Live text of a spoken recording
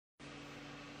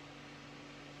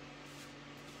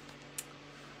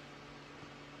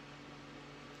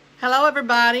Hello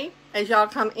everybody. As y'all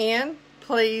come in,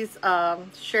 please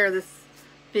share this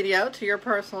video to your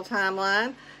personal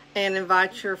timeline and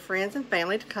invite your friends and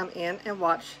family to come in and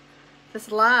watch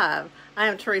this live. I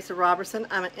am Teresa Robertson.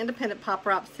 I'm an independent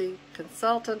paparazzi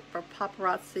consultant for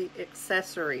paparazzi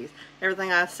accessories.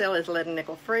 Everything I sell is lead and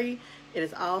nickel free. It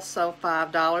is also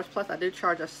 $5, plus I do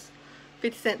charge a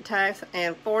 50-cent tax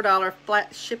and $4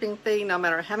 flat shipping fee no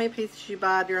matter how many pieces you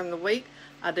buy during the week.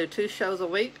 I do 2 shows a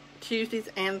week, Tuesdays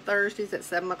and Thursdays at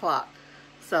 7 o'clock.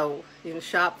 So you can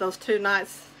shop those 2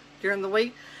 nights during the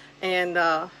week, and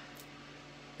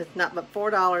it's not but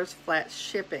 $4 flat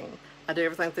shipping. I do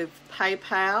everything through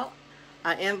PayPal.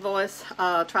 I invoice,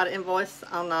 try to invoice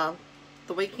on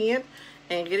the weekend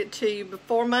and get it to you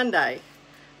before Monday.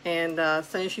 And as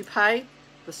soon as you pay,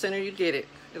 the sooner you get it.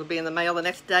 It'll be in the mail the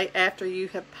next day after you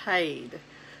have paid.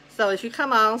 So as you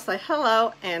come on, say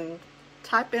hello and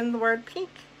type in the word pink.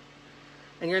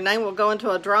 And your name will go into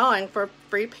a drawing for a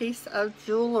free piece of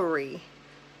jewelry.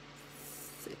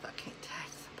 Let's see if I can't tag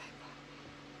some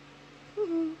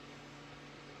people.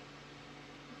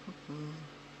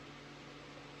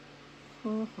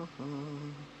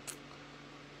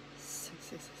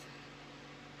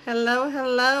 Hello,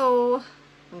 hello.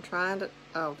 I'm trying to,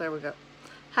 oh, there we go.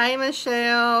 Hey,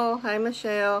 Michelle. Hey,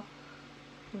 Michelle.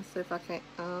 Let's see if I can't,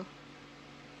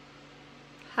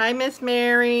 Hi, Miss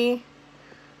Mary.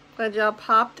 Glad y'all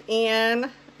popped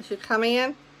in. As you come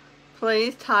in,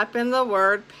 please type in the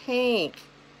word pink.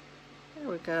 There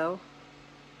we go.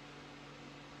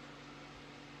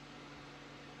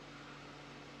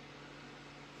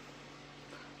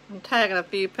 I'm tagging a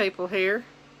few people here.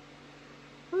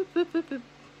 Boop, boop, boop, boop.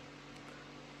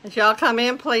 As y'all come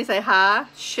in, please say hi,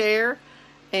 share,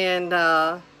 and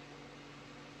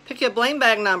pick your bling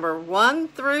bag number 1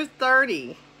 through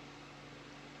 30.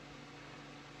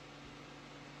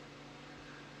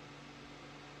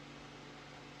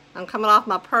 I'm coming off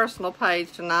my personal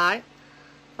page tonight.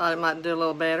 Thought it might do a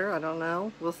little better. I don't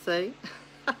know. We'll see.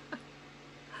 Okay.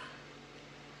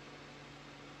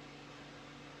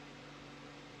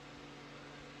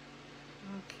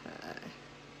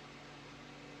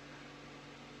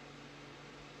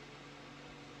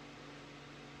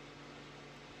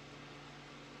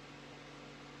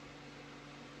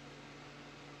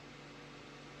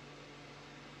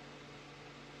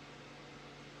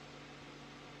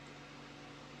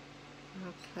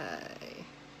 Okay,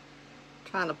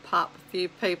 trying to pop a few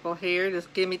people here.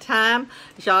 Just give me time.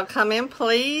 As y'all come in,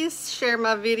 please share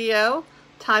my video,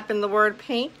 type in the word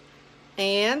pink,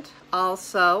 and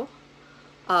also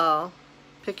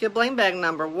pick your bling bag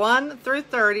number. 1 through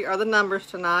 30 are the numbers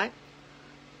tonight.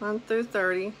 1 through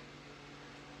 30.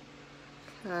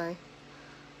 Okay,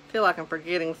 feel like I'm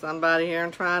forgetting somebody here.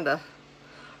 I'm trying to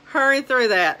hurry through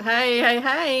that. Hey, hey,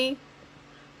 hey.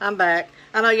 I'm back.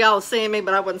 I know y'all was seeing me,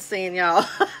 but I wasn't seeing y'all.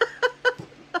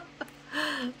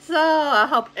 So, I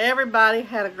hope everybody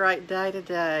had a great day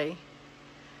today.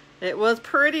 It was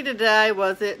pretty today,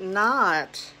 was it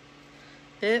not?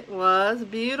 It was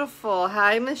beautiful.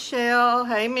 Hey, Michelle.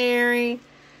 Hey, Mary.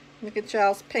 Look at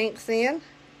y'all's pinks in.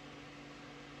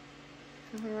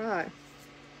 All right.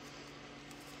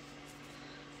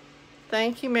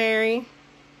 Thank you, Mary.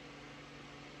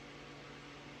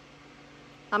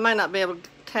 I might not be able to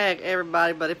tag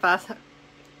everybody, but if I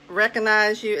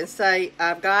recognize you and say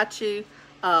I've got you,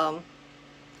 I've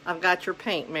got your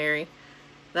pink, Mary.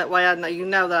 That way I know you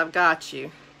know that I've got you.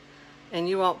 And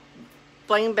you want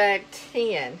bling bag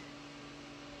 10.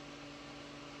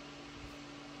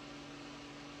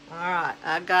 Alright,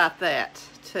 I got that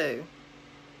too.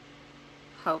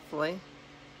 Hopefully.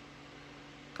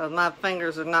 Because my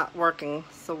fingers are not working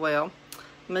so well.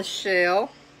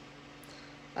 Michelle,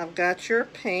 I've got your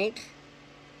pink.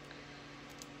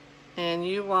 And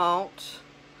you want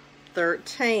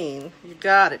 13. You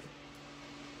got it.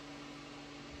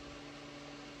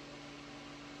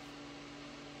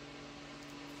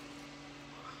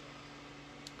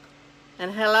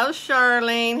 And hello,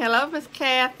 Charlene. Hello, Miss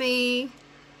Kathy.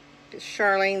 Get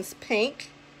Charlene's pink.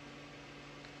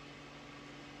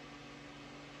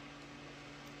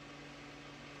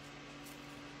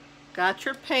 Got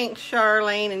your pink,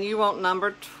 Charlene, and you want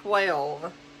number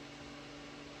 12.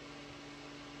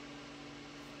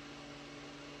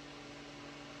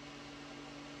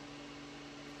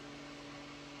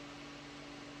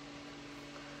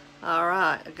 All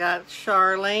right, I got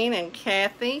Charlene and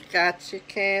Kathy. Got you,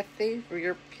 Kathy, for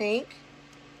your pink.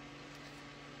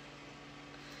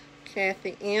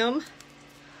 Kathy M.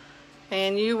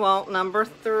 And you want number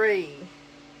 3.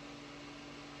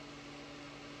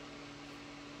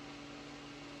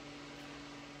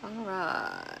 All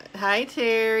right. Hi,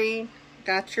 Terry.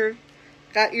 Got your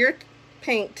Got your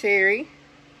pink, Terry.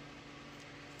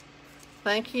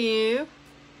 Thank you.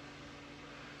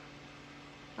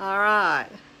 Alright.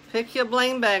 Pick your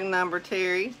bling bag number,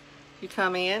 Terry. You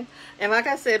come in. And like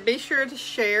I said, be sure to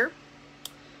share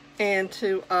and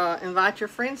to invite your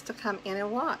friends to come in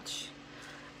and watch.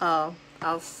 I'll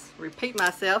repeat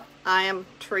myself. I am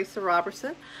Teresa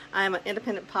Robertson. I am an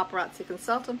independent paparazzi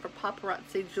consultant for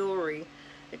paparazzi jewelry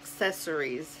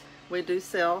accessories. We do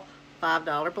sell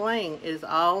 $5 bling. It is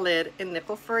all lead and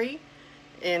nickel free.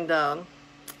 And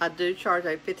I do charge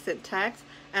a 50-cent tax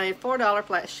and a $4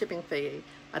 flat shipping fee.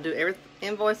 I do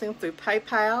invoicing through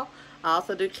PayPal. I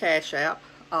also do Cash App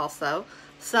also.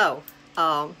 So,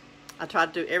 I try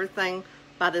to do everything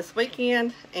by this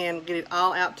weekend and get it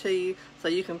all out to you so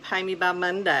you can pay me by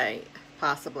Monday,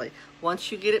 possibly.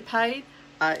 Once you get it paid,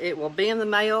 it will be in the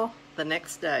mail the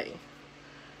next day.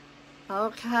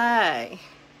 Okay,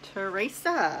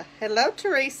 Teresa. Hello,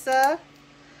 Teresa.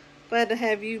 Glad to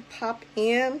have you pop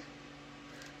in.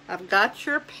 I've got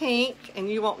your pink and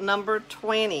you want number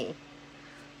 20.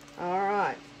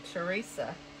 Alright,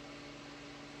 Teresa.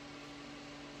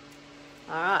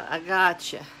 Alright, I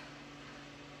got you.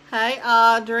 Hey,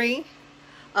 Audrey.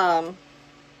 Yes,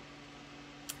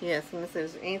 let me see if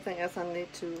there's anything else I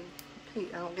need to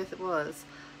repeat. I don't guess it was.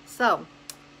 So,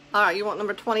 alright, you want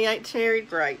number 28, Terry?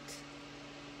 Great.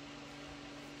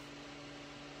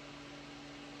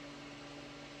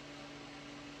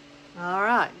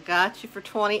 Alright, got you for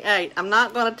 28. I'm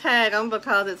not going to tag them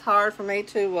because it's hard for me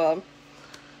to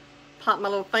pop my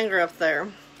little finger up there.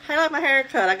 Hey, I like my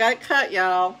haircut. I got it cut,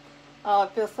 y'all. Oh,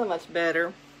 it feels so much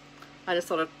better. I just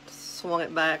sort of swung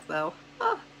it back, though.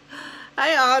 Oh.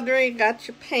 Hey, Audrey. Got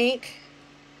your pink.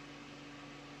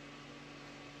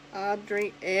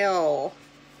 Audrey L.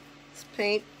 It's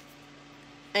pink.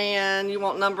 And you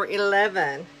want number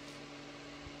 11.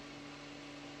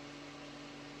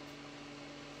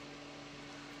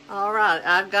 Alright,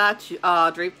 I've got you,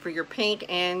 Audrey, for your pink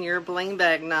and your bling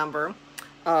bag number.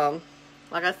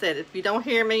 Like I said, if you don't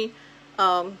hear me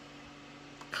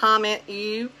comment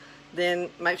you, then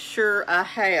make sure I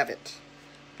have it,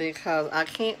 because I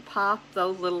can't pop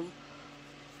those little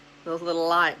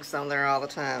likes on there all the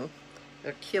time.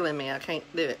 They're killing me. I can't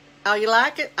do it. Oh, you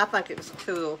like it? I think it was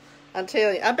cool. I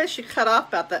tell you, I bet you cut off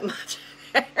about that much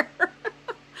hair.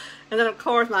 And then of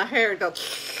course my hair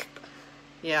goes.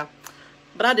 Yeah,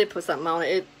 but I did put something on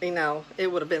it. You know,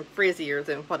 it would have been frizzier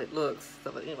than what it looks.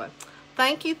 So anyway,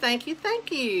 thank you, thank you,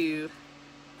 thank you.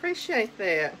 Appreciate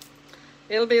that.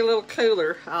 It'll be a little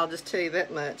cooler, I'll just tell you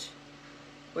that much,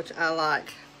 which I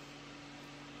like.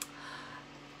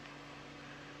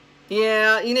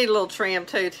 Yeah, you need a little trim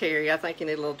too, Terry. I think you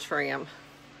need a little trim.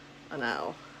 I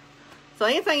know. So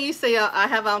anything you see I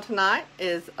have on tonight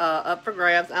is up for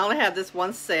grabs. I only have this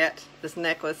one set. This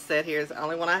necklace set here is the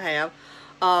only one I have.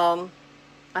 I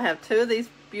have two of these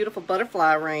beautiful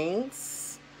butterfly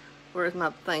rings. Where's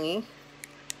my thingy?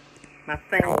 My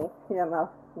thingy. Yeah, my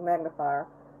magnifier.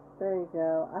 There you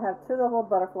go. I have two of the little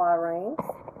butterfly rings.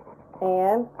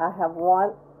 And I have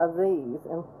one of these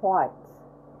in white.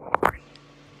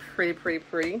 Pretty, pretty,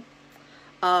 pretty.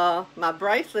 My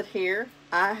bracelet here,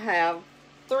 I have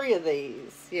 3 of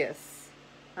these. Yes,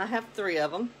 I have 3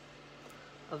 of them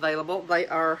available. They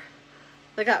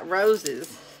got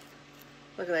roses.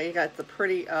 Look at that. You got the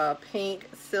pretty pink,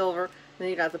 silver, and then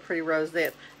you got the pretty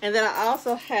rosette. And then I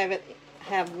also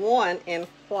have one in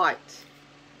white.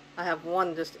 I have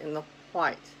one just in the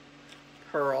white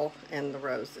pearl and the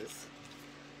roses.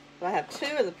 But I have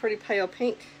 2 of the pretty pale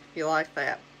pink, if you like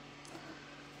that.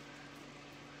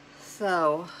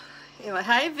 So, anyway,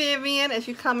 hey Vivian, as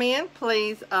you come in,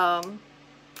 please, well,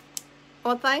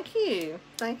 thank you.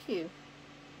 Thank you.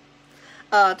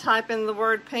 Type in the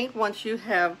word pink once you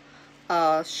have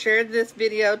shared this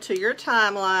video to your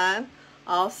timeline.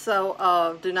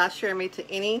 Also, do not share me to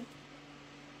any,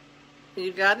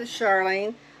 you got it,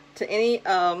 Charlene, to any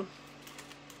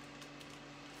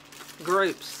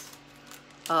groups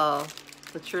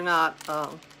that you're not,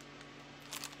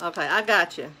 okay, I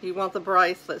got you. You want the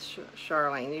bracelets,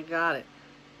 Charlene, you got it.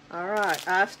 Alright,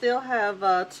 I still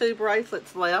have 2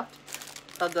 bracelets left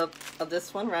of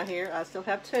this one right here. I still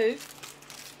have 2.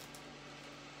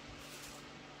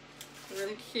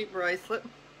 Really cute bracelet.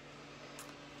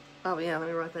 Oh yeah, let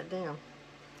me write that down.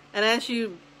 And as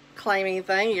you claim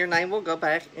anything, your name will go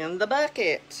back in the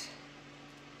bucket.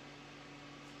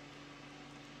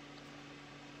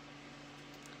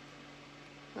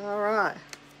 Alright.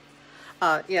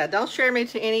 Yeah, don't share me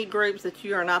to any groups that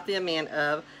you are not the admin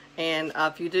of. And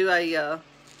if you do a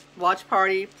watch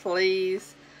party,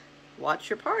 please watch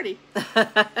your party.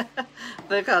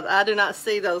 Because I do not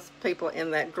see those people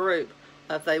in that group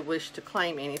if they wish to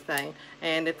claim anything.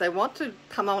 And if they want to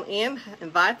come on in,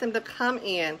 invite them to come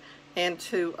in and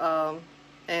to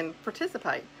and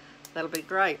participate. That'll be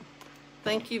great.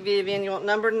 Thank you, Vivian. You want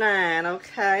number 9?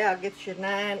 Okay, I'll get you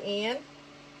 9 in.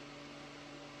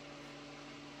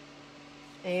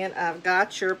 And I've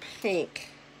got your pink.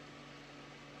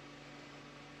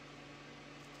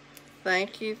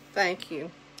 Thank you, thank you.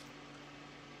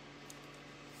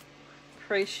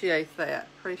 Appreciate that,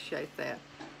 appreciate that.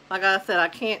 Like I said, I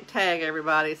can't tag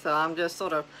everybody, so I'm just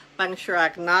sort of making sure I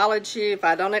acknowledge you. If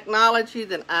I don't acknowledge you,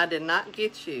 then I did not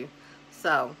get you.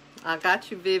 So, I got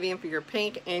you, Vivian, for your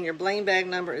pink, and your bling bag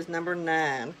number is number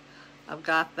 9. I've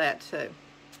got that too.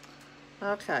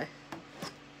 Okay.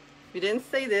 If you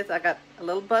didn't see this, I got a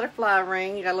little butterfly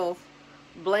ring. You got a little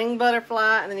bling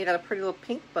butterfly, and then you got a pretty little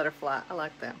pink butterfly. I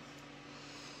like that.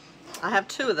 I have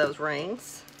 2 of those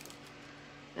rings.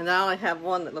 And I only have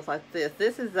one that looks like this.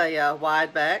 This is a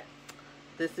wide back.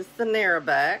 This is the narrow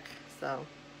back. So,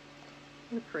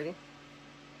 really pretty.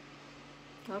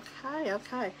 Okay,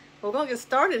 okay. We're going to get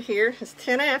started here. It's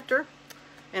 10 after.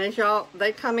 And as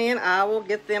they come in, I will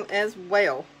get them as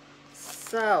well.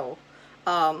 So,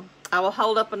 I will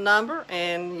hold up a number,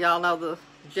 and y'all know the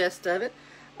gist of it.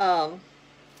 I'll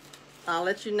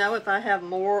let you know if I have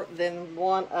more than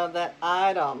one of that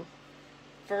item.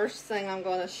 First thing I'm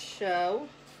going to show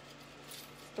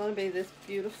is going to be this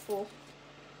beautiful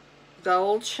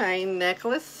gold chain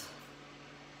necklace.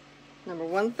 Number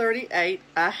 138.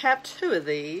 I have 2 of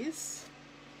these.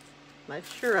 Make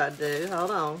sure I do.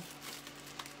 Hold on.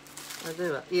 I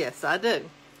do. Yes, I do.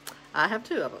 I have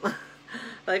 2 of them.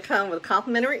 They come with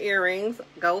complimentary earrings,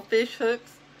 goldfish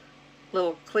hooks,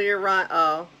 little clear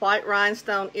white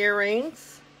rhinestone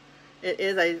earrings. It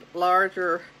is a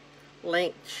larger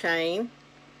length chain.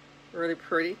 Really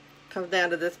pretty. Comes down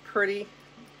to this pretty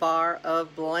bar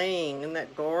of bling. Isn't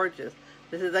that gorgeous?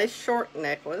 This is a short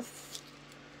necklace.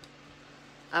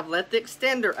 I've let the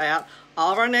extender out.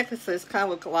 All of our necklaces come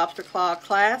with lobster claw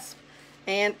clasp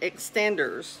and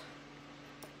extenders.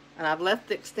 And I've left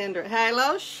the extender.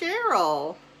 Hello,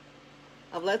 Cheryl.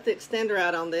 I've let the extender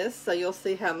out on this, so you'll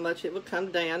see how much it would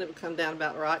come down. It would come down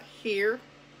about right here,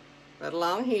 right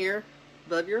along here,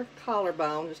 above your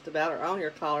collarbone, just about, or on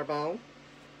your collarbone.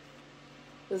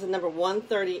 This is number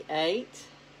 138.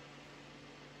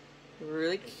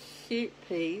 Really cute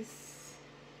piece.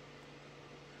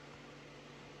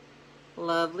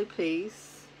 Lovely piece.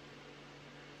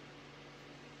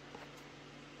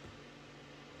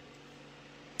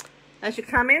 As you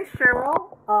come in,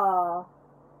 Cheryl,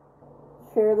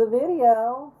 share the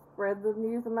video, spread the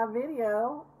news of my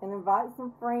video, and invite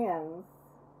some friends.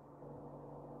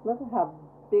 Look at how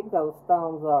big those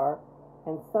stones are,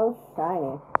 and so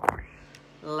shiny.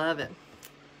 Love it.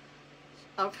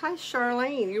 Okay,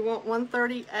 Charlene, you want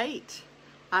 138.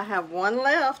 I have 1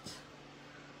 left.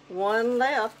 1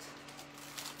 left.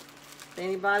 If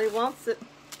anybody wants it.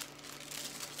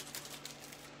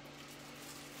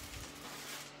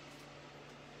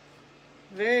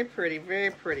 Very pretty, very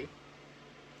pretty.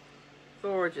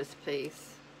 Gorgeous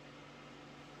piece.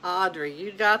 Audrey,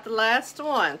 you got the last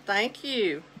one. Thank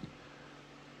you.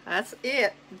 That's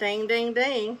it. Ding, ding,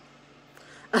 ding.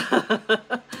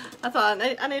 I thought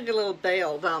I need a little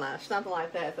bell, don't I? Something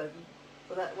like that. So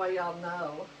that way y'all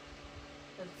know.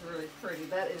 It's really pretty.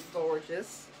 That is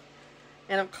gorgeous.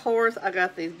 And of course, I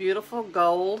got these beautiful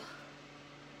gold.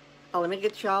 Oh, let me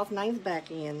get y'all's names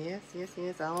back in. Yes, yes,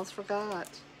 yes. I almost forgot.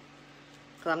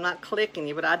 Because I'm not clicking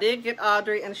you, but I did get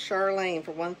Audrey and Charlene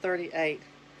for 138.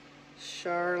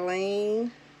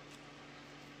 Charlene.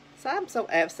 So I'm so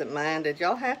absent-minded.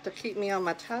 Y'all have to keep me on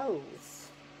my toes.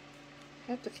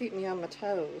 Have to keep me on my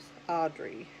toes.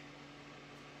 Audrey.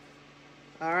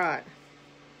 Alright.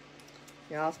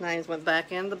 Y'all's names went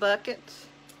back in the bucket.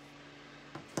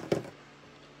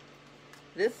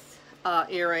 This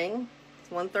earring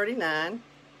is 139.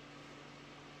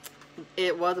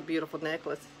 It was a beautiful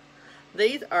necklace.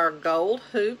 These are gold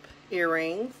hoop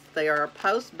earrings. They are a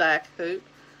post back hoop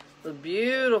with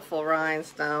beautiful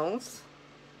rhinestones.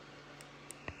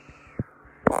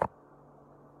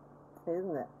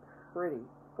 Isn't that pretty?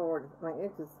 Gorgeous. I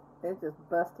mean, it's just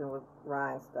busting with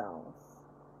rhinestones.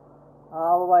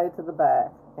 All the way to the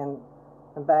back. And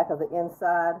back of the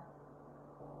inside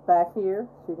back here,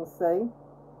 as you can see.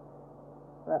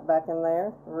 Right back in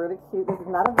there. Really cute. This is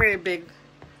not a very big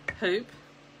hoop.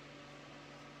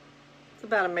 It's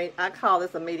about I call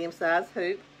this a medium-sized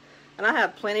hoop. And I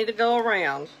have plenty to go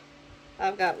around.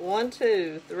 I've got 1,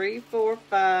 2, 3, 4,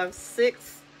 5,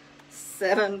 6,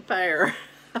 7 pair.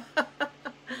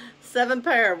 7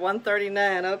 pair,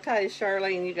 139. Okay,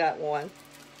 Charlene, you got one.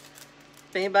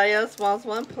 If anybody else wants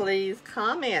one, please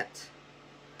comment.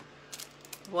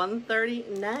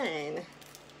 $139.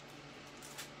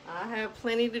 I have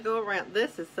plenty to go around.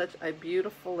 This is such a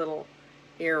beautiful little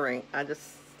earring. I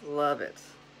just love it.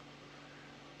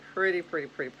 Pretty, pretty,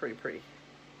 pretty, pretty, pretty.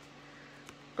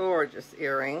 Gorgeous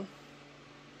earring.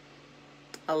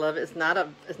 I love it. It's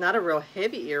not a real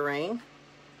heavy earring.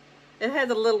 It has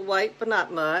a little weight, but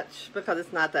not much, because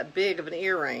it's not that big of an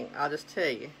earring. I'll just tell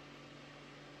you.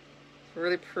 It's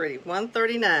really pretty.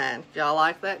 $139. If y'all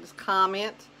like that, just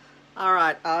comment. All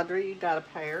right, Audrey, you got a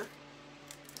pair.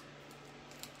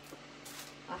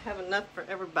 I have enough for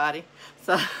everybody,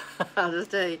 so I'll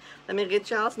just tell you. Let me get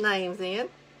y'all's names in.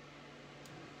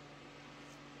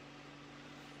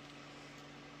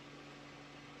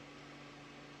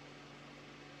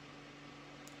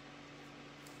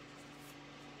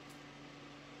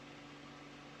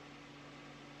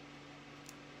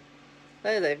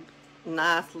 That is a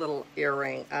nice little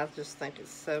earring. I just think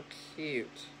it's so cute.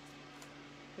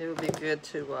 It would be good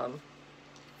to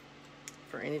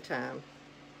for any time.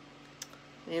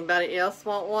 Anybody else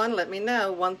want one? Let me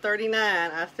know. $139.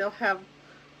 I still have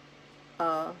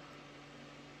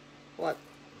what?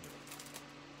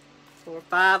 4 or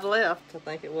 5 left. I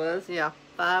think it was. Yeah,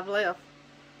 5 left.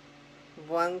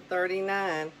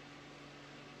 $139.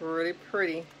 Really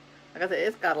pretty. Like I said,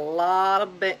 it's got a lot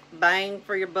of bang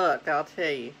for your buck, I'll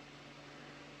tell you.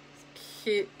 It's a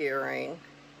cute earring.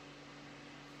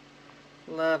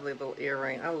 Lovely little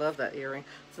earring. I love that earring.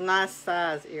 It's a nice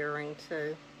size earring,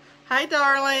 too. Hi,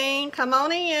 darling. Come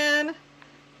on in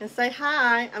and say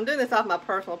hi. I'm doing this off my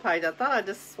personal page. I thought I'd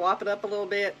just swap it up a little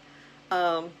bit.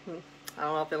 I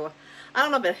don't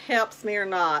know if it helps me or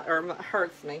not, or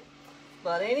hurts me.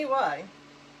 But anyway,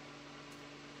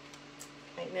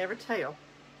 ain't never tell.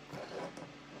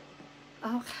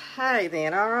 Okay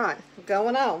then, alright,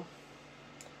 going on.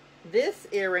 This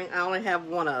earring I only have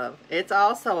one of. It's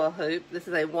also a hoop. This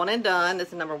is a one and done. This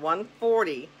is number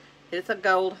 140. It's a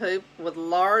gold hoop with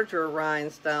larger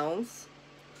rhinestones.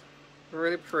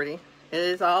 Really pretty. It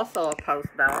is also a post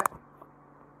back.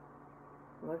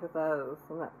 Look at those.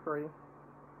 Isn't that pretty?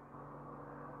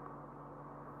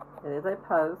 It is a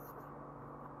post.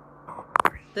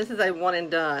 This is a one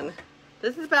and done.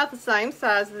 This is about the same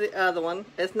size as the other one.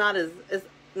 It's not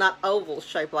oval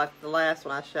shaped like the last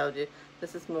one I showed you.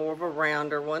 This is more of a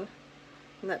rounder one.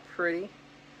 Isn't that pretty?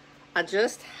 I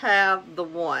just have the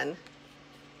one.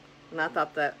 And I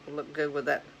thought that would look good with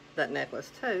that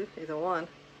necklace too. Either one.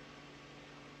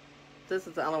 This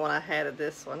is the only one I had of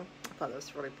this one. I thought it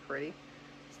was really pretty.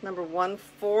 It's number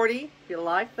 140. If you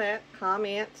like that,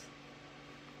 comment.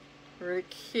 Really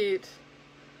cute.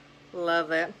 Love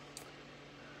that.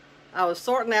 I was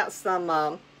sorting out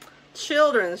some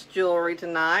children's jewelry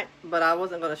tonight, but I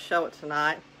wasn't going to show it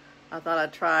tonight. I thought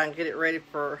I'd try and get it ready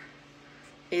for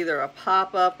either a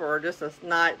pop-up or just a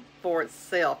night for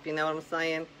itself, you know what I'm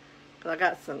saying? But I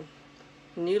got some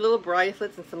new little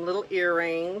bracelets and some little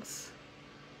earrings.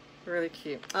 Really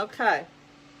cute. Okay.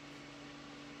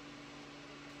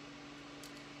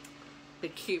 Be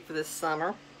cute for this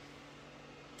summer.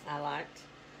 I liked.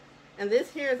 And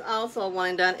this here is also a one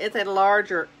and done. It's a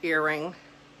larger earring.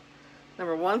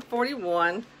 Number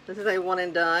 141. This is a one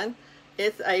and done.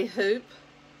 It's a hoop.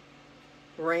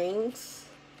 Rings.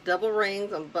 Double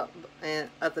rings and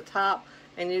at the top.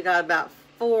 And you got about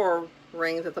 4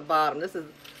 rings at the bottom. This is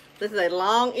a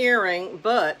long earring,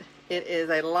 but it is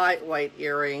a lightweight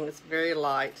earring. It's very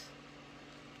light.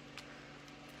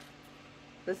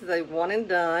 This is a one and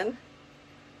done.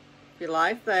 If you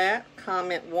like that,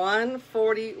 comment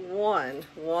 141.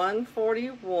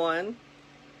 141.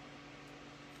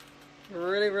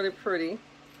 Really, really pretty.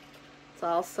 It's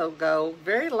also gold.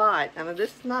 Very light. I mean,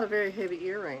 this is not a very heavy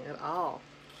earring at all.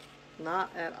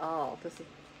 Not at all. It's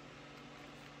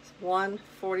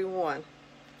 141.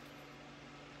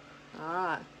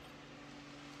 Alright.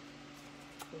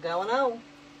 Going on.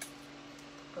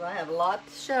 But I have a lot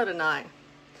to show tonight.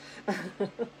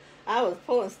 I was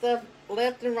pulling stuff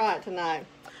left and right tonight.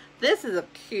 This is a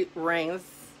cute ring. This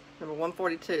is number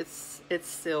 142. It's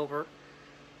silver.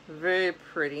 Very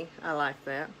pretty. I like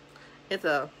that. It's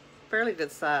a fairly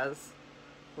good size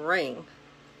ring.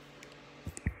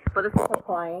 But it's a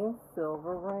plain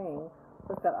silver ring.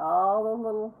 It's got all those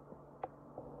little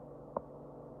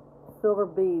silver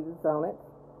beads on it.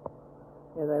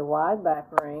 It's a wide back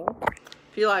ring.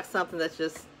 If you like something that's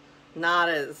just not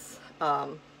as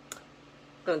going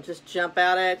to just jump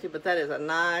out at you, but that is a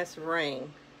nice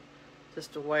ring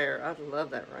just to wear. I love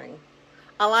that ring.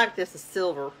 I like this, the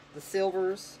silver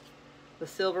rings.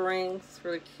 It's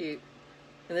really cute.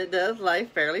 And it does lay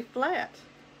fairly flat,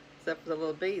 except for the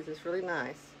little beads. It's really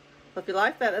nice. So if you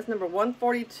like that, that's number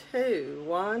 142.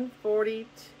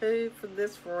 142 for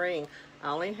this ring. I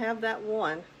only have that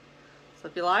one. So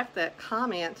if you like that,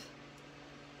 comment.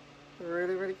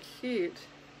 Really, really cute.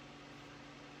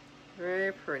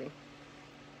 Very pretty.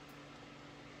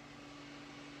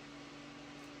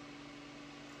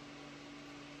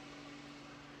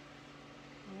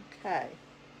 Okay.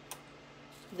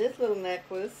 This little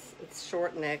necklace, it's a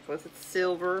short necklace. It's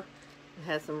silver. It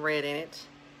has some red in it.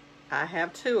 I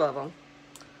have two of them.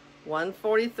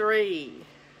 143.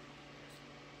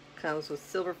 Comes with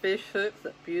silver fish hooks,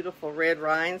 that beautiful red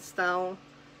rhinestones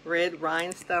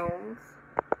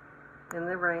in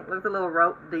the ring. Look at the little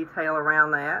rope detail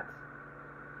around that.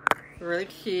 Really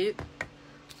cute.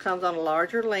 Comes on a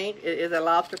larger link. It is a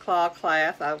lobster claw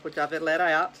clasp, which I've been let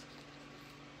out.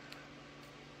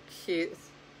 Cute.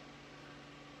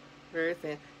 Very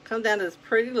thin. Comes down to this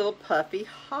pretty little puffy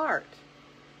heart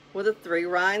with the 3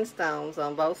 rhinestones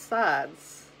on both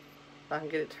sides. If I can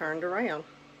get it turned around.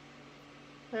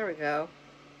 There we go.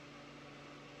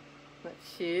 Isn't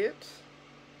that cute?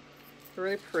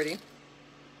 Really pretty.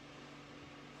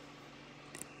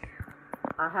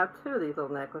 I have 2 of these little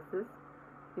necklaces.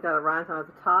 You got a rhinestone at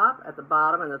the top, at the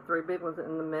bottom, and the 3 big ones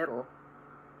in the middle.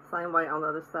 Same way on the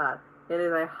other side. It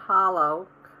is a hollow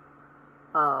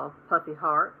puffy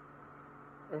heart.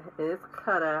 It is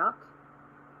cut out.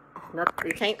 Nothing,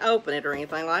 you can't open it or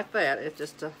anything like that. It's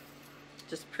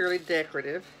just purely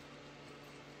decorative.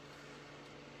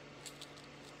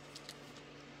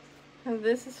 And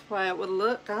this is why it would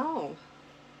look on.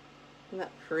 Isn't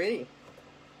that pretty?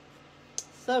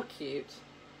 So cute.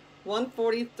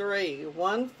 143.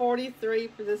 143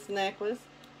 for this necklace.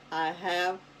 I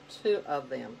have 2 of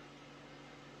them.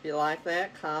 If you like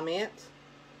that, comment.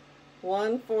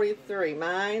 143.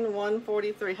 Mine,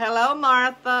 143. Hello,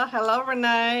 Martha. Hello,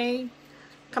 Renee.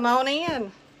 Come on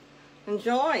in.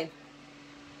 Enjoy.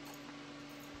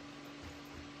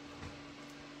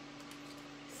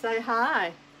 Say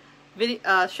hi.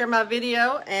 Share my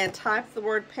video and type the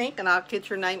word pink, and I'll get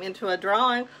your name into a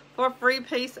drawing for a free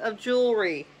piece of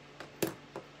jewelry.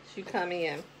 You come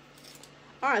in.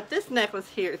 Alright, this necklace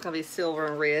here is going to be silver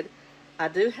and red. I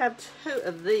do have 2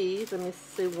 of these. Let me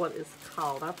see what it's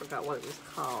called. I forgot what it was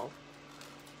called.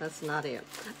 That's not it.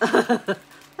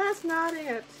 That's not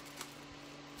it.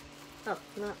 Oh,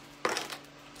 not.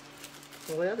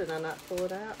 Well, did I not pull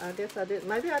it out? I guess I did.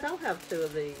 Maybe I don't have 2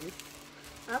 of these.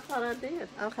 I thought I did.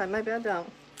 Okay, maybe I don't.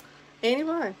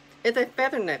 Anyway, it's a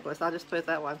feather necklace. I'll just put it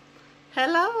that way.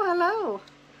 Hello, hello.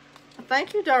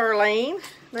 Thank you, Darlene.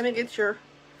 Let me get your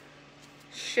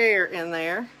share in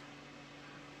there.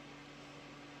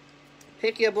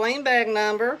 Pick your bling bag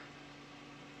number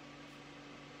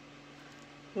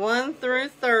 1 through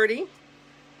 30,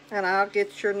 and I'll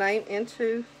get your name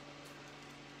into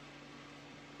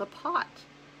the pot.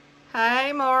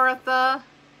 Hey, Martha.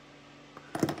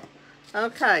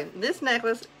 Okay, this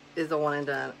necklace is the one and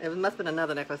done. It must have been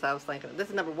another necklace I was thinking of. This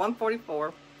is number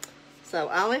 144. So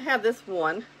I only have this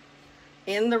one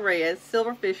in the red,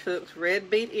 silver fish hooks, red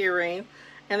bead earrings,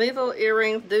 and these little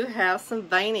earrings do have some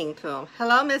veining to them.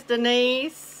 Hello, Miss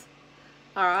Denise.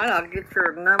 All right, I'll get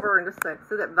your number in just a second.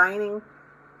 See that veining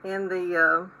in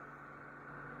the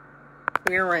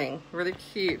earring? Really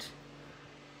cute.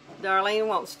 Darlene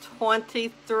wants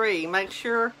 23. Make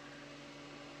sure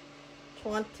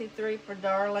 23 for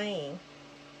Darlene.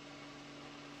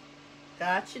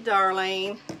 Got you,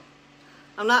 Darlene.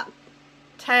 I'm not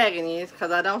tagging you because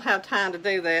I don't have time to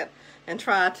do that and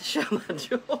try to show my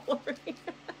jewelry.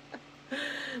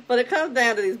 But it comes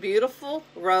down to these beautiful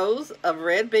rows of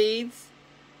red beads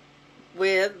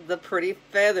with the pretty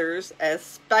feathers as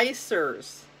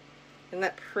spacers. Isn't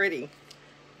that pretty?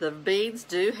 The beads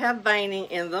do have veining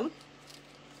in them.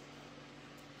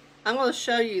 I'm going to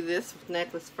show you this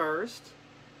necklace first,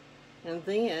 and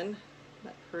then, isn't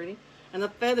that pretty? And the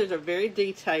feathers are very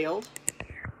detailed.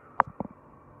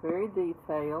 Very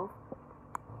detailed.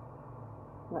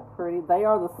 Isn't that pretty? They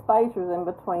are the spacers in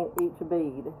between each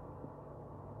bead.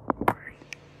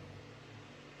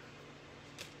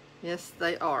 Yes,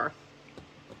 they are.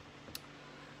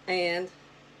 And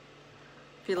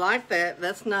if you like that,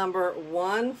 that's number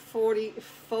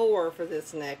 144 for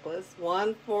this necklace.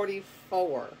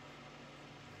 144.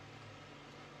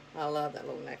 I love that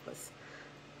little necklace.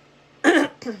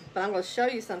 But I'm going to show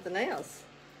you something else.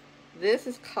 This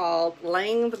is called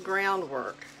Laying the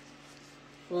Groundwork.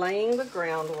 Laying the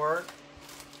Groundwork.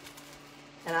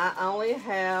 And I only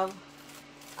have,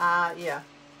 I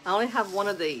only have one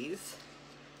of these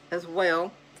as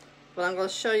well. But I'm going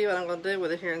to show you what I'm going to do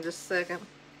with it here in just a second.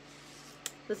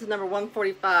 This is number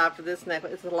 145 for this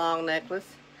necklace. It's a long necklace.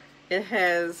 It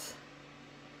has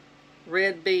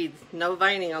red beads. No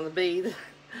veining on the bead.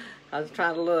 I was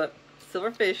trying to look.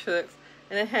 Silver fish hooks.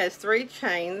 And it has 3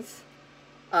 chains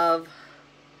of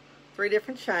 3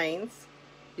 different chains.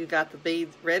 You got the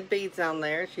beads, red beads on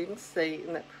there, as you can see.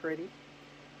 Isn't that pretty?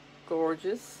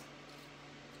 Gorgeous.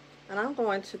 And I'm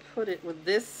going to put it with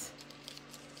this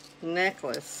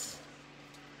necklace.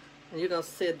 And you're going to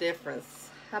see a difference.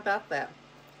 How about that?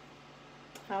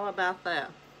 How about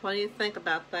that? What do you think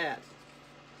about that?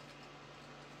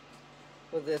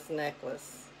 With this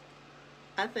necklace.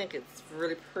 I think it's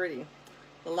really pretty.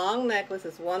 The long necklace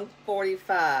is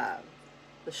 $145.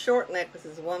 The short necklace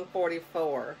is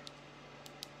 $144.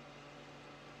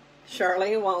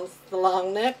 Charlene wants the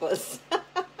long necklace.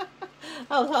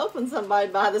 I was hoping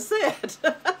somebody'd buy the set.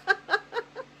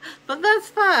 But that's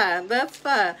fine. That's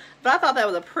fine. But I thought that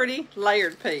was a pretty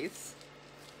layered piece.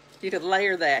 You could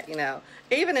layer that, you know.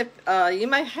 Even if you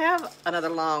may have another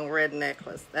long red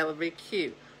necklace. That would be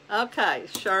cute. Okay,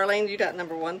 Charlene, you got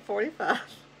number 145.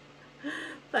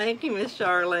 Thank you, Miss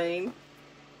Charlene.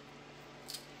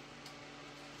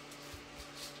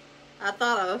 I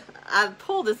thought I'd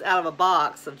pulled this out of a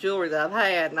box of jewelry that I've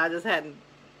had, and I just hadn't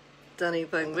done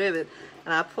anything with it.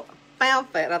 And I found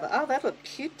that, and I thought, oh, that looked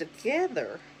cute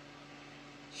together.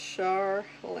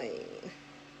 Charlene.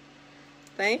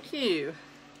 Thank you.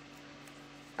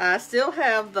 I still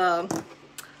have the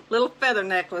little feather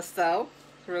necklace, though.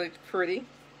 It's really pretty.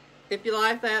 If you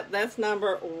like that, that's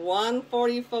number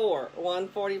 144.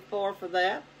 144 for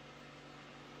that.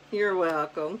 You're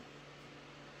welcome.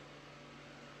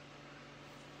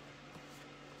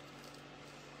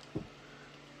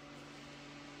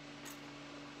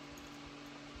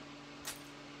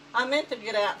 I meant to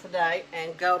get out today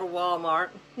and go to Walmart.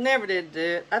 Never did do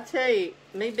it. I tell you,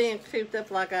 me being cooped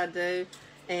up like I do,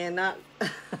 and not,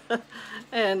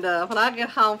 and when I get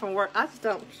home from work, I just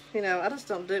don't, you know, I just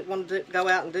don't want to go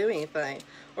out and do anything.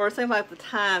 Or it seems like the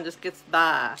time just gets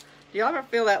by. Do y'all ever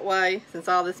feel that way since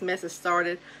all this mess has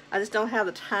started? I just don't have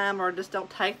the time, or just don't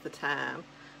take the time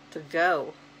to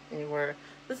go anywhere.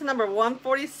 This is number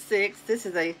 146. This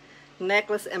is a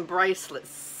necklace and bracelet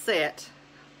set.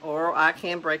 Or I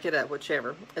can break it up,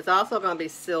 whichever. It's also going to be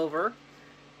silver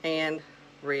and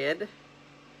red.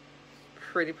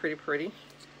 Pretty, pretty, pretty.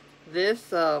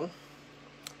 This will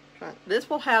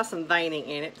have some veining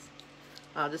in it.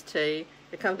 I'll just tell you.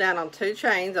 It comes down on 2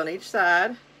 chains on each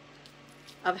side.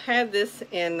 I've had this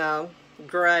in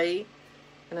gray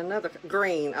and another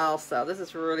green also. This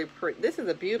is really pretty. This is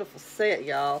a beautiful set,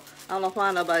 y'all. I don't know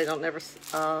why nobody don't never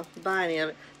buy any of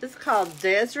it. This is called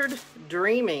Desert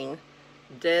Dreaming.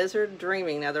 Desert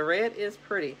Dreaming. Now the red is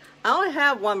pretty. I only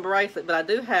have 1 bracelet, but I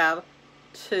do have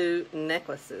 2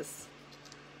 necklaces.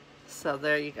 So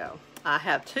there you go. I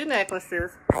have 2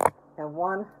 necklaces and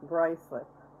 1 bracelet.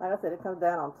 Like I said, it comes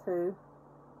down on 2.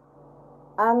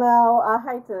 I know. I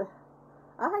hate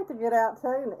to get out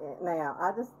too now.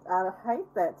 I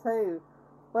hate that too.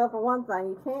 Well, for one thing,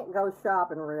 you can't go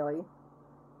shopping really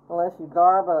unless you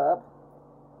garb up.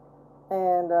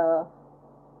 And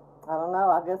I don't know.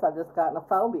 I guess I've just gotten a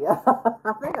phobia.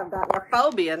 I think I've gotten a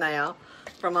phobia now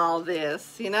from all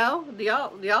this. You know? Do y'all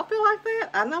feel like that?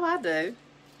 I know I do.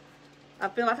 I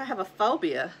feel like I have a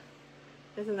phobia.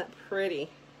 Isn't that pretty?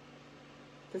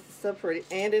 This is so pretty.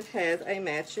 And it has a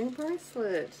matching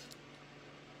bracelet.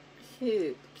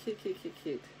 Cute. Cute, cute, cute,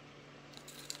 cute.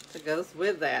 It goes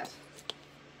with that.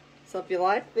 So if you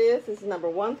like this, this is number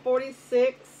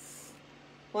 146.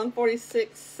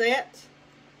 146 set.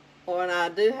 And I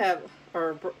do have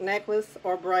or necklace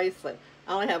or bracelet.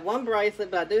 I only have 1 bracelet,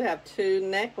 but I do have 2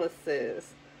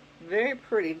 necklaces. Very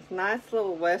pretty. Nice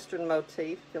little western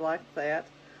motif, if you like that.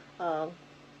 I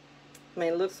mean,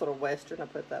 it looks sort of western, I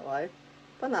put it that way.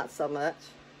 But not so much.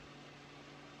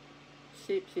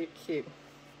 Cute, cute, cute.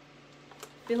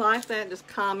 If you like that, just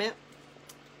comment.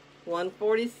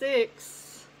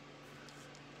 146.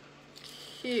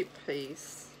 Cute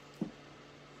piece.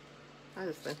 I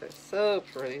just think they're so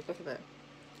pretty. Look at that.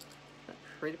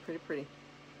 Pretty, pretty, pretty.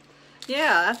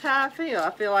 Yeah, that's how I feel. I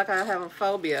feel like I have a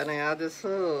phobia now. I just,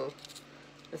 oh.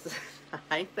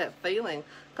 I hate that feeling.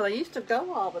 Because I used to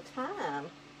go all the time.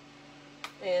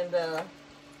 And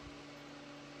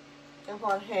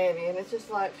what have you. And it's just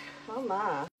like, oh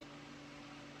my.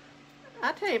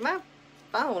 I tell you, my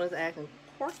phone is acting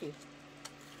quirky.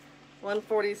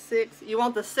 146. You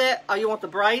want the set? Oh, you want the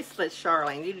bracelet,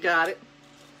 Charlene. You got it.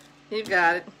 You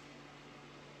got it.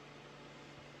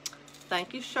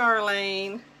 Thank you,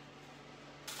 Charlene.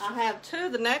 I have 2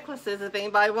 of the necklaces. If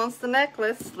anybody wants the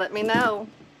necklace, let me know.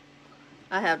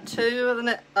 I have 2 of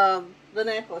the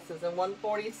necklaces and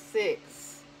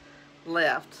 146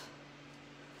 left.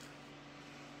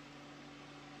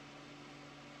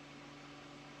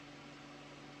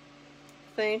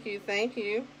 Thank you, thank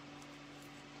you.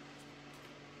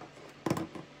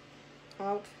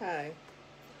 Okay.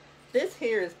 This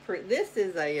here is pretty. This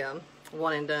is a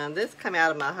one and done. This came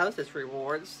out of my Hostess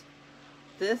Rewards.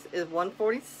 This is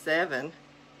 $147.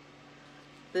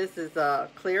 This is a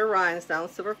clear rhinestone,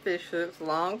 silver fish hooks,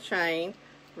 long chain,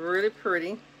 really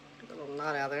pretty. Get a little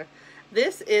knot out there.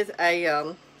 This is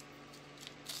a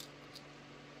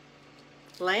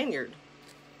lanyard.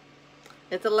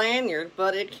 It's a lanyard,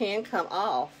 but it can come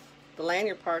off. The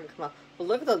lanyard part can come off. But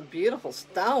look at those beautiful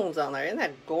stones on there. Isn't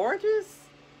that gorgeous?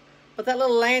 But that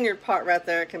little lanyard part right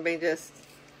there can be just,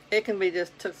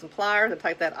 took some pliers and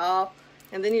take that off.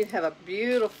 And then you'd have a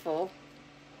beautiful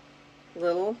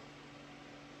little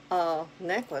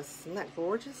necklace. Isn't that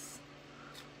gorgeous?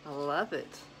 I love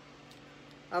it.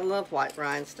 I love white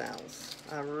rhinestones.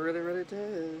 I really, really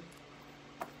do.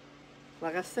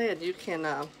 Like I said, you can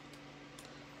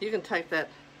take that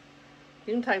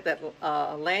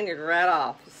lanyard right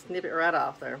off, snip it right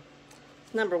off there.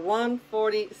 It's number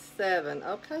 147.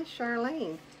 Okay,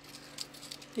 Charlene,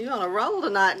 you on a roll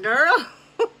tonight, girl.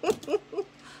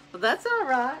 But that's all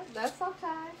right. That's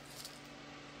okay.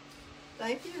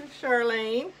 Thank you,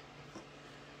 Charlene.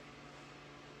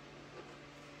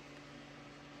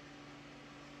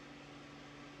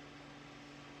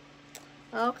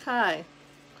 Okay,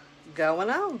 going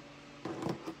on.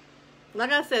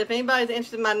 Like I said, if anybody's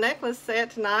interested in my necklace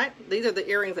set tonight, these are the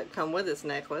earrings that come with this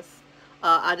necklace.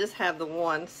 I just have the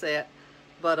one set,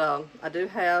 but I do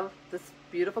have this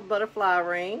beautiful butterfly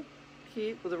ring,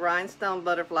 cute with a rhinestone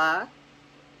butterfly.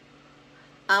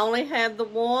 I only had the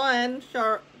one,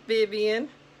 Vivian.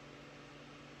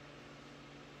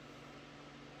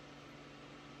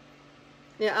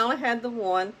 Yeah, I only had the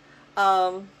one.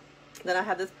 Then I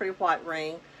have this pretty white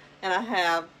ring, and I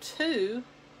have two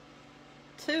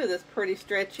of this pretty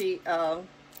stretchy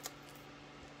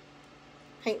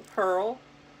pink pearl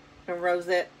and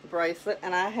rosette bracelet,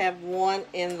 and I have one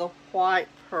in the white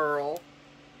pearl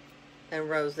and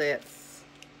rosettes.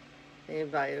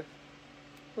 Anybody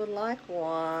would like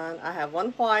one? I have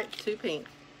one white, two pink.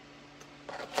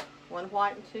 One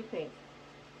white and two pink.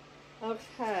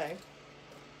 Okay.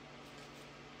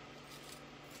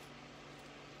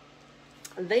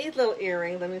 These little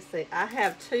earrings, let me see. I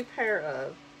have two pair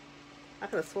of. I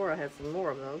could have swore I had some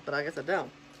more of them, but I guess I don't.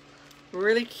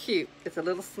 Really cute. It's a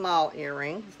little small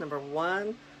earring. It's number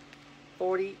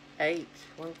 148.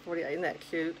 148. Isn't that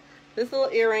cute? This little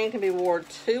earring can be worn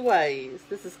two ways.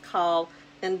 This is called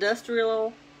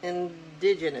Industrial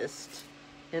Indigenous.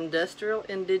 Industrial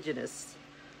Indigenous.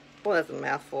 Boy, that's a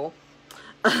mouthful.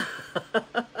 This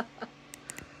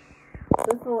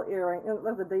little earring, look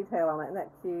at the detail on it. Isn't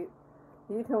that cute?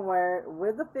 You can wear it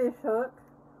with the fish hook,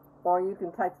 or you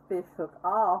can take the fish hook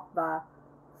off by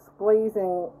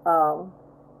squeezing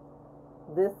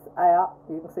this out.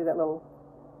 You can see that little,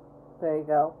 there you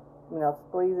go. You know,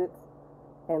 squeeze it,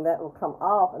 and that will come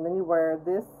off, and then you wear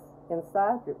this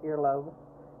inside your earlobe,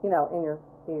 you know, in your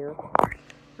ear.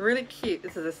 Really cute.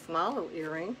 This is a small little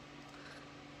earring.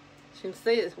 As you can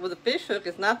see, it's with a fish hook.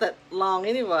 It's not that long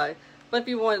anyway, but if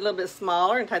you want it a little bit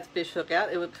smaller and take the fish hook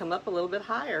out, it would come up a little bit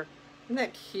higher. Isn't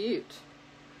that cute?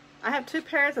 I have two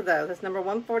pairs of those. That's number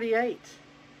 148.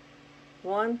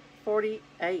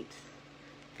 148.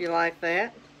 If you like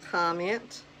that,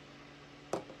 comment.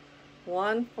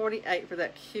 148 for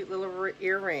that cute little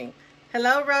earring.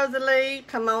 Hello, Rosalie.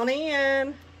 Come on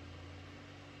in.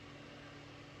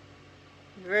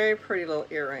 Very pretty little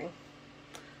earring.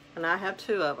 And I have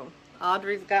two of them.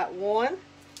 Audrey's got one.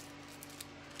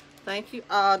 Thank you,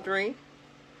 Audrey.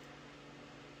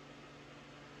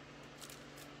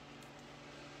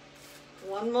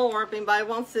 One more. If anybody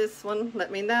wants this one,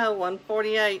 let me know.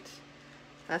 148.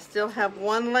 I still have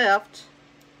one left.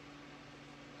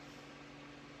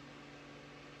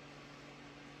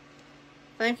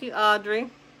 Thank you, Audrey.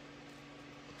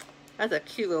 That's a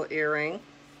cute little earring.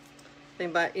 If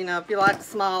anybody, you know, if you like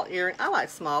small earring, I like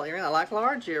small earring. I like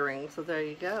large earrings. So there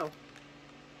you go.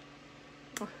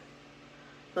 So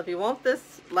if you want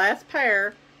this last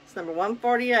pair, it's number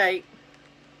 148.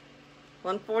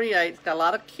 148. It's got a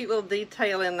lot of cute little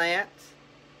detail in that.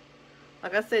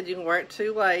 Like I said, you can wear it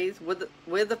two ways, with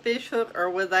the fish hook or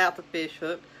without the fish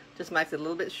hook. Just makes it a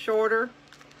little bit shorter.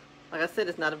 Like I said,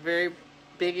 it's not a very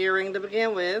big earring to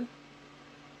begin with.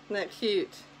 Isn't that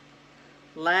cute?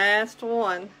 Last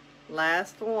one.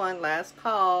 Last one. Last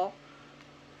call.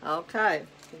 Okay,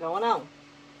 going on.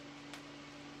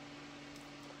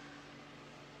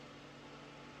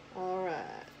 Alright.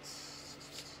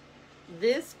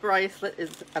 This bracelet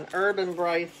is an urban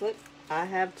bracelet. I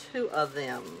have two of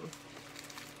them.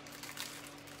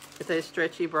 It's a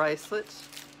stretchy bracelet.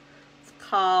 It's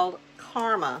called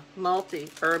Karma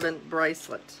Multi-Urban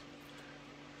Bracelet.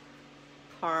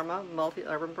 Karma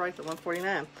Multi-Urban Bracelet,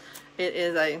 $149.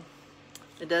 It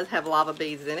does have lava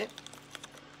beads in it.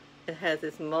 It has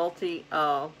this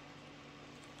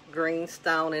green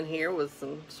stone in here with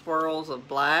some swirls of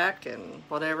black and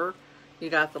whatever. You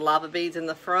got the lava beads in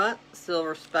the front,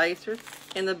 silver spacers.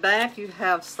 In the back you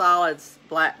have solid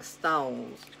black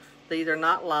stones. These are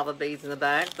not lava beads in the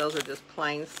back. Those are just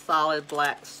plain solid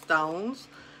black stones.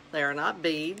 They are not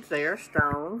beads, they are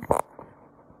stones.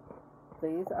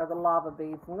 These are the lava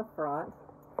beads in the front.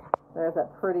 There's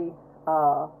that pretty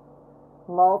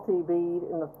multi-bead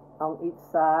on each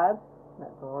side. Isn't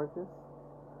that gorgeous?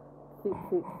 Cute,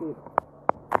 cute, cute.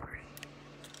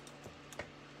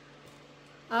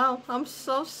 Oh, I'm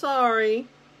so sorry.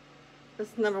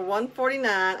 This is number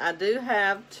 149. I do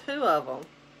have 2 of them.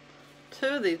 2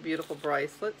 of these beautiful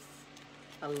bracelets.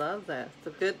 I love that.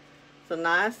 It's a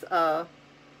nice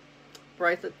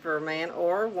bracelet for a man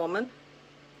or a woman.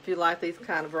 If you like these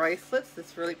kind of bracelets,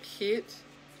 it's really cute.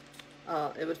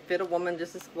 It would fit a woman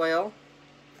just as well.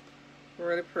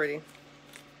 Really pretty.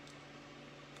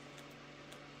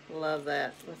 Love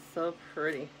that. It's so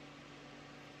pretty.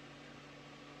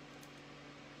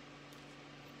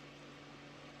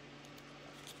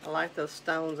 I like those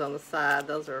stones on the side.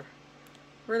 Those are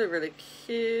really, really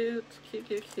cute. Cute,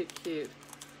 cute, cute, cute.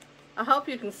 I hope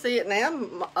you can see it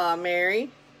now,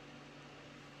 Mary.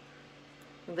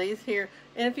 These here.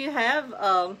 And if you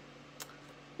have,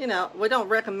 you know, we don't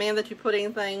recommend that you put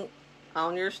anything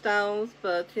on your stones,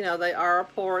 but, you know, they are a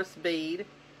porous bead.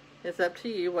 It's up to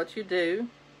you what you do.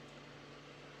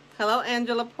 Hello,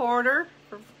 Angela Porter.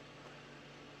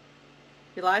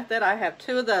 You like that? I have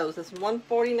 2 of those. It's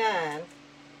 $149.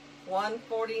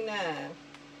 $149.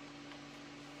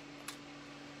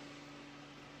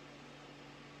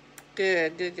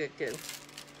 Good, good, good, good.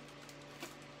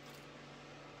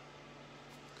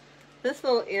 This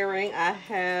little earring I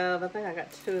have, I think I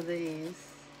got 2 of these.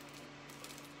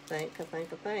 I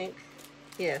think.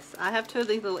 Yes, I have 2 of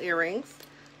these little earrings.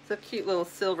 It's a cute little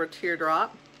silver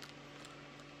teardrop.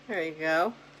 There you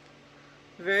go.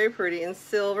 Very pretty in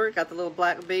silver. Got the little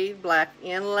black bead, black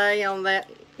inlay on that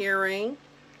earring.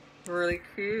 Really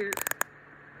cute.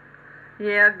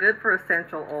 Yeah, good for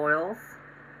essential oils.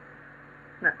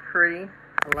 Isn't that pretty?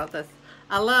 I love this.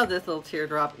 I love this little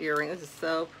teardrop earring. This is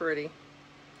so pretty.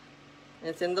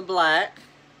 It's in the black.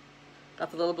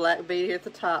 Got the little black bead here at the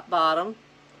top, bottom.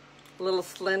 A little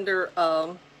slender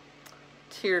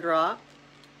teardrop.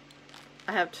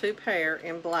 I have 2 pair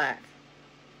in black.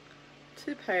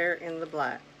 2 pair in the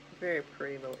black. Very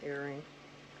pretty little earring.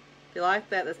 If you like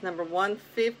that, that's number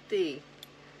 150.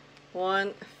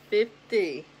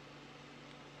 150.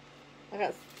 I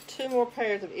got 2 more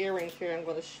pairs of earrings here I'm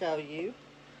going to show you.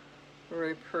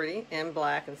 Really pretty in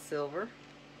black and silver.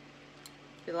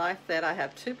 If you like that, I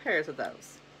have 2 pairs of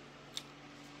those.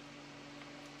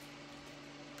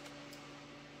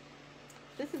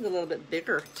 This is a little bit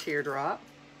bigger teardrop.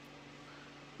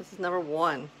 This is number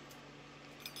 1.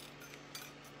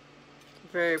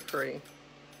 Very pretty.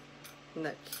 Isn't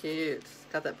that cute? It's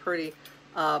got that pretty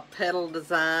petal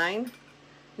design.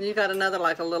 And you got another,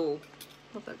 like a little,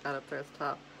 what's that got up there at the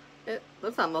top? It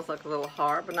looks almost like a little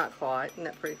heart, but not quite. Isn't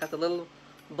that pretty? Got the little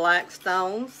black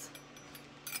stones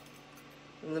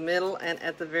in the middle and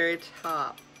at the very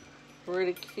top.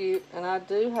 Really cute. And I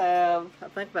do have, I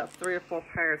think, about 3 or 4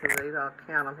 pairs of these. I'll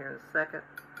count them here in a second.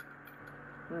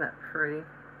 Isn't that pretty?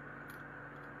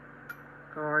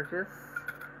 Gorgeous.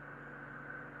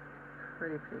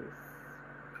 Pretty piece.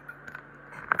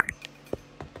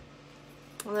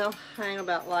 And they'll hang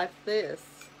about like this.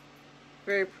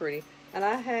 Very pretty. And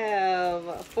I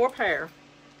have 4 pair.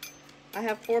 I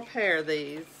have 4 pair of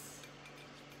these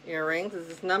earrings. This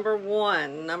is number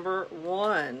 1. Number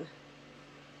 1.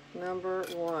 Number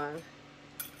 1.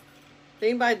 Did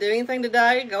anybody do anything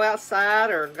today? Go outside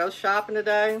or go shopping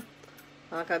today?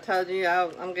 Like I told you,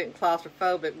 I'm getting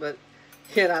claustrophobic, but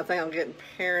yet I think I'm getting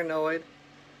paranoid.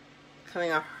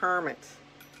 Becoming a hermit.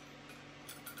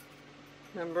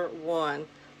 Number 1.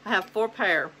 I have 4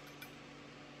 pair.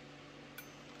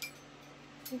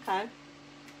 Okay.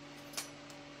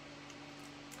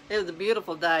 It was a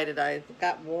beautiful day today. It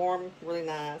got warm, really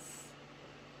nice.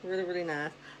 Really, really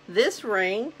nice. This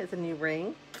ring is a new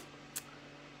ring.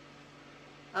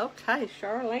 Okay,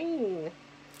 Charlene.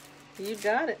 You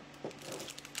got it.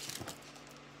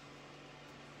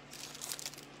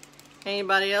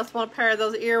 Anybody else want a pair of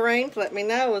those earrings? Let me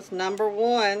know. It's number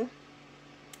 1.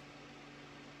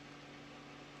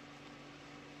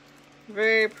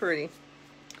 Very pretty.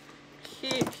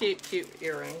 Cute, cute, cute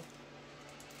earring.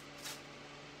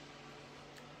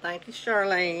 Thank you,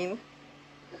 Charlene.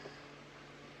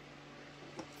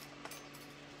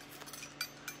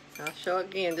 I'll show it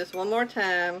again just one more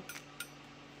time.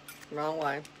 Wrong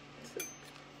way.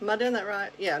 Am I doing that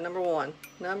right? Yeah, number one.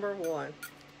 Number one.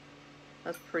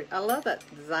 That's pretty. I love that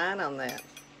design on that.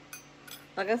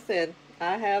 Like I said,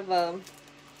 I have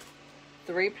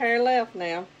 3 pair left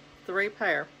now. 3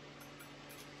 pair.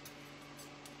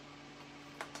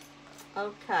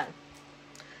 Okay.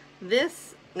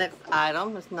 This next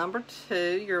item is number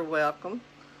 2. You're welcome.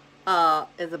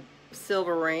 Is a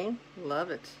silver ring. Love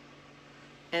it.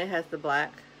 And it has the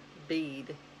black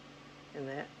bead in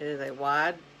that. It is a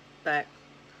wide back,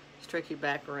 streaky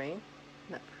back ring.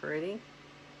 Isn't that pretty?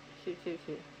 Cute, cute,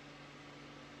 cute.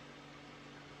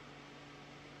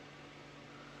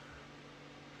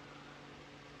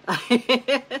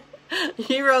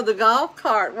 You rode the golf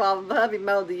cart while hubby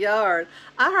mowed the yard.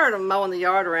 I heard him mowing the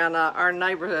yard around our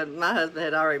neighborhood. My husband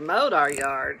had already mowed our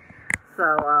yard.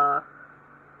 So,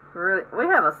 really, we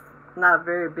have not a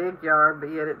very big yard, but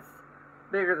yet it's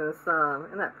bigger than some.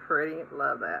 Isn't that pretty?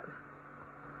 Love that.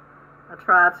 I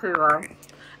try to,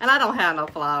 and I don't have no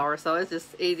flowers, so it's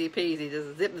just easy peasy.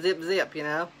 Just zip, zip, zip, you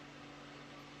know.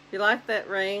 You like that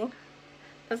ring?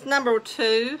 That's number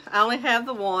 2. I only have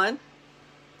the one.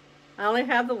 I only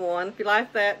have the one. If you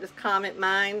like that, just comment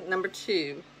mine, number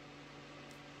 2.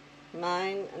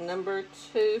 Mine, number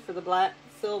 2 for the black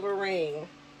silver ring.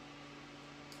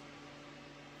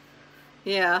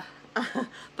 Yeah.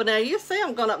 But now you see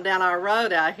I'm going up and down our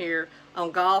road out here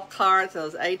on golf carts,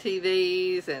 those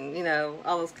ATVs, and, you know,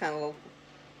 all those kind of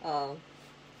little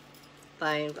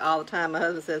things all the time. My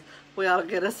husband says, we ought to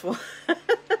get us one. I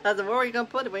said, where are you going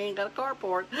to put it? We ain't got a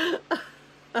carport.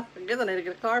 I guess I need to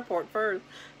get a carport first.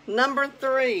 Number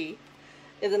 3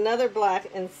 is another black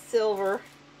and silver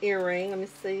earring. Let me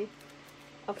see.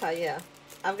 Okay, yeah.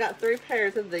 I've got 3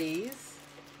 pairs of these.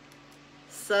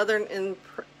 Southern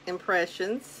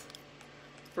Impressions.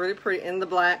 Really pretty, in the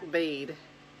black bead.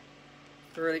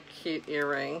 Really cute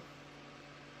earring.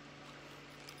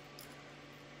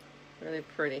 Really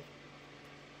pretty.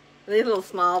 These little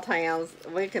small towns,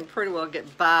 we can pretty well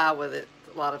get by with it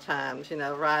a lot of times, you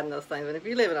know, riding those things. But if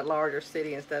you live in a larger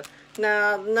city and stuff,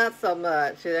 no, not so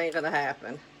much. It ain't going to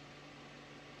happen.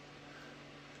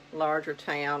 Larger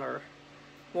town or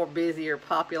more busier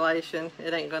population,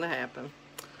 it ain't going to happen.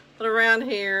 But around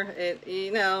here, it,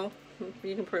 you know,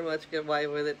 you can pretty much get away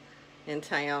with it in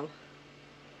town.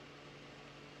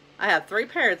 I have 3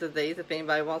 pairs of these if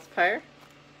anybody wants a pair.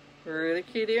 Really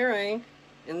cute earring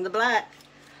in the black.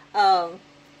 But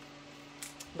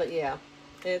yeah,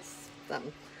 it's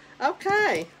something.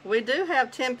 Okay, we do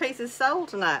have 10 pieces sold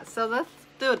tonight, so let's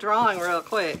do a drawing real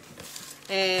quick.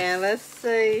 And let's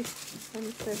see. Let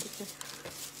me see.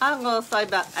 I'm going to say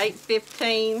about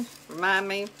 8:15. Remind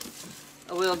me.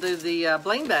 We'll do the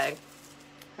bling bag.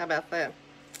 How about that?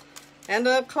 And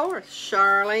of course,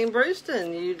 Charlene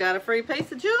Brewston, you got a free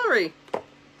piece of jewelry.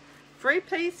 Free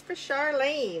piece for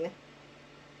Charlene.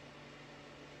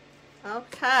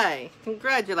 Okay,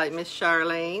 congratulate Miss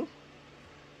Charlene.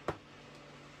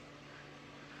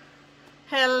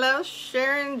 Hello,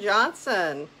 Sharon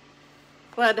Johnson.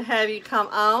 Glad to have you come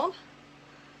on.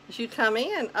 As you come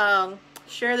in,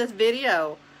 share this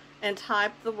video and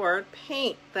type the word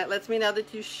pink. That lets me know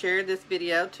that you shared this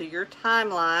video to your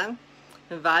timeline,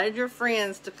 invited your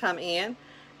friends to come in,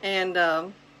 and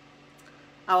I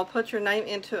will put your name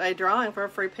into a drawing for a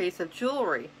free piece of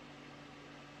jewelry.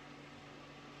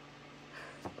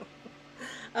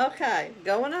 Okay,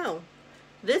 going on.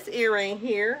 This earring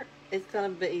here is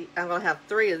going to be, I'm going to have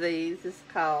 3 of these. This is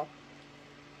called,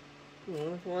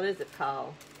 what is it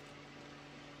called?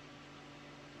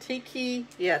 Tiki,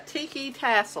 yeah, Tiki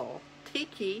Tassel.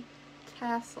 Tiki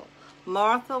Tassel.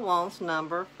 Martha wants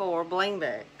number 4 bling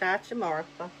bag. Gotcha,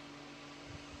 Martha.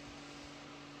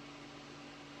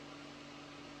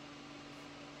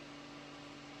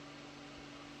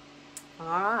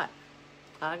 Alright.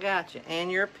 I got you.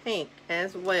 And your pink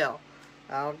as well.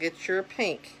 I'll get your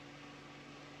pink.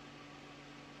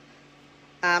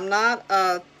 I'm not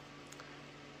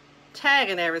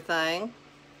tagging everything.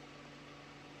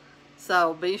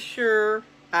 So be sure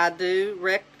I do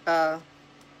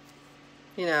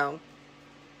you know,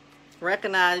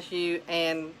 recognize you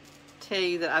and tell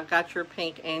you that I've got your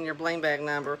pink and your bling bag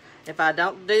number. If I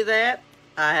don't do that,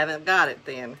 I haven't got it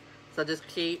then. So just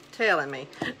keep telling me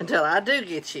until I do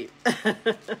get you.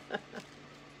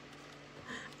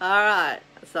 Alright,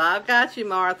 so I've got you,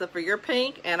 Martha, for your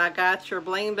pink, and I got your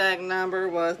bling bag number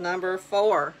was number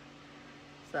 4.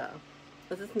 So,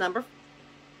 this is number,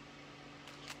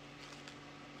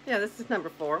 yeah, this is number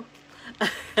 4.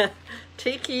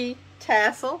 Tiki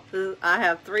tassel. I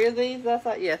have 3 of these. That's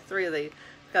like, yes, 3 of these.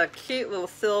 It's got a cute little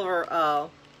silver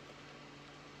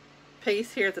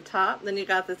piece here at the top. Then you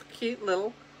got this cute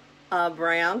little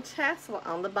brown tassel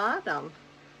on the bottom.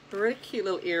 A really cute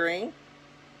little earring.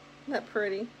 Isn't that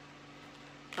pretty?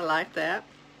 I like that.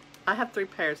 I have 3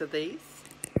 pairs of these.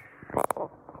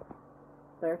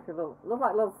 There's your little, look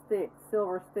like little sticks,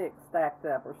 silver sticks stacked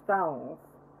up, or stones,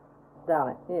 don't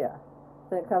it? Yeah.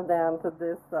 Then it comes down to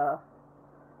this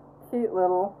cute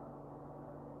little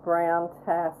brown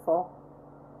tassel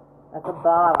at the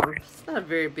bottom. It's not a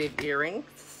very big earring.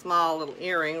 It's a small little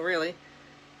earring, really,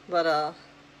 but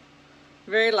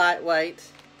very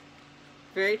lightweight,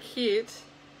 very cute.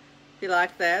 If you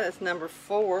like that, it's number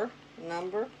 4.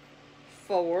 Number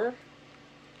 4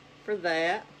 for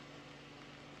that.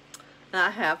 And I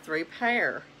have 3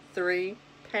 pair. 3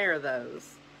 pair of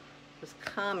those. Just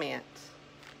comment.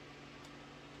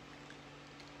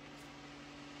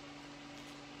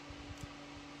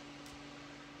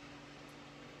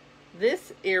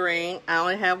 This earring I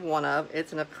only have 1 of.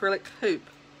 It's an acrylic hoop.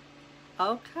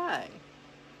 Okay.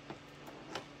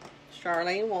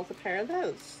 Charlene wants a pair of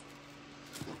those.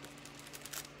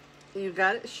 You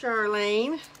got it,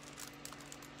 Charlene.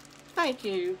 Thank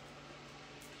you,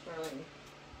 Charlene.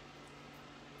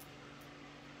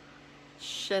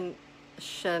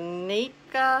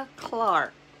 Shanika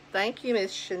Clark. Thank you,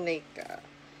 Miss Shanika.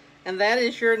 And that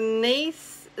is your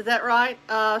niece. Is that right,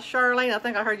 Charlene? I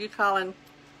think I heard you calling,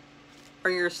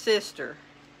 or your sister.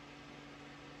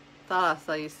 Thought I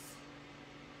saw you.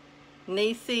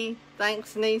 Niecey.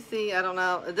 Thanks, Niecey. I don't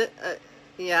know.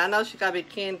 Yeah, I know she got to be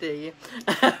kin to you.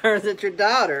 Or is it your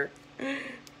daughter?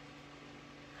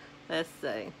 Let's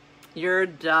see. Your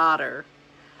daughter.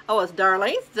 Oh, it's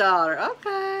Darlene's daughter.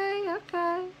 Okay,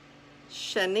 okay.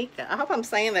 Shanika. I hope I'm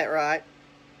saying that right.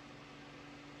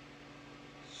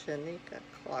 Shanika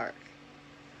Clark.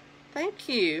 Thank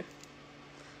you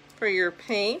for your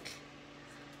pink.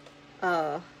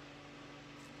 Glad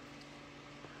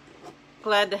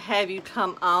to have you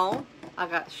come on. I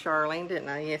got Charlene, didn't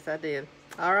I? Yes, I did.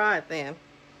 All right, then.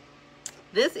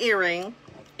 This earring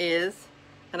is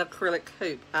an acrylic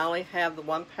hoop. I only have the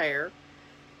 1 pair.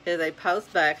 It is a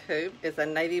post back hoop. It's a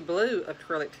navy blue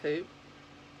acrylic hoop.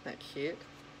 Isn't that cute?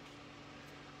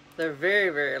 They're very,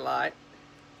 very light.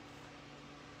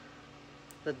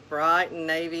 The bright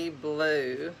navy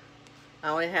blue. I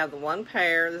only have the 1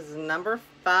 pair. This is number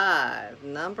 5.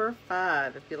 Number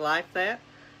 5. If you like that,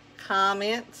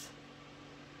 comment.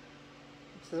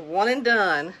 This is 1 and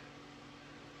done.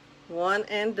 1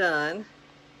 and done.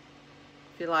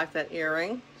 If you like that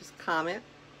earring, just comment.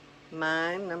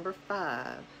 Mine, number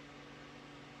 5.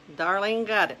 Darlene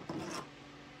got it.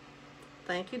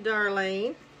 Thank you,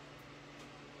 Darlene.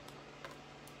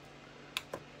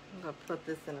 I'm going to put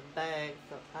this in a bag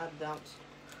so I don't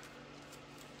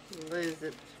lose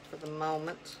it for the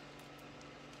moment.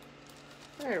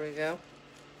 There we go.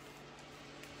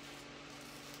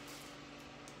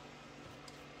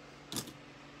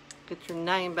 Get your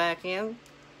name back in.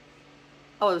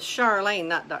 Oh, it's Charlene,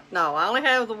 not no, I only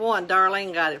have the 1.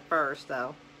 Darlene got it first,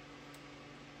 though.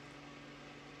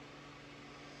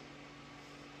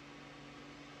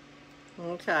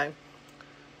 Okay.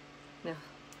 Now,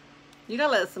 you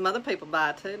gotta let some other people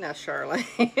buy too. Now,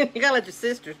 Charlene, you gotta let your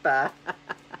sisters buy. You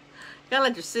gotta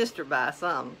let your sister buy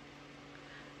something.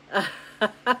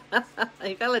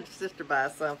 You gotta let your sister buy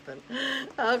something.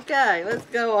 Okay, let's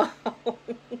go on.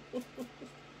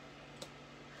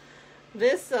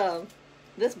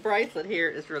 This bracelet here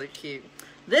is really cute.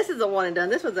 This is a 1 and done.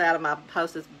 This was out of my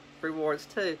Hostess rewards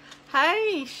too.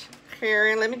 Hey,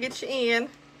 Karen, let me get you in.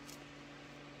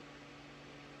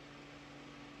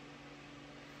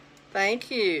 Thank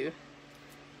you.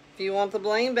 If you want the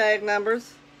bling bag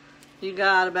numbers, you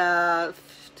got about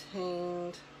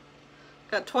 15,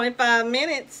 got 25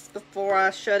 minutes before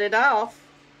I shut it off.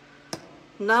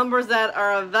 Numbers that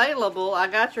are available, I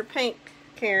got your pink,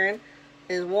 Karen,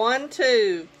 is 1,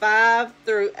 2, 5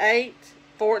 through 8,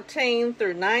 14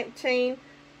 through 19,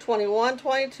 21,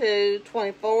 22,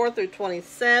 24 through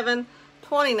 27,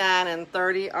 29, and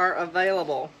 30 are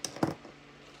available.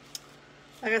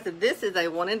 Like I said, this is a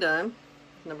 1 and done.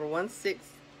 Number 6.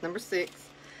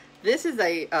 This is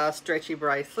a stretchy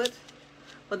bracelet.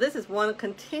 Well, this is one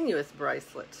continuous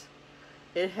bracelet.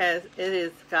 It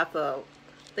is got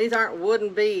these aren't wooden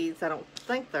beads. I don't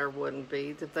think they're wooden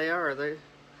beads. If they are, they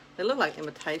look like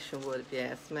imitation wood, if you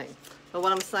ask me. But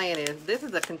what I'm saying is, this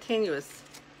is a continuous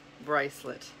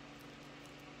bracelet.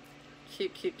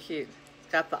 Cute, cute, cute.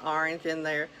 It's got the orange in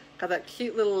there. Got that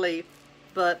cute little leaf,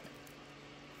 but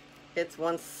it's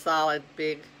one solid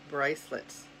big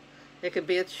bracelet. It could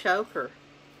be a choker.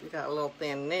 you got a little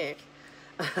thin neck.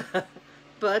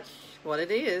 But what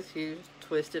it is, you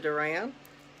twist it around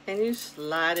and you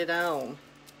slide it on.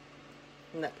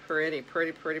 Isn't that pretty,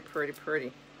 pretty, pretty, pretty,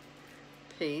 pretty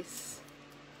piece?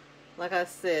 Like I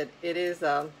said, it is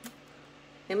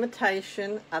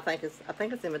imitation. I think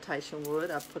it's imitation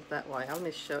wood. I put it that way. Let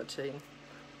me show it to you.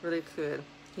 Really good.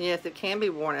 Yes, it can be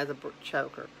worn as a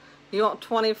choker. You want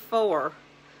 24,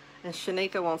 and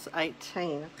Shanika wants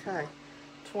 18. Okay,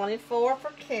 24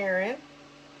 for Karen,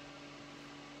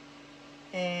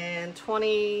 and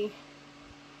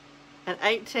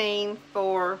 18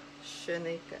 for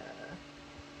Shanika.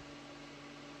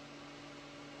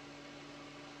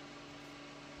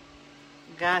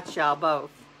 Got y'all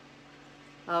both.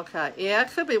 Okay, yeah,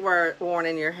 it could be worn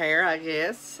in your hair, I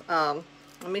guess. Let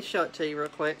me show it to you real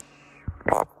quick.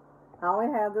 I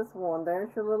only have this one. There's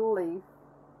your little leaf.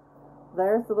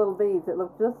 There's the little beads. It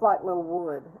looks just like little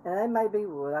wood. And they may be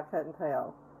wood. I couldn't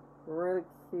tell. Really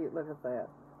cute. Look at that.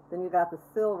 Then you got the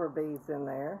silver beads in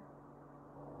there.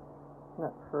 Isn't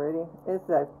that pretty?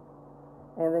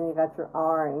 And then you got your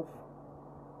orange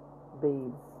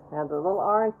beads. Now the little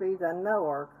orange beads I know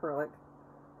are acrylic.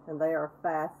 And they are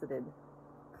faceted.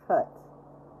 Cut.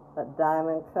 That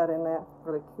diamond cut in that.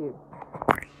 Really cute.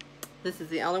 This is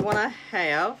the only one I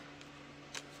have.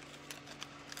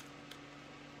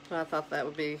 So I thought that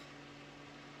would be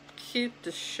cute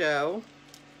to show.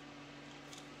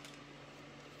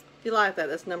 If you like that,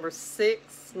 that's number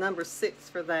 6. Number 6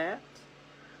 for that.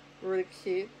 Really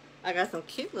cute. I got some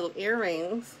cute little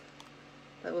earrings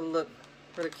that would look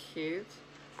really cute.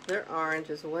 They're orange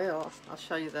as well. I'll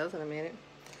show you those in a minute.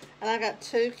 And I got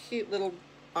 2 cute little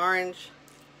orange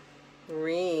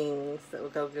rings that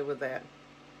would go good with that.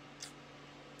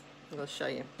 I'm going to show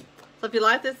you. So if you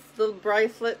like this little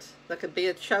bracelet that could be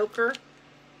a choker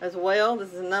as well,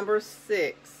 this is number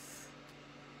 6.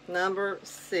 Number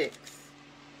 6.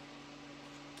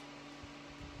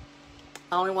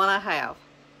 Only one I have.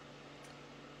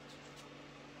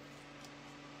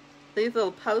 These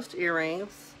little post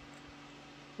earrings,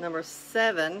 number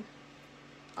 7,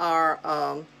 are,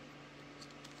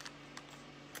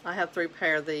 I have 3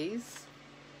 pair of these.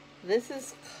 This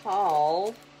is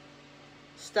called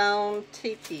Stone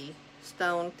Tiki.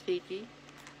 Stone Tiki.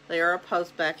 They are a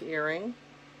post back earring.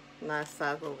 Nice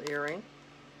size little earring.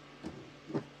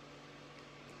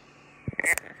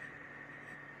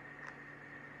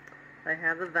 They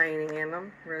have the veining in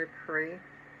them. Really pretty.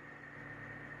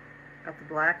 Got the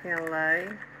black inlay.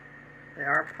 They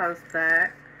are post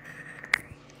back.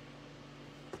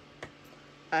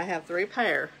 I have 3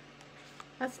 pair.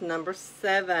 That's number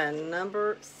 7.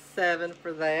 Number 7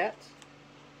 for that.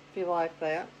 If you like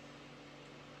that.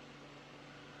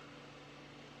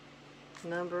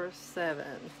 Number 7.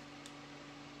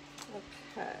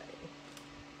 Okay.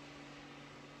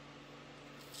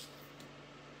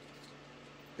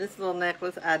 This little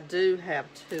necklace I do have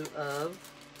 2 of.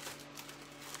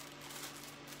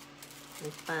 Let me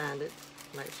find it.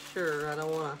 Make sure. I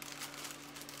don't want to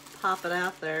pop it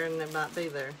out there and it might be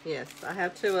there. Yes, I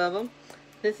have 2 of them.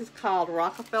 This is called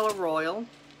Rockefeller Royal.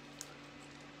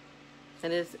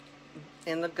 And it's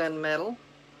in the gunmetal.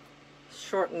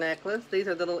 Short necklace. These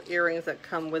are the little earrings that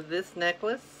come with this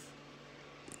necklace.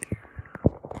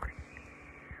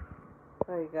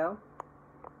 There you go.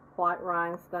 White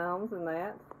rhinestones in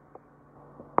that.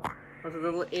 Those are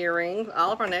little earrings.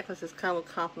 All of our necklaces come with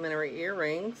complimentary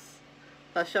earrings.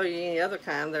 If I show you any other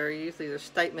kind, they're usually their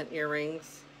statement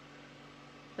earrings.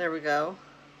 There we go.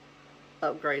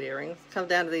 Upgrade earrings. Come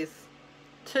down to these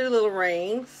 2 little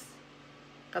rings.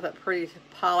 Got that pretty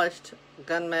polished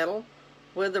gunmetal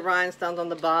with the rhinestones on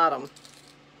the bottom.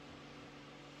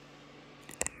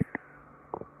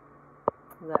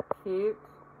 Isn't that cute?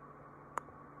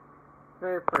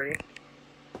 Very pretty.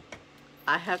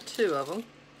 I have 2 of them.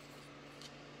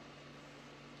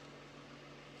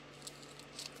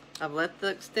 I've let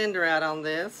the extender out on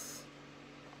this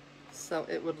so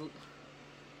it would,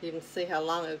 you can see how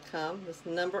long it would come. This is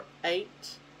number 8.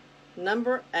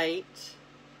 Number 8.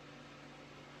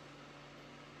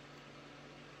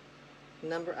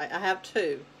 Number 8. I have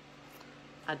 2.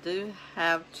 I do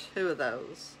have 2 of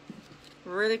those.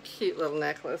 Really cute little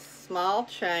necklace. Small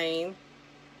chain.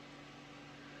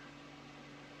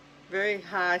 Very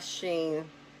high sheen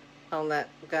on that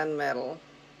gunmetal.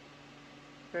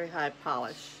 Very high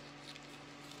polish.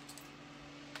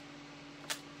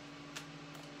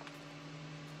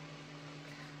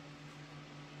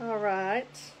 All right.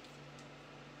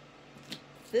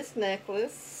 This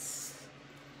necklace,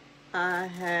 I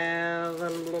have a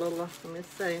little, let me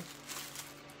see.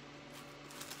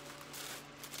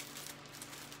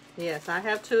 Yes, I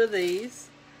have 2 of these.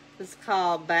 It's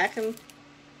called Back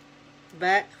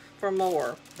for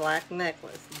More Black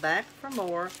Necklace. Back for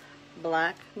More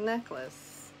Black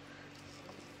Necklace.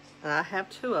 And I have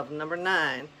two of them. Number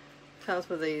 9 comes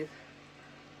with these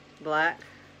black,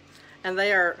 and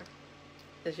they are,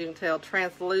 as you can tell,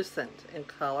 translucent in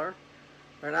color.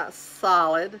 They're not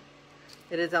solid.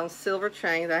 It is on silver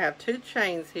chains. I have 2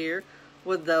 chains here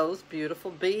with those beautiful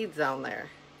beads on there.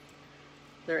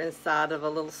 They're inside of a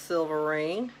little silver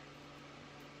ring,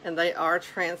 and they are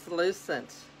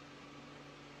translucent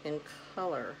in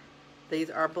color.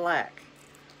 These are black.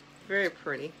 Very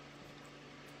pretty.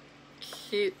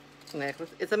 Cute necklace.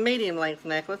 It's a medium length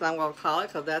necklace, I'm going to call it,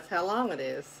 because that's how long it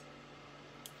is.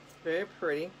 It's very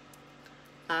pretty.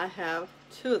 I have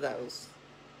 2 of those.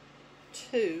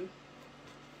 2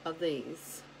 of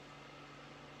these.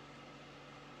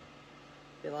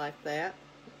 You like that?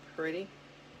 Pretty.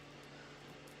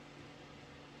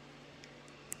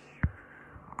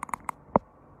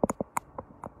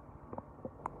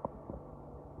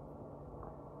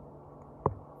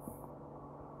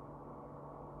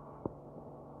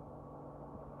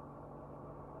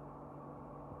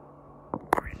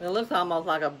 It looks almost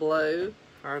like a blue,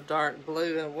 or a dark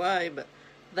blue in a way, but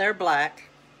they're black.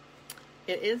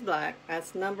 It is black.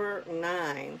 That's number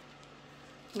 9.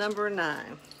 Number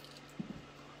 9.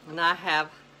 And I have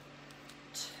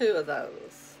 2 of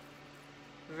those.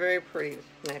 Very pretty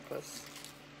necklace.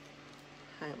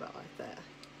 Hang about like that.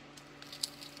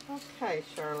 Okay,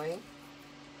 Charlene.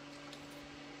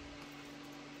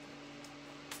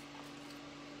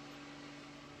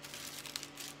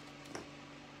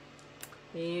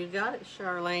 You got it,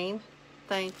 Charlene.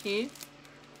 Thank you.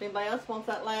 If anybody else wants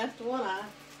that last one, I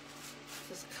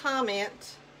just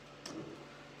comment.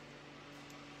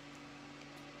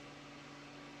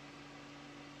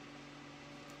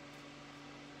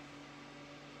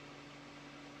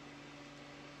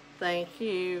 Thank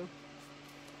you.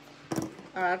 All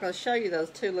right, I'm going to show you those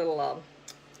 2 little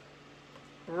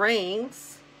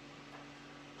rings.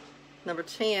 Number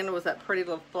 10 was that pretty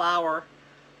little flower,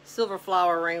 silver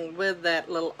flower ring with that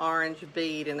little orange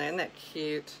bead in there. Isn't that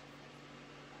cute?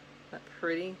 That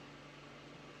pretty?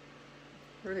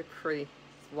 Really pretty.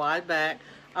 It's wide back.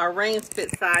 Our rings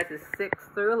fit sizes 6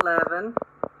 through 11.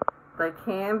 They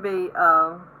can be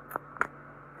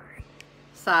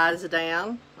sized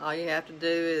down. All you have to do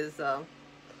is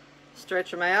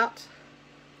stretch them out,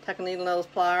 take a needle nose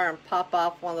plier and pop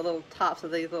off one of the little tops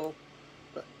of these little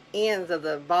ends of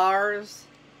the bars,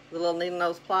 the little needle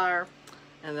nose plier,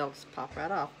 and they'll just pop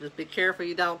right off. Just be careful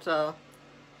you don't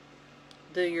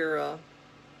do your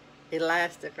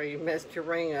elastic or you messed your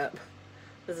ring up.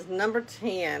 This is number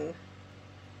 10. If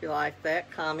you like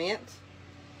that, comment.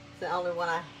 It's the only one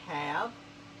I have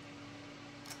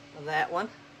of that one.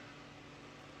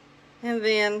 And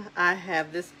then I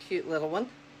have this cute little one.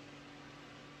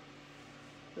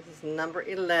 This is number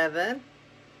 11.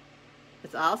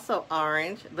 It's also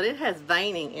orange, but it has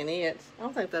veining in it. I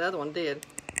don't think that other one did.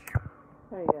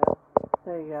 There you go.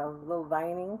 There you go. A little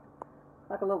veining,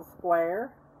 like a little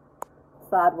square,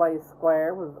 sideways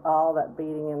square with all that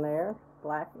beading in there.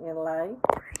 Black inlay.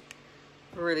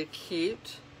 Really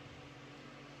cute.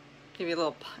 Give you a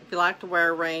little, if you like to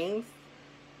wear rings,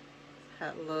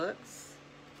 that's how it looks.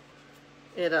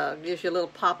 It gives you a little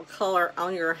pop of color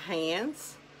on your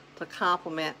hands to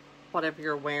complement whatever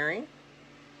you're wearing.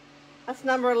 That's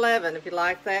number 11. If you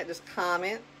like that, just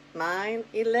comment. Mine,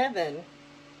 11.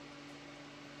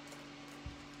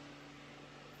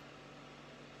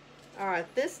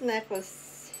 Alright, this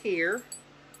necklace here,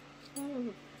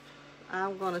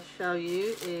 I'm going to show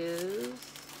you is,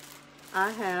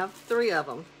 I have 3 of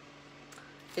them.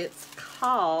 It's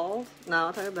called, no,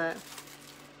 I'll take it back.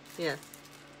 Yes.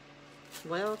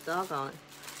 Well, doggone it.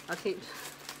 I keep,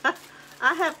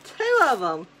 I have 2 of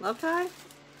them, okay?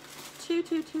 2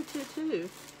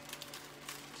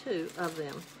 of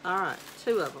them. Alright,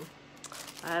 2 of them.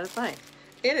 I had to think.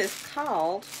 It is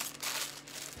called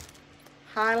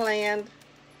Highland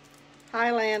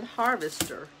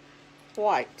Harvester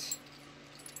White.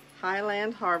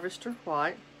 Highland Harvester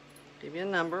White. Give you a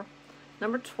number.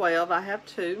 Number 12, I have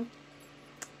 2.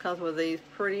 Comes with these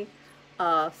pretty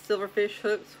silverfish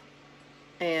hooks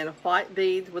and white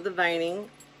beads with the veining.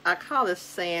 I call this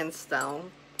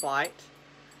sandstone white.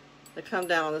 They come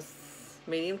down on this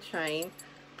medium chain.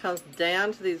 Comes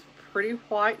down to these pretty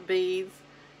white beads,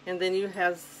 and then you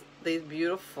have these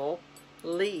beautiful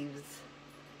leaves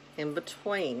in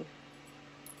between.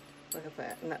 Look at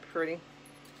that. Isn't that pretty?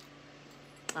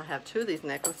 I have 2 of these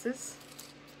necklaces.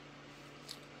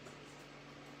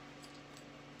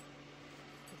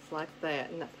 It's like that.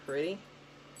 Isn't that pretty?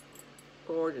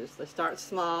 Gorgeous. They start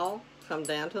small, come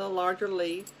down to a larger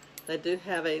leaf. They do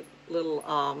have a little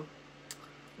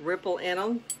ripple in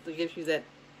them that gives you that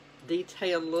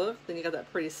detailed look. Then you got that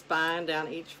pretty spine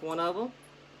down each one of them.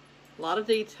 A lot of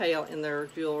detail in their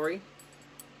jewelry.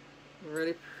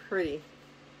 Really pretty.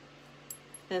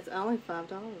 And it's only $5.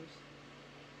 Isn't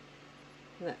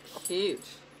that cute?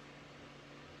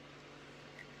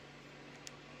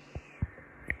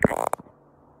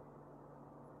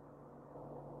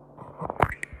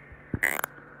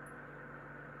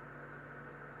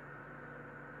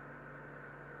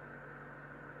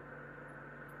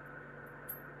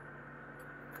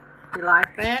 If you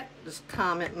like that, just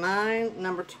comment mine.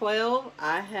 Number 12,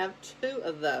 I have 2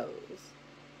 of those.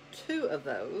 2 of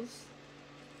those.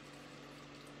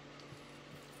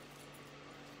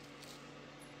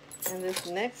 And this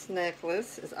next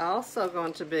necklace is also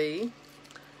going to be,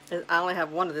 I only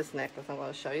have one of this necklace I'm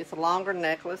going to show you. It's a longer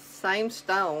necklace, same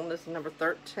stone. This is number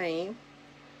 13.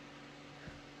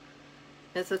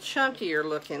 It's a chunkier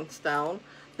looking stone.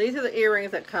 These are the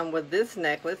earrings that come with this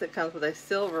necklace. It comes with a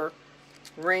silver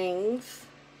rings,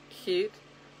 cute,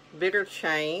 bigger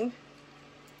chain,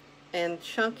 and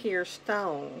chunkier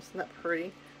stones. Isn't that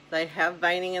pretty? They have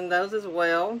veining in those as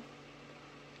well.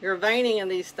 Your veining in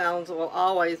these stones will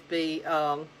always be,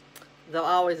 they'll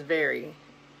always vary.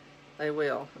 They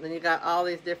will. And then you got all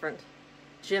these different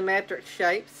geometric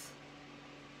shapes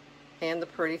and the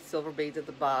pretty silver beads at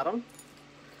the bottom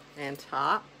and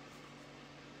top.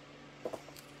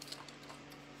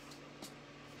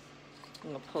 I'm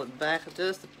going to pull it back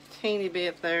just a teeny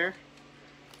bit there.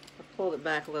 I pulled it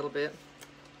back a little bit.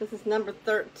 This is number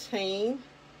 13.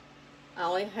 I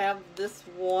only have this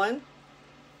one.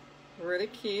 Really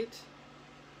cute.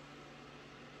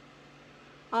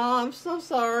 Oh, I'm so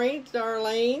sorry,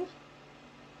 Darlene.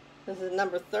 This is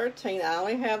number 13. I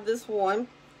only have this one.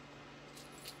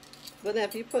 But now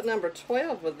if you put number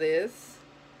 12 with this,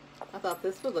 I thought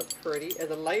this would look pretty as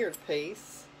a layered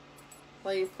piece.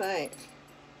 What do you think?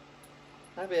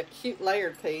 That'd be a cute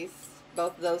layered piece.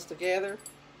 Both of those together.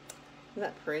 Isn't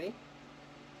that pretty?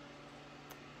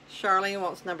 Charlene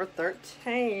wants number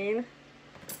 13.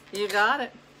 You got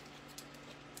it.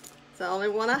 It's the only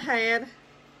one I had.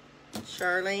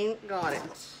 Charlene got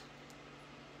it.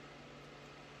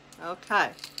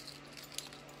 Okay.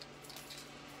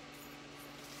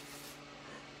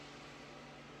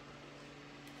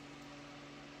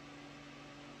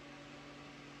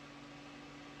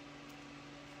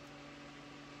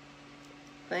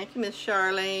 Thank you, Miss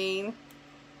Charlene.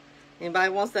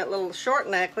 Anybody wants that little short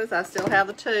necklace? I still have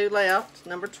the 2 left.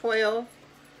 Number 12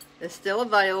 is still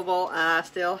available. I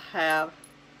still have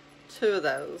 2 of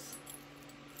those.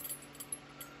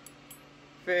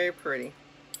 Very pretty.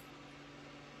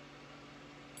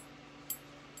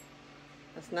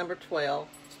 That's number 12.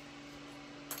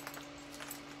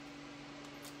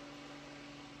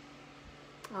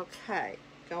 Okay,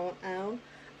 going on.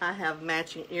 I have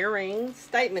matching earrings,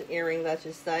 statement earrings I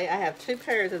should say. I have 2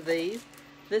 pairs of these.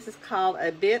 This is called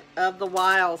A Bit of the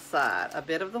Wild Side. A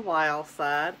Bit of the Wild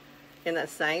Side in that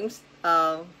same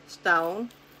stone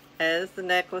as the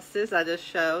necklaces I just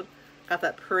showed. Got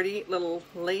that pretty little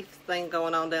leaf thing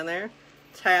going on down there.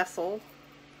 Tassel.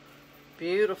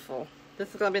 Beautiful.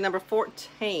 This is going to be number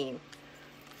 14.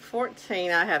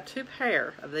 14, I have 2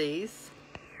 pair of these.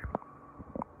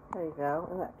 There you go.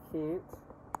 Isn't that cute?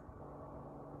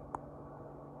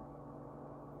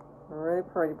 Really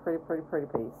pretty, pretty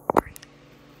piece.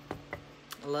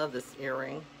 I love this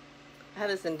earring. I have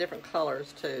this in different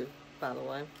colors too, by the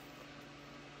way.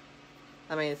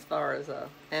 I mean, as far as,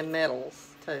 and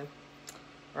metals too.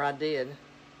 Or I did.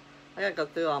 I gotta go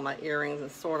through all my earrings and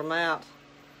sort them out.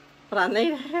 But I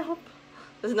need help.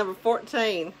 This is number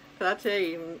 14. Cause I tell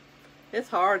you, it's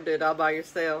hard to do it all by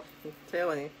yourself. I'm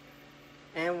telling you.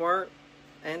 And work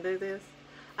and do this.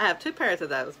 I have 2 pairs of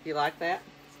those if you like that.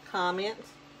 Comment.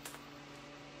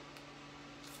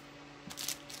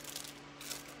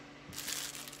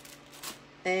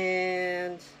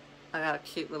 And I got a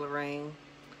cute little ring.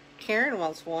 Karen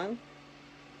wants one.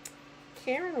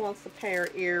 Karen wants a pair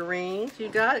of earrings. You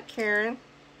got it, Karen.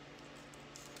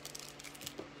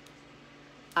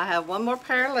 I have 1 more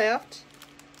pair left.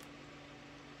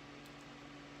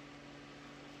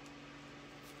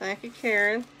 Thank you,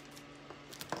 Karen.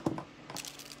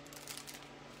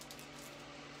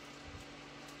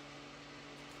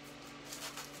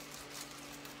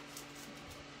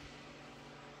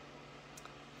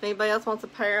 If anybody else wants a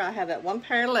pair, I have that 1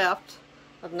 pair left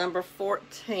of number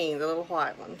 14, the little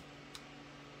white one.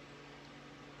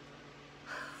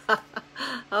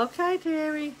 Okay,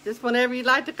 Terry. Just whenever you'd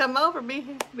like to come over,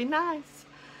 be nice.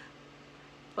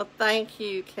 Well, thank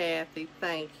you, Kathy.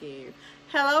 Thank you.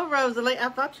 Hello, Rosalie. I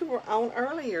thought you were on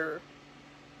earlier.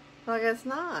 Well, I guess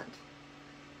not.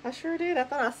 I sure did. I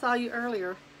thought I saw you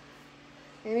earlier.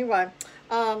 Anyway,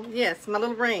 yes, my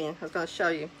little ring I was going to show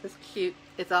you. It's cute.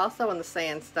 It's also in the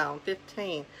sandstone,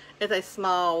 15. It's a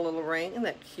small little ring. Isn't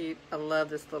that cute? I love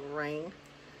this little ring.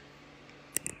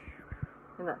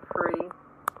 Isn't that pretty?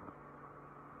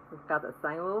 It's got that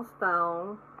same little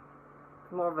stone.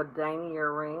 It's more of a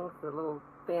daintier ring. It's a little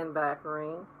thin back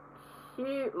ring.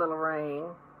 Cute little ring.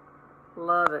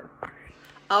 Love it.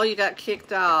 Oh, you got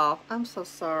kicked off. I'm so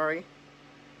sorry.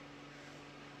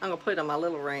 I'm going to put it on my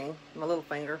little ring, my little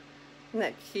finger. Isn't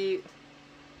that cute?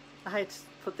 I hate to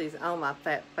put these on my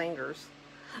fat fingers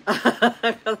because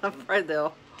I'm afraid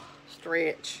they'll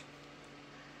stretch.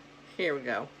 Here we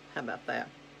go. How about that?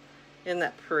 Isn't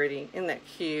that pretty? Isn't that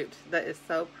cute? That is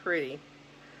so pretty.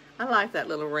 I like that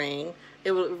little ring.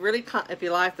 It will really, if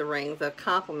you like the rings, they'll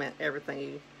complement everything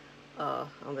you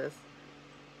on this.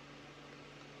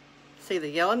 See the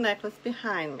yellow necklace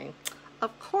behind me.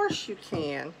 Of course you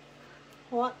can.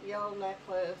 What yellow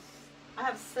necklace? I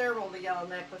have several of the yellow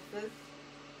necklaces.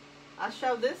 I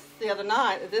showed this the other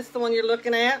night. Is this the one you're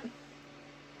looking at?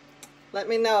 Let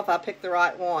me know if I picked the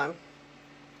right one.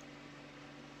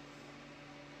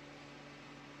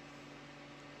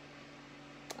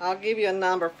 I'll give you a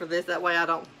number for this. That way I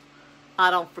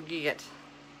don't forget.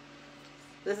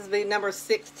 This is the number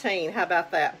 16. How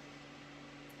about that?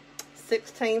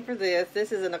 16 for this.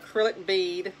 This is an acrylic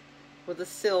bead with a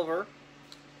silver.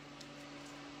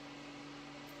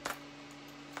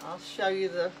 I'll show you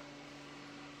the,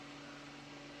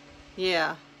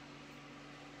 yeah.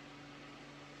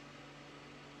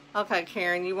 Okay,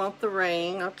 Karen, you want the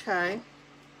ring, okay.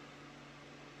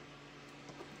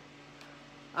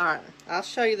 Alright, I'll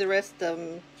show you the rest of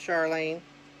them, Charlene.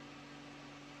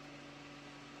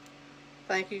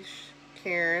 Thank you,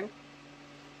 Karen.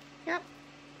 Yep.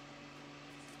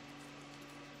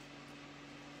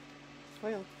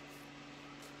 Well.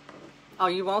 Oh,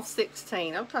 you want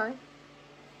 16, okay.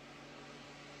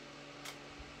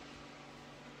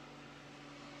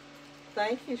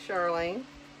 Thank you, Charlene.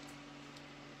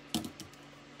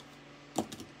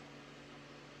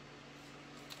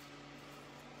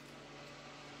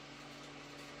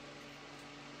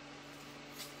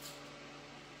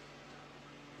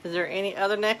 Is there any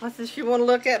other necklaces you want to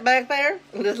look at back there?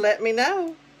 Just let me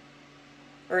know.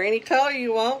 Or any color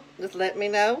you want, just let me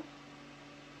know.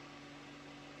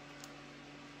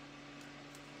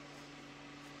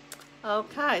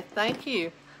 Okay, thank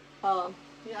you. Yeah,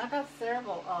 I got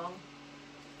several.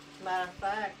 Matter of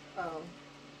fact,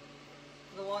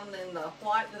 the one in the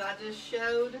white that I just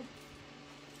showed. Let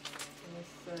me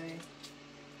see.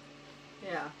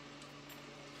 Yeah.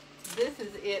 This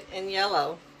is it in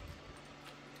yellow.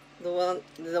 The one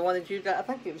that you got, I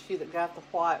think it was you that got the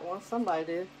white one. Somebody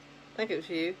did. I think it was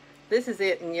you. This is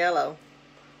it in yellow.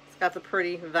 It's got the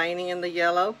pretty veining in the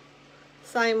yellow.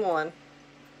 Same one,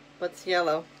 but it's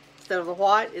yellow. Instead of the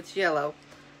white, it's yellow.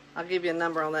 I'll give you a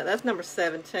number on that. That's number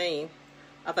 17.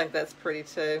 I think that's pretty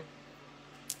too.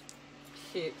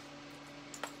 Cute.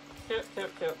 Cute,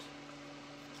 cute, cute.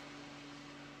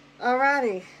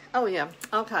 Alrighty. Oh yeah.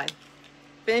 Okay.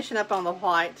 Finishing up on the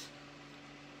white.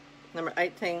 Number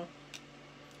 18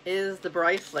 is the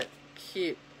bracelet.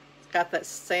 Cute. It's got that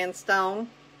sandstone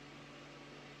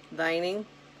veining.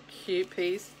 Cute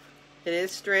piece. It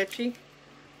is stretchy.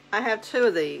 I have two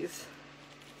of these.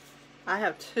 I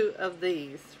have two of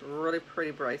these. Really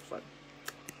pretty bracelet.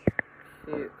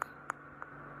 Cute.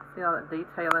 See all that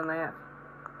detail in that?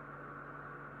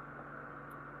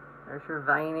 There's your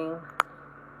veining.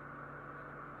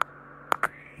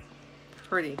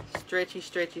 Pretty. Stretchy,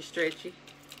 stretchy, stretchy.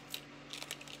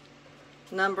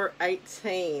 Number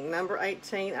 18. Number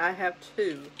 18, I have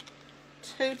two.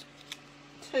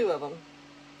 Two of them.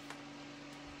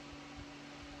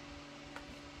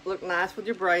 Look nice with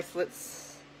your bracelets.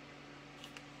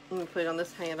 Let me put it on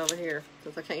this hand over here,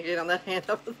 since I can't get it on that hand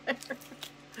over there.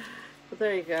 But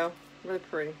there you go. Really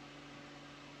pretty.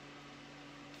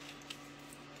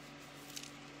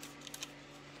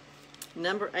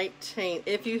 Number 18.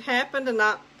 If you happen to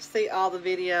not see all the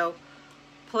video,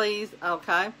 please,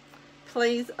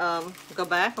 please go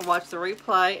back and watch the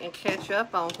replay and catch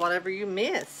up on whatever you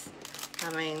miss.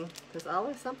 I mean, there's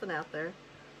always something out there.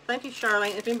 Thank you,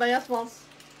 Charlene. If anybody else wants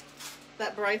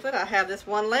that bracelet, I have this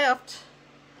one left.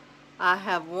 I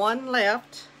have one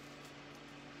left.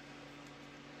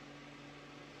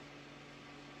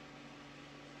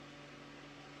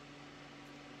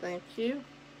 Thank you.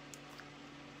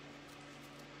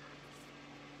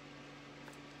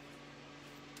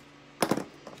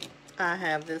 I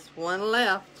have this one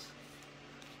left.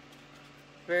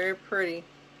 Very pretty.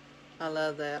 I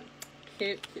love that.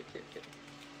 Cute, cute, cute, cute.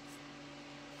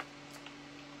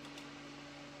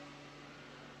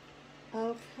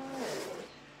 Okay.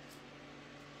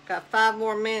 Got 5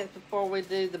 more minutes before we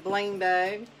do the bling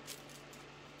bag.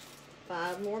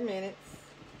 5 more minutes.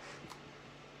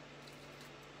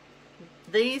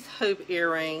 These hoop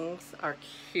earrings are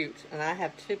cute, and I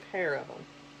have 2 pair of them.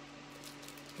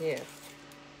 Yes.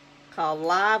 Called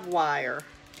Live Wire.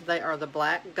 They are the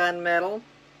black gunmetal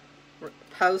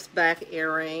post back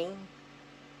earring.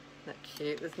 Isn't that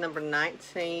cute? It's number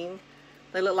 19.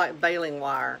 They look like baling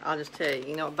wire. I'll just tell you.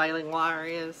 You know what baling wire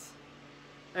is?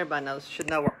 Everybody should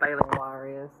know what baling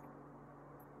wire is.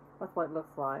 That's what it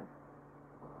looks like.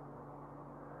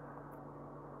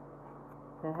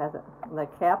 It has they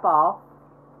cap off.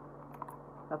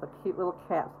 Got the cute little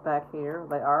caps back here.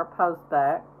 They are post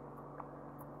back.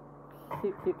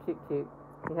 Cute, cute, cute, cute.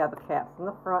 You have the caps in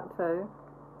the front too.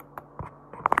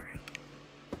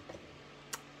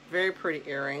 Very pretty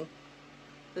earring.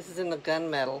 This is in the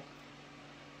gunmetal.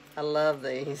 I love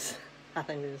these. I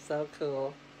think they're so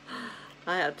cool.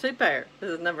 I have 2 pair.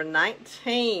 This is number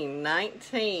 19.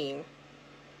 19. If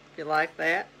you like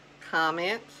that,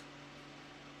 comment.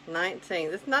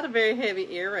 19. This is not a very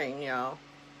heavy earring, y'all.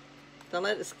 Don't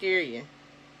let it scare you.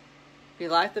 If you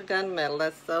like the gunmetal,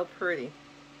 that's so pretty.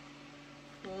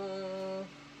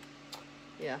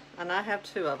 Yeah, and I have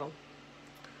 2 of them.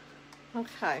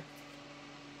 Okay.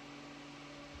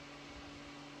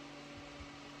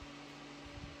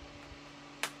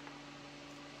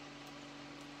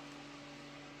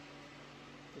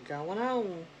 Going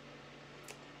on.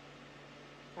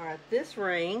 Alright, this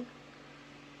ring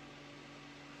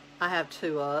I have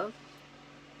 2 of.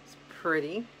 It's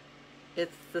pretty.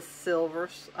 It's the silver,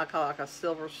 I call it like a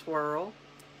silver swirl.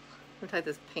 Let me take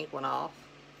this pink one off.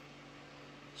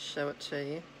 Show it to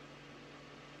you.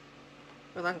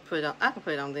 Well, I can put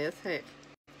it on this. Heck.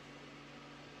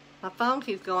 My phone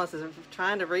keeps going, says I'm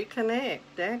trying to reconnect.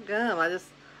 Dadgum. I just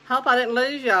hope I didn't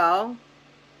lose y'all.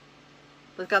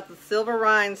 It's got the silver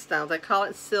rhinestones. They call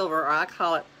it silver, or I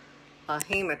call it a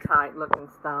hematite looking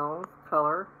stone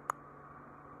color.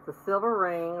 It's a silver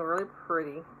ring, really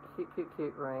pretty. Cute, cute,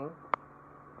 cute ring.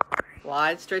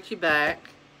 Wide, stretchy back.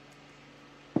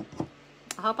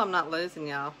 I hope I'm not losing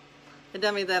y'all. It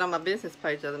done me that on my business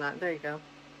page the other night. There you go.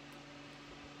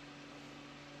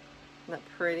 Isn't that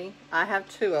pretty? I have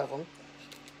 2 of them.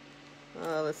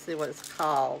 Let's see what it's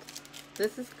called.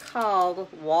 This is called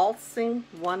Waltzing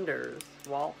Wonders.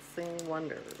 Waltzing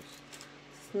Wonders.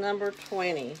 It's number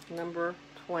 20. Number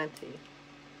 20.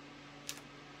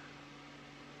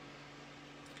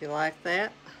 If you like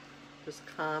that, just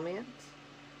comment.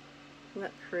 Isn't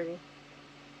that pretty?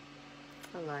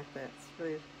 I like that. It's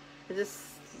really, it just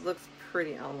looks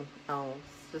pretty on. It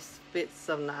just fits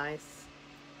so nice.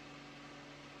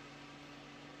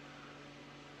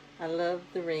 I love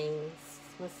the rings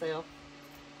myself.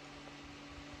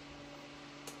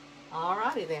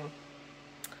 Alrighty then.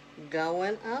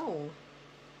 Going on.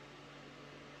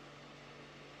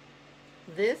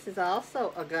 This is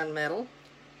also a gunmetal.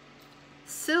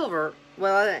 Silver.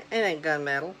 Well, it ain't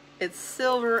gunmetal. It's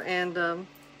silver and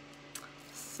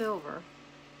silver.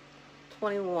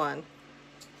 21.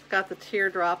 It's got the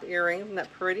teardrop earring. Isn't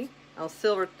that pretty? On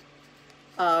silver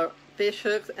fish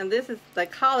hooks. And this is, they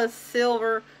call it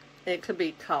silver. It could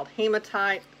be called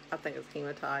hematite. I think it's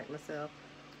hematite myself.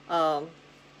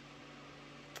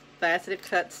 Faceted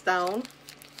cut stone.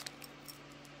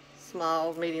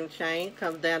 Small, medium chain.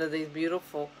 Comes down to these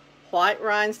beautiful white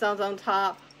rhinestones on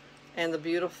top. And the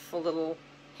beautiful little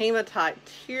hematite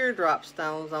teardrop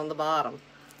stones on the bottom.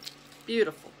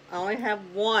 Beautiful. I only have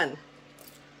one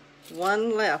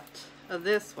left of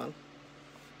this one.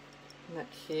 Isn't that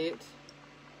cute?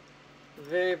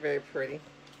 Very, very pretty.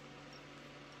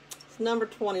 It's number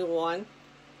 21.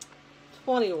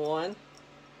 21. Isn't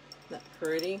that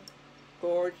pretty?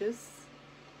 Gorgeous.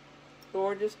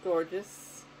 Gorgeous,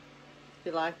 gorgeous. If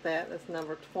you like that, that's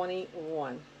number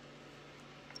 21.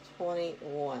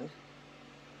 21.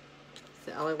 It's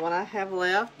the only one I have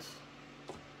left.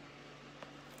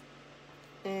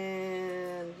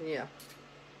 And yeah.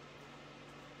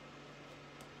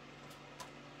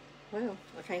 Well,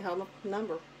 I can't hold my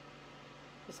number.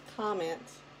 Just comment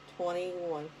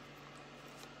 21.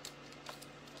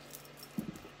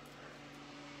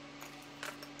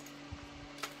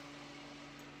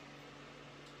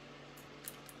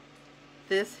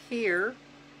 This here,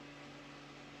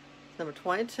 number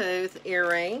 22, is an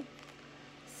earring.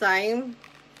 Same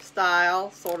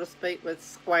style, so to speak, with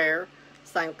square.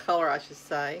 Same color, I should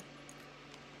say.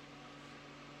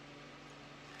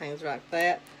 hangs like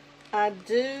that. I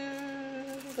do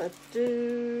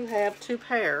have two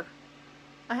pair.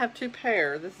 I have two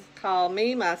pair. This is called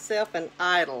Me, Myself, and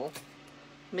Idol.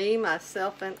 Me,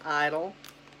 Myself, and Idol.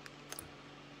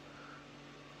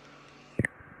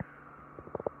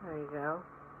 There you go.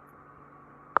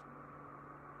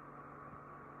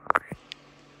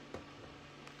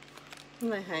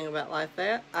 And they hang about like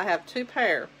that. I have two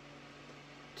pair.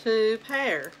 Two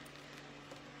pair.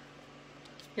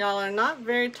 Y'all are not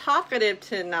very talkative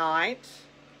tonight.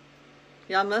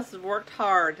 Y'all must have worked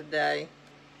hard today.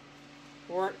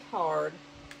 Worked hard.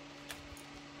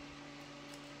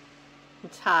 I'm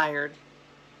tired.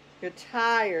 You're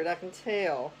tired, I can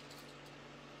tell.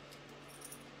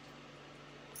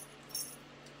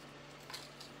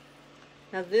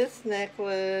 Now this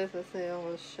necklace, let's see, I'm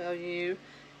going to show you,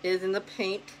 is in the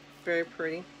pink. Very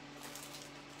pretty.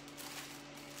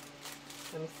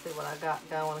 Let me see what I got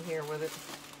going here with it.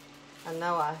 I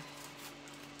know I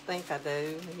think I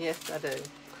do. Yes, I do.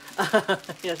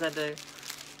 Yes, I do.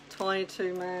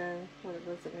 22, man. What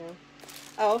was it now?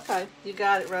 Oh, okay. You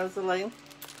got it, Rosalie.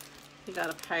 You got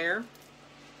a pair.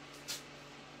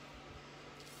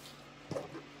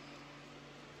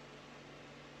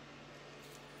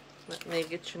 Let me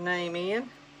get your name in.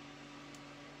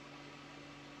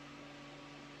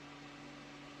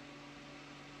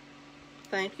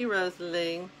 Thank you,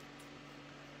 Rosalie.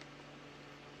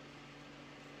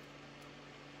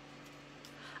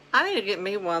 I need to get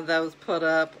me one of those put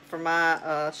up for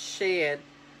my shed.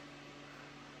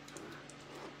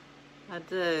 I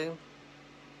do.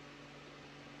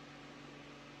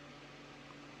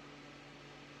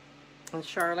 And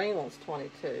Charlene wants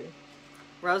 22.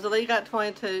 Rosalie got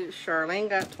 22. Charlene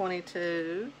got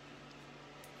 22.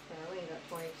 Charlene got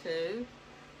 22.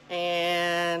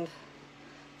 And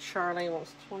Charlene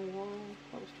wants 21.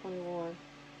 What was 21?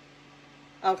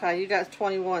 Okay, you got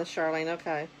 21, Charlene.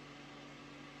 Okay.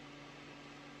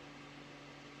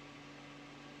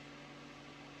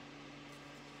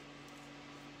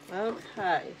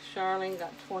 Okay, Charlene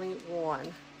got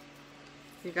 21.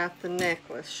 You got the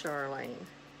necklace, Charlene.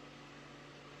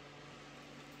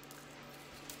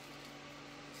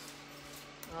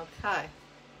 Okay.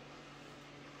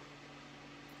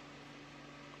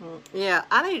 Yeah,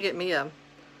 I need to get me a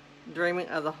Dreaming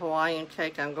of the Hawaiian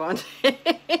Cake I'm going to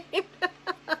eat.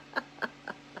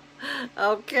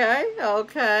 Okay,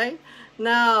 okay.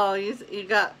 No, you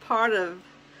got part of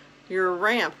your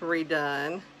ramp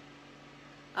redone.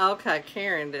 Okay,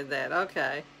 Karen did that.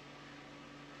 Okay.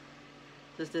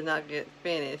 Just did not get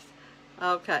finished.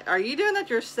 Okay. Are you doing that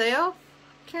yourself,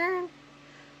 Karen?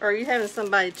 Or are you having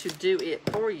somebody to do it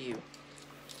for you?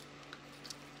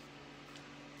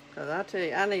 Because I tell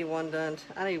you, I need one done.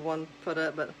 I need one put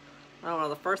up, but I don't know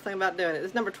the first thing about doing it. This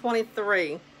is number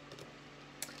 23.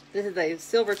 This is a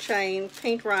silver chain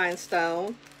pink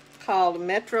rhinestone called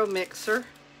Metro Mixer.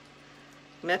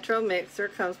 Metro Mixer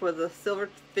comes with the silver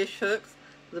fish hooks,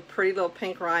 the pretty little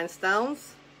pink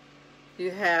rhinestones.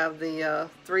 You have the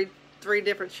three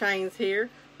different chains here.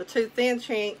 The two thin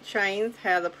chains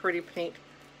have the pretty pink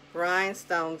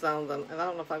rhinestones on them. And I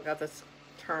don't know if I've got this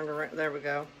turned around. There we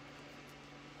go.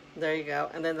 There you go.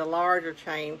 And then the larger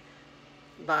chain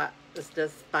is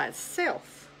just by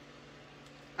itself.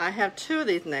 I have two of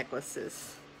these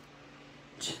necklaces.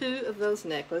 Two of those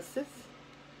necklaces.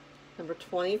 Number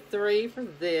 23 for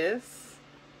this.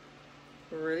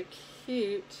 Really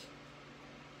cute.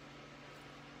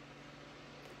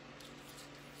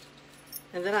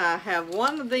 And then I have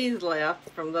one of these left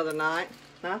from the other night.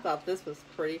 And I thought this was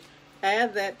pretty.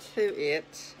 Add that to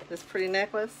it. This pretty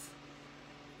necklace.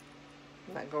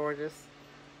 Isn't that gorgeous?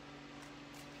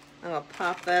 I'm going to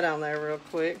pop that on there real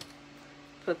quick.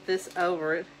 Put this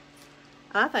over it.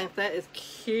 I think that is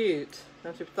cute.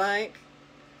 Don't you think?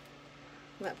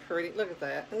 Isn't that pretty? Look at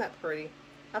that. Isn't that pretty?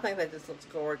 I think that just looks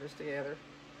gorgeous together.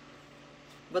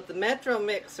 But the Metro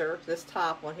Mixer, this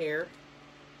top one here,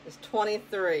 is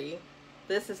 23.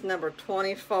 This is number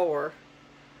 24.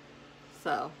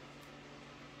 So,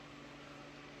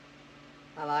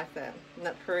 I like that. Isn't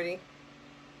that pretty? Do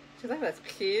you think that's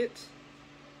cute?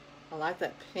 I like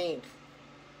that pink.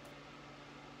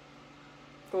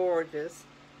 Gorgeous.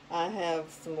 I have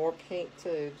some more pink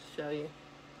too to show you.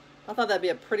 I thought that'd be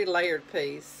a pretty layered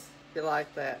piece, if you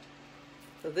like that.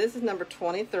 So this is number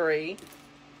 23.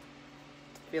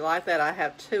 If you like that, I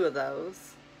have two of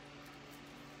those.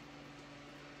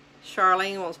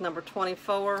 Charlene wants number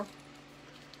 24.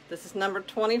 This is number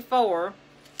 24.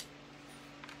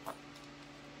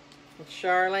 And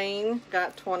Charlene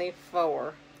got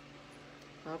 24.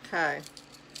 Okay.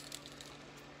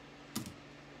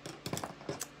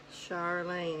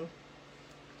 Charlene.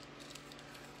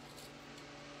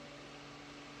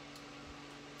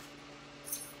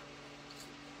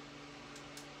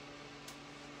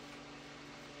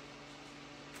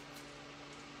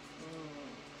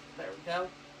 go.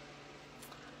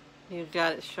 You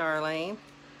got it, Charlene.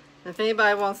 And if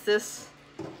anybody wants this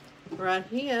right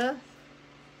here,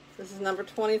 this is number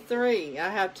 23. I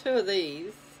have 2 of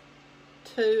these.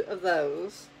 2 of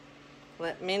those.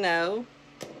 Let me know.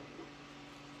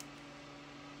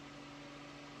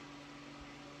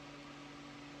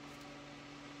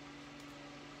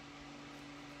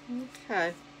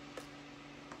 Okay.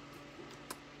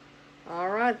 All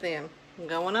right then. I'm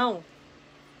going on.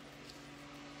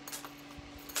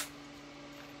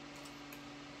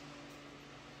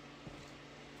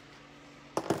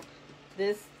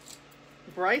 This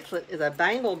bracelet is a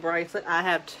bangle bracelet. I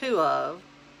have 2 of.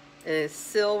 It is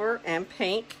silver and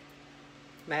pink.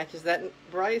 Matches that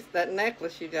that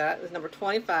necklace you got. It's number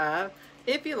 25.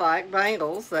 If you like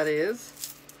bangles, that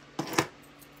is.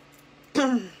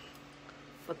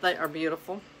 But they are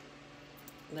beautiful.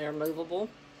 They are movable.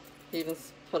 You can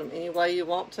put them any way you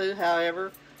want to,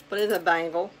 however. But it's a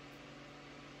bangle.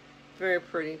 Very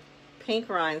pretty. Pink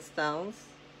rhinestones.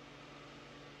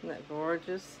 Isn't that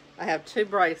gorgeous? I have 2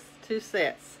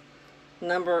 sets.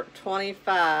 Number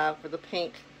 25 for the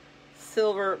pink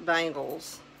silver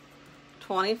bangles.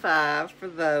 25 for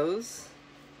those.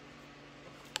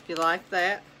 If you like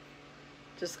that,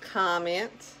 just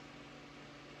comment.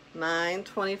 Mine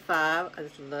 25. I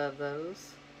just love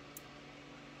those.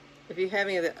 If you have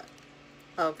any of the,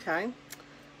 okay.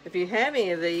 If you have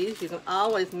any of these, you can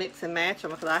always mix and match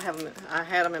them because I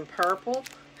had them in purple,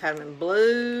 had them in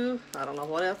blue. I don't know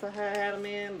what else I had them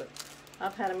in, but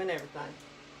I've had them in everything.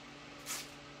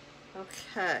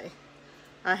 Okay.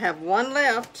 I have one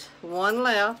left. One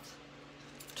left.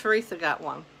 Teresa got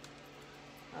one.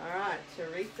 All right,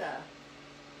 Teresa.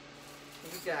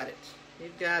 You got it. You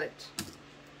got it.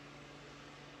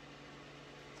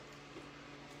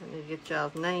 Let me get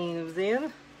y'all's names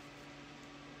in.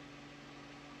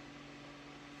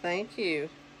 Thank you.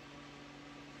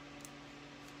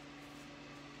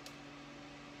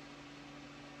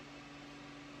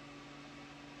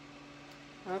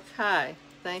 Okay,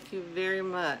 thank you very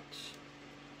much.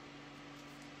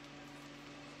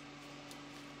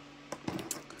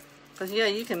 Because yeah,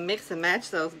 you can mix and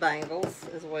match those bangles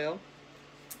as well.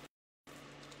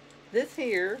 This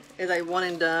here is a one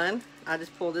and done. I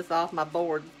just pulled this off my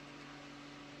board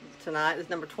tonight. It's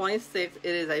number 26. It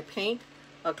is a pink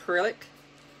acrylic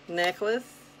necklace.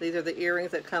 These are the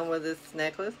earrings that come with this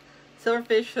necklace.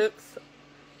 Silverfish hooks,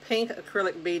 pink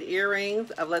acrylic bead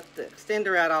earrings. I've let the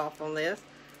extender out off on this.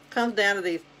 Comes down to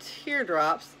these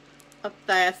teardrops of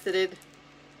faceted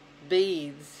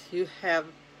beads. You have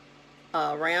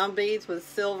round beads with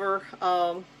silver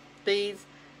beads,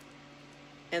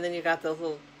 and then you got those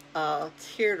little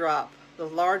teardrop,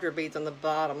 those larger beads on the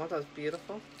bottom. Aren't those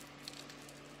beautiful?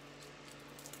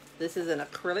 This is an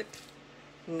acrylic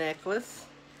necklace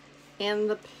in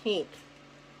the pink.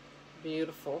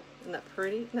 Beautiful. Isn't that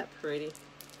pretty? Isn't that pretty?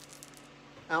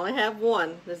 I only have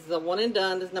one. This is a one and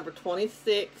done. This is number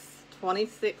 26.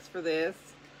 26 for this.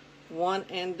 One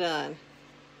and done.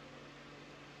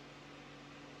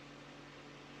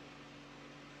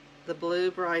 The blue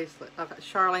bracelet. Okay,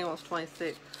 Charlene wants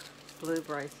 26. Blue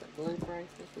bracelet. Blue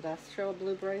bracelet. Did I show a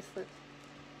blue bracelet?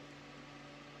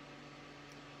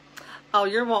 Oh,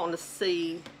 you're wanting to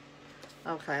see.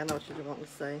 Okay, I know what you're wanting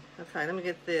to see. Okay, let me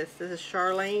get this. This is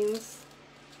Charlene's.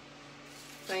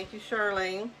 Thank you,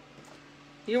 Charlene.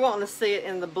 You're wanting to see it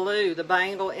in the blue. The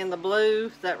bangle in the blue.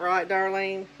 Is that right,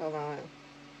 Darlene? Hold on.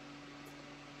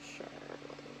 Charlene.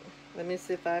 Let me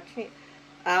see if I can't.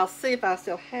 I'll see if I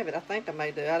still have it. I think I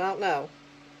may do. I don't know.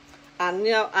 I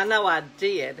know I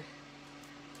did.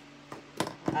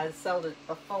 I sold it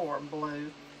before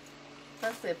blue.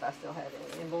 Let's see if I still have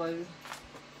it in blue.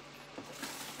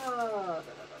 Oh,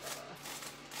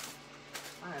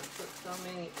 I have put so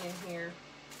many in here.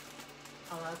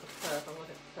 Oh, that's a cuff. I'm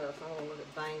looking at cuffs. I want to look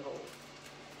at bangles.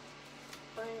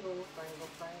 Bangles,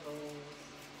 bangles, bangles.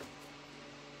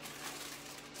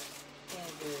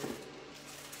 And good.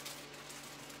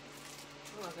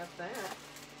 Oh, I got that.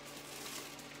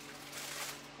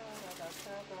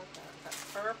 Got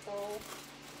purple.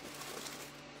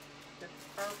 Got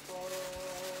purple.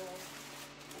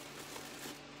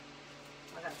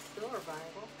 I got silver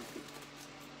bangle.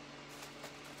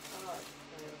 Oh,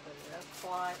 that's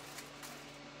white.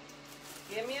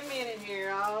 Give me a minute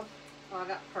here. Oh, I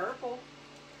got purple.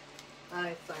 I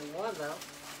ain't the same one though.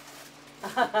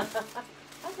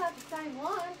 That's not the same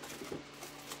one.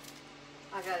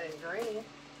 I got it in green.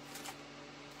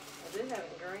 I did have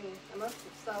it in green. I must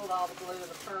have sold all the blue and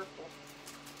the purple.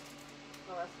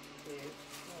 Oh, that's cute.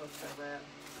 I'm gonna show that.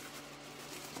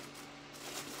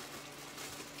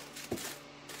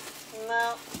 No.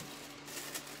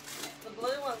 The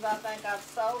blue ones I think I've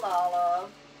sold all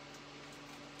of.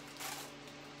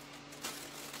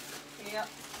 Yep.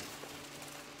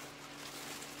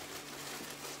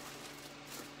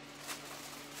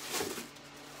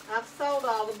 I've sold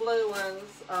all the blue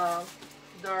ones,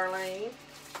 Darlene.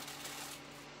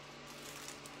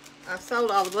 I've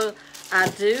sold all the blue. I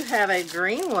do have a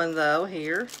green one though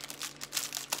here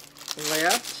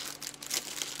left.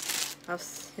 I've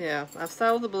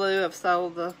sold the blue. I've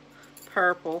sold the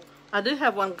purple. I do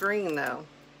have one green though.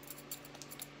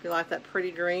 If you like that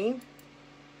pretty green,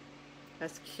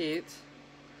 that's cute.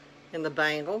 In the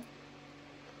bangle,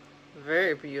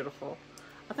 very beautiful.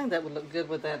 I think that would look good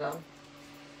with that.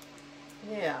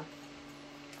 Yeah.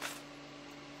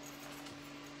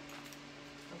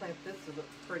 I think this would look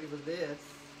pretty with this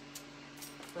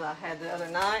that I had the other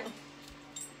night.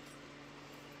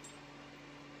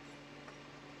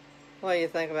 What do you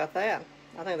think about that?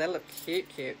 I think that looks cute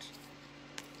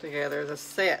together as a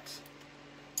set.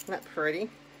 Isn't that pretty?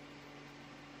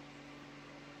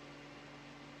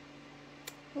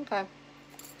 Okay.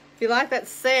 If you like that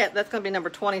set, that's going to be number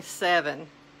 27.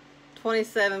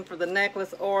 27 for the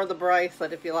necklace or the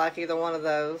bracelet if you like either one of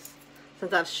those.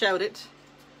 Since I've showed it.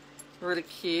 Really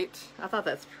cute. I thought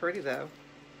that's pretty though.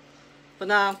 But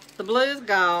no, the blue's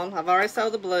gone. I've already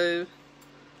sold the blue.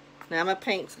 Now my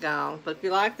pink's gone. But if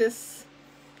you like this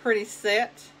pretty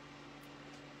set,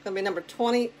 it's going to be number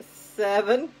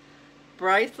 27.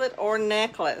 Bracelet or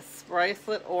necklace.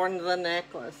 Bracelet or the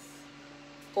necklace.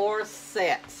 Or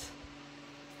set.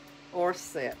 Or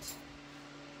set.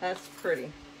 That's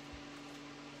pretty.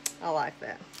 I like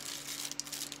that.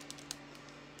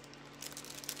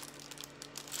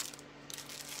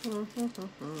 Okay,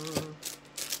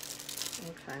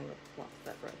 let's plop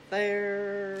that right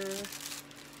there.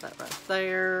 That right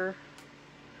there.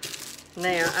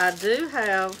 Now, I do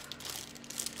have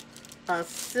a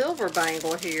silver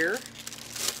bangle here.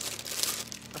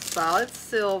 A solid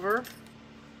silver.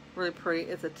 Really pretty.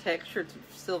 It's a textured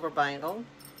silver bangle.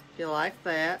 If you like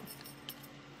that.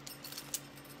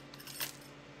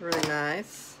 Really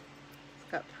nice.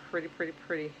 It's got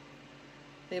pretty.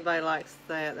 Anybody likes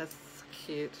that? That's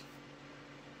cute.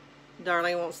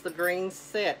 Darlene wants the green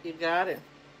set. You got it.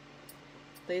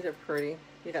 These are pretty.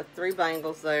 You got 3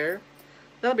 bangles there.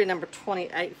 That'll be number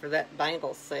 28 for that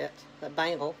bangle set. That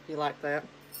bangle, if you like that.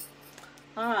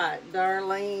 Alright,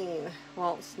 Darlene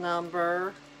wants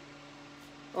number...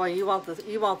 Oh, you want the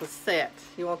set.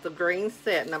 You want the green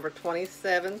set, number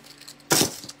 27.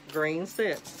 Green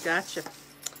set. Gotcha.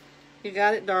 You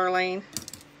got it, Darlene.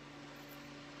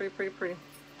 Pretty.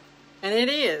 And it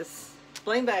is.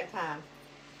 Bling bag time.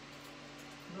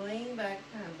 Bling bag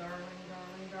time,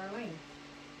 Darlene.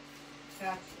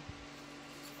 Gotcha.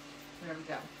 There we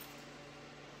go.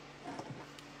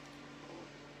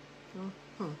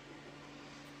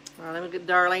 All right, let me get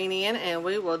Darlene in and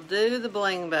we will do the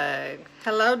bling bag.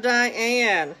 Hello,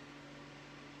 Diane.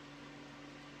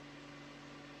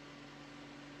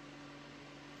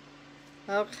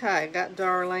 Okay, got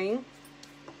Darlene.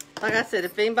 Like I said,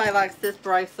 if anybody likes this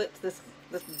bracelet, this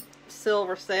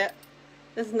silver set,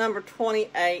 this is number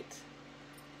 28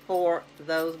 for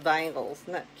those bangles.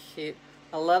 Isn't that cute?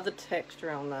 I love the texture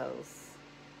on those.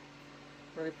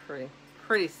 Really pretty.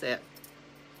 Pretty set.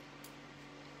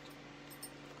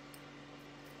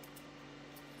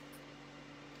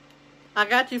 I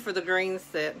got you for the green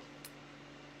set.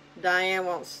 Diane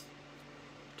wants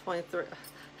 23.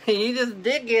 You just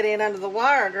did get in under the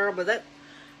wire, girl, but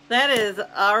that has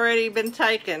already been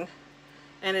taken.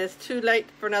 And it's too late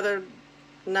for another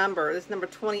number. It's number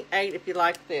 28 if you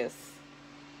like this.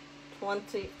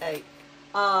 28.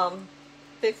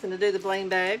 Fixing to do the bling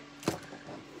bag.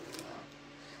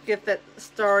 Get that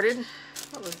started.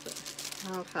 What was it?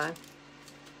 Okay.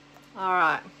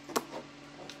 Alright.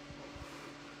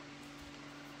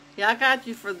 Yeah, I got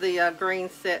you for the green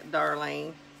set,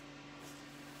 Darlene.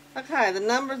 Okay, the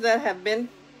numbers that have been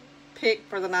picked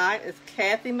for the night is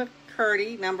Kathy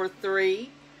McCurdy, number 3.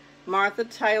 Martha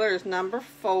Taylor is number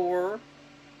 4.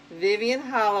 Vivian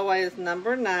Holloway is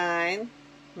number 9.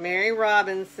 Mary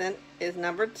Robinson is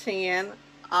number 10.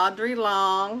 Audrey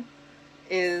Long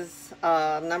is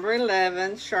number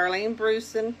 11. Charlene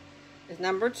Bruson is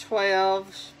number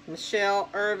 12. Michelle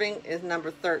Irving is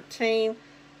number 13.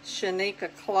 Shanika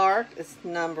Clark is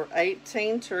number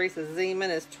 18. Teresa Zeman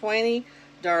is 20.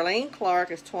 Darlene Clark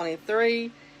is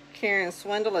 23. Karen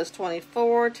Swindle is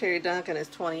 24. Terry Duncan is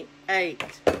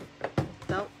 28.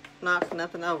 Don't knock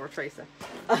nothing over, Teresa.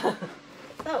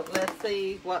 So, let's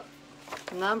see what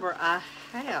number I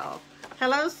have.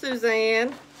 Hello,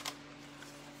 Suzanne.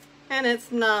 And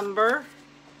it's number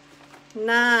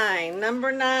 9.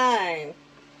 Number 9.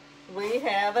 We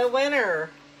have a winner.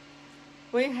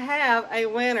 We have a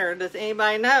winner. Does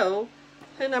anybody know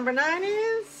who number 9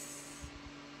 is?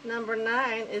 Number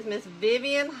 9 is Miss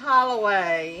Vivian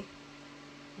Holloway.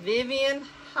 Vivian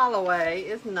Holloway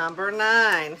is number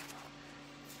 9.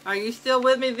 Are you still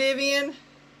with me, Vivian?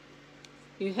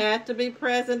 You have to be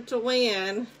present to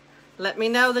win. Let me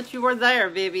know that you were there,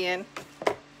 Vivian.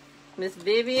 Miss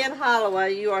Vivian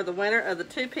Holloway, you are the winner of the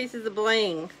 2 pieces of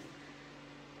bling.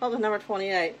 What was number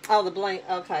 28? Oh, the bling.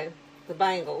 Okay, the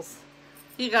bangles.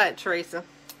 You got it, Teresa.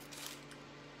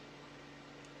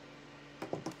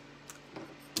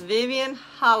 Vivian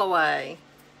Holloway.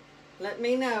 Let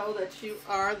me know that you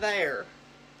are there.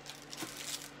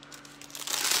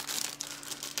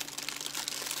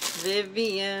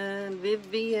 Vivian.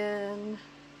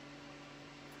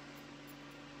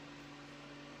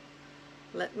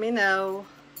 Let me know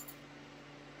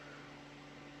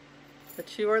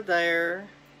that you are there.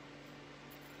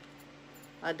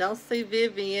 I don't see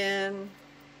Vivian.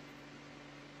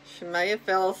 She may have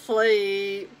fell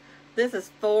asleep. This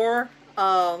is 4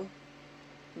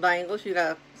 bangles. You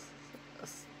got a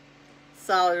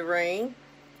solid ring,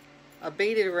 a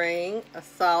beaded ring, a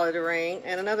solid ring,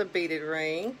 and another beaded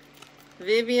ring.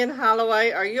 Vivian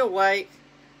Holloway, are you awake?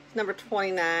 It's number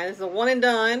 29. It's a one and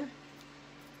done.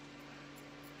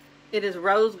 It is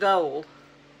rose gold.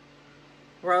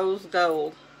 Rose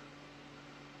gold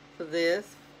for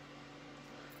this.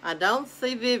 I don't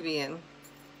see Vivian.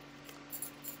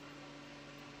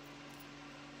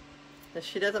 If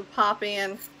she doesn't pop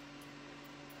in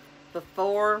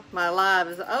before my live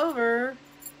is over,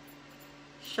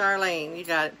 Charlene, you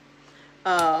got it.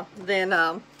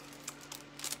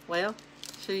 Well,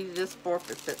 she just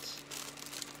forfeits it.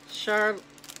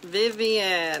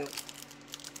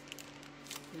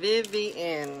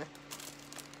 Vivian.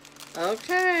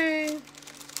 Okay.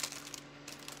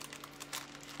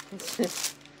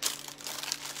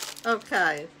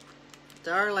 Okay.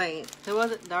 Darlene. Who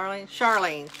was it? Darlene?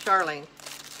 Charlene.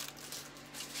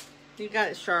 You got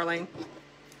it, Charlene.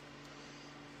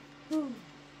 Whew.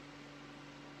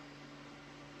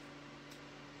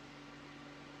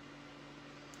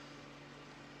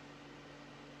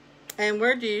 And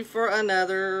we're due for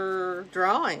another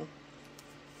drawing.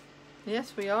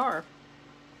 Yes, we are.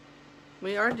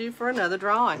 We are due for another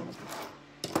drawing.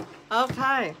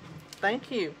 Okay.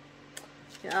 Thank you.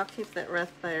 Yeah, I'll keep that right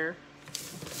there.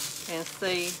 And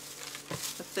see.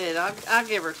 I said, I'll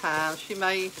give her time. She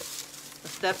may have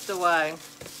stepped away.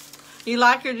 You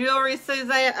like your jewelry,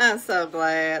 Suzanne? I'm so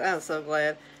glad. I'm so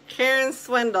glad. Karen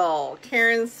Swindle.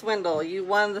 You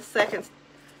won the second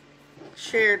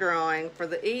share drawing for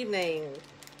the evening.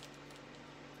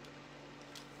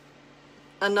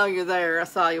 I know you're there. I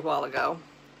saw you a while ago.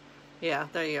 Yeah,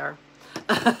 there you are.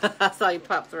 I saw you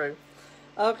pop through.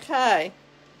 Okay.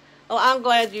 Well, I'm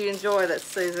glad you enjoyed it,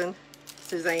 Suzanne.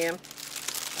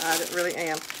 I really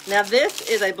am. Now, this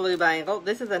is a blue bangle.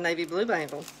 This is a navy blue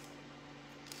bangle.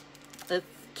 It's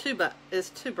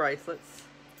 2 bracelets.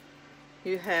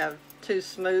 You have 2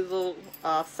 smooth little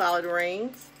solid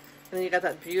rings. And then you got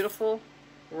that beautiful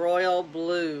royal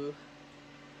blue.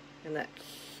 Isn't that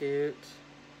cute?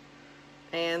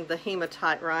 And the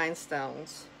hematite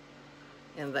rhinestones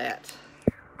in that.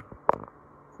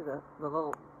 See the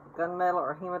little gunmetal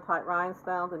or hematite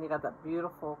rhinestones, and you got that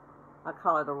beautiful, I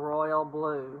call it a royal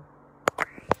blue.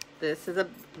 This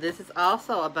is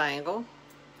also a bangle.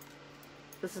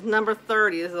 This is number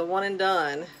 30. This is a one and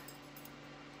done.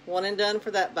 One and done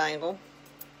for that bangle.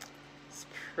 It's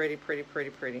pretty.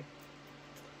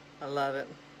 I love it.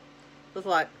 Looks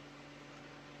like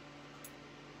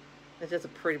it's just a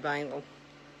pretty bangle.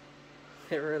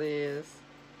 It really is.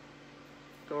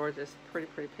 Gorgeous. Pretty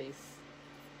piece.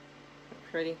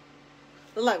 Pretty.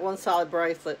 Looks like one solid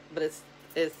bracelet, but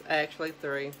it's actually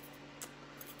 3.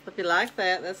 If you like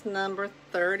that, that's number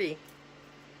 30.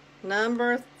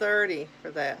 Number 30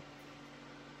 for that.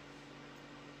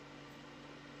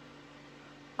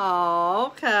 Oh,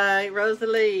 okay.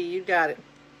 Rosalie, you got it.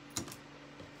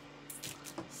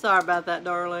 Sorry about that,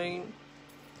 Darlene.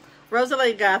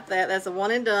 Rosalie got that. That's a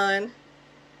one and done.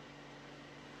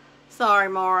 Sorry,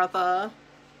 Martha.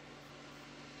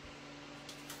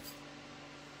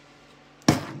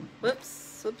 Whoops.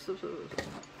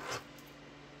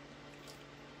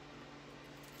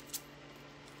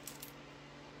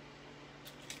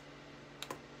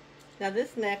 Now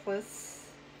this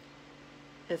necklace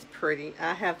is pretty.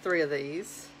 I have 3 of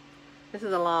these. This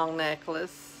is a long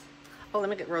necklace. Oh, let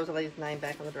me get Rosalie's name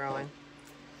back on the drawing.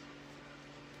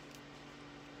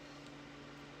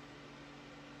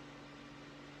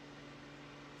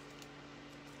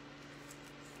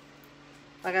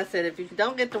 Like I said, if you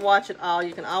don't get to watch it all,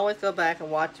 you can always go back and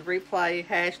watch the replay,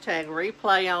 hashtag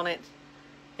replay on it,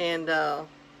 and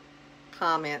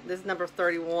comment. This is number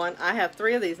 31. I have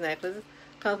 3 of these necklaces.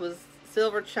 Comes with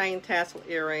silver chain tassel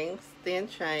earrings, thin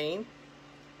chain.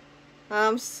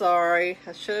 I'm sorry.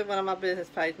 I should have went on my business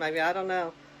page maybe. I don't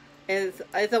know. It's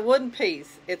a wooden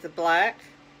piece. It's a black,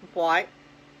 white,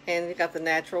 and you got the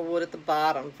natural wood at the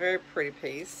bottom. Very pretty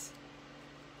piece.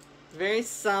 Very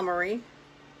summery.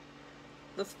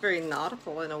 Looks very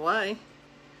nautical in a way.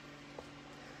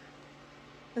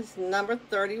 This is number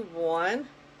 31.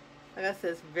 Like I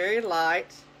said, it's very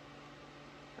light.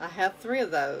 I have 3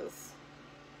 of those.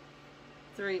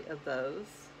 3 of those.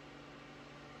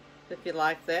 If you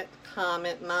like that,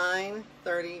 comment mine.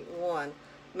 31.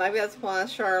 Maybe that's why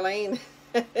Charlene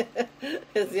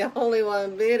is the only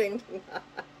one bidding tonight.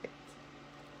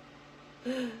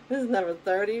 This is number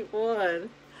 31.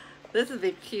 This would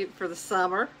be cute for the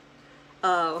summer.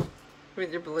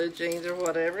 With your blue jeans or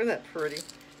whatever. Isn't that pretty?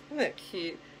 Isn't that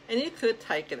cute? And you could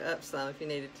take it up some if you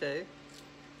needed to.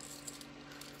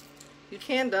 You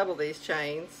can double these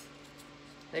chains.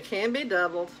 They can be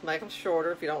doubled. Make them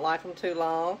shorter if you don't like them too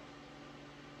long.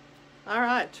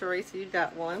 Alright, Teresa, you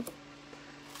got one.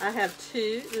 I have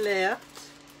 2 left.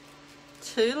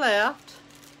 2 left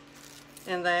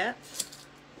in that.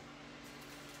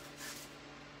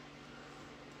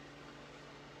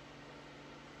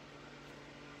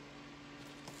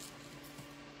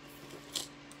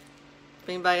 If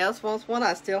anybody else wants one,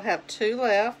 I still have 2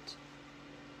 left.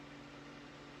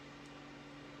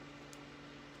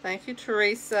 Thank you,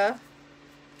 Teresa.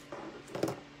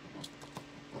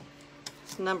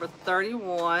 It's number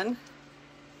 31.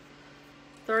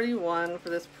 31 for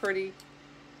this pretty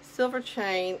silver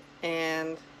chain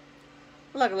and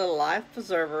like a little life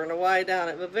preserver in a way down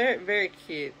it, but very, very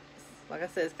cute. Like I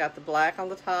said, it's got the black on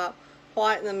the top,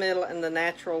 white in the middle, and the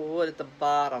natural wood at the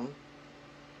bottom.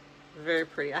 Very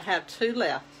pretty. I have 2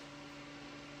 left.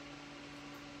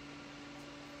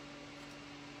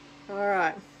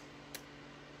 Alright.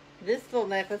 This little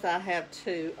necklace I have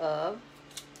 2 of.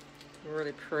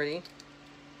 Really pretty.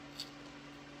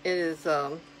 It is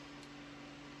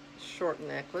short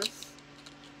necklace.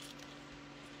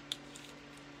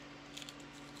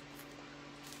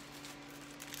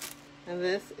 And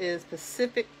this is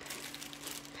Pacific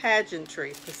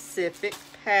Pageantry. Pacific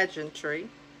Pageantry.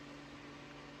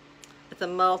 It's a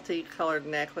multicolored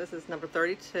necklace. It's number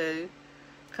 32.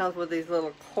 Comes with these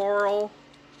little coral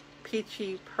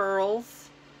peachy pearls.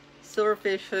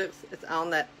 Silverfish hooks. It's on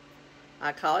that,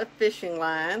 I call it fishing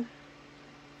line.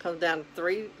 Comes down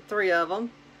to three of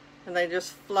them. And they're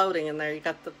just floating in there. You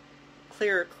got the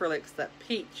clear acrylics, that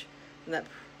peach and that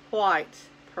white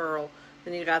pearl.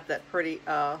 Then you got that pretty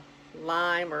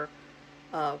lime or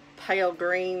pale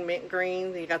green, mint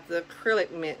green. Then you got the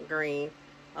acrylic mint green.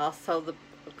 Also the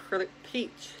acrylic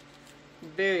peach.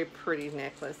 Very pretty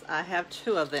necklace. I have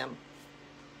 2 of them.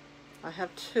 I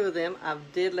have 2 of them. I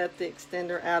did let the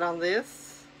extender out on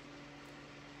this.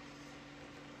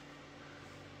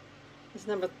 It's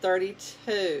number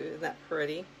 32. Isn't that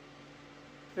pretty?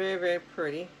 Very, very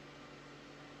pretty.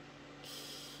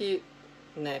 Cute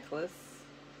necklace.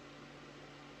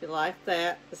 If you like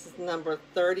that, this is number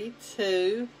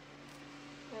 32.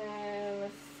 And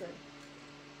let's see.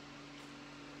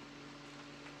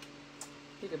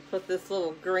 You can put this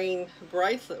little green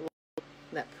bracelet with.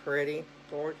 Isn't that pretty?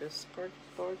 Gorgeous, gorgeous,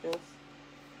 gorgeous.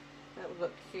 That would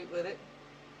look cute with it.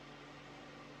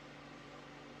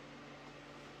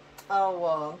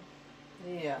 Oh,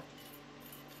 yeah.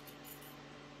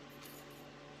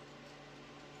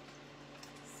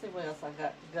 Let's see what else I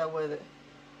got to go with it.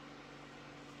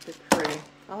 It's pretty.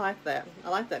 I like that. I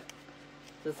like that.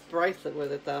 This bracelet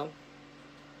with it though.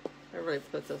 It really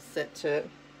puts a set to it.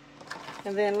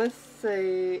 And then let's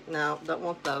see. No, don't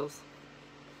want those.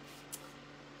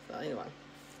 So anyway.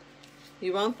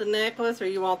 You want the necklace or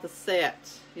you want the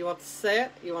set? You want the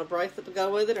set? You want a bracelet to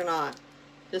go with it or not?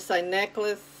 Just say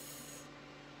necklace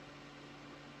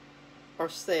or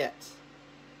set.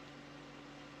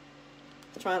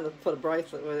 I'm trying to put a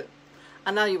bracelet with it.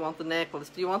 I know you want the necklace.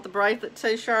 Do you want the bracelet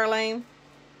too, Charlene?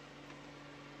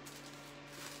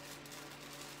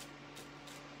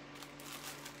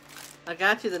 I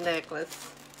got you the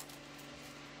necklace.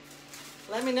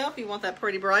 Let me know if you want that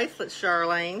pretty bracelet,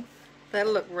 Charlene.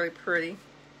 That'll look really pretty.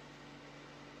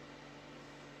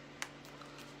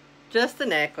 Just the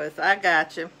necklace. I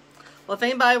got you. Well, if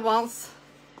anybody wants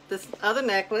this other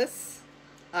necklace,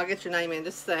 I'll get your name in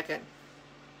just a second.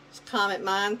 Just comment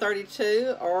mine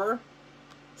 32 or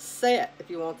set if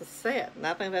you want the set. And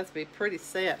I think that's be pretty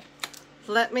set.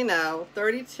 Let me know.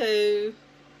 32.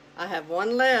 I have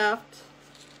 1 left.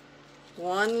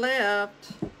 One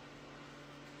left.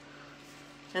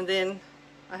 And then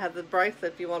I have the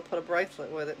bracelet if you want to put a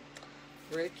bracelet with it.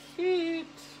 Really cute.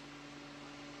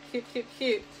 Cute, cute,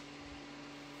 cute.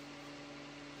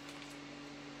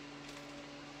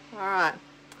 Alright.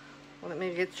 Well, let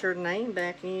me get your name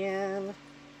back in.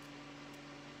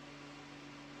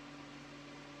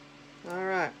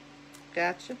 Alright.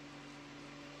 Gotcha.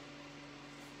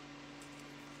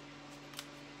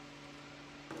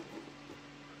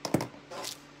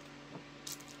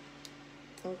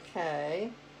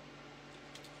 Okay.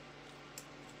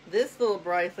 This little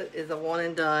bracelet is a one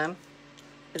and done.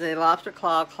 It's a lobster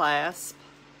claw clasp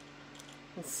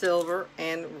in silver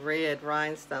and red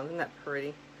rhinestones. Isn't that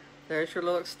pretty? There's your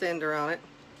little extender on it.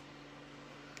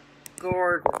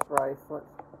 Gorgeous bracelet.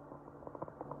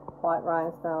 White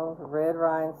rhinestones, red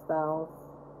rhinestones.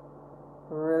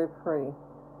 Really pretty.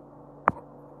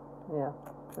 Yeah,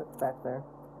 that's back there.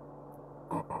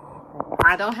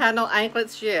 I don't have no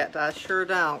anklets yet. I sure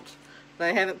don't.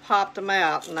 They haven't popped them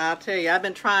out. And I'll tell you, I've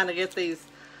been trying to get these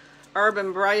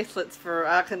urban bracelets for,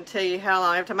 I can tell you how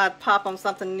long. Every time I pop on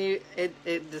something new, it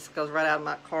just goes right out of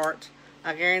my cart.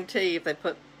 I guarantee you if they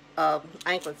put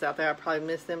anklets out there, I'll probably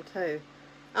miss them too.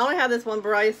 I only have this one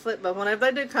bracelet, but whenever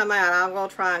they do come out, I'm going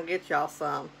to try and get y'all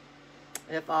some,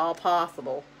 if all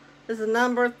possible. This is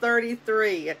number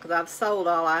 33, because I've sold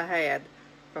all I had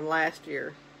from last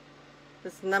year.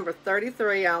 This is number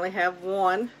 33. I only have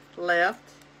one left.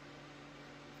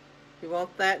 If you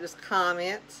want that, just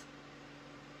comment.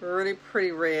 Really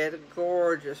pretty red,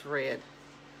 gorgeous red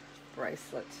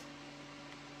bracelet.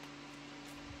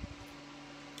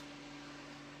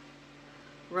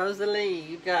 Rosalie,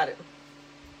 you got it.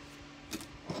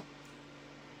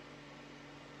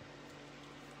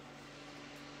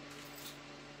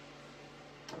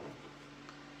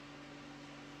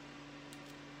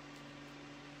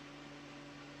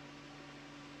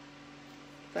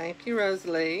 Thank you,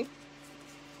 Rosalie.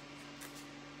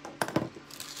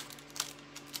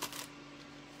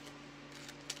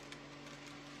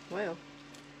 Well.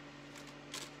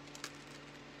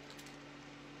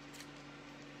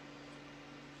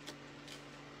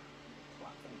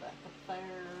 Swap them back up there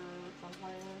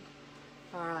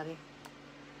somewhere.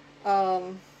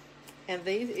 Alrighty. And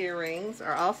these earrings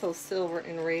are also silver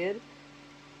and red.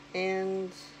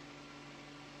 And,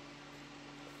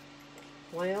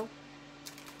 well,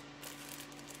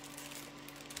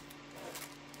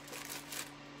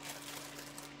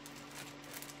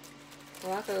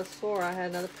 I could have swore I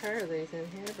had another pair of these in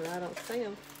here, but I don't see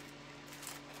them.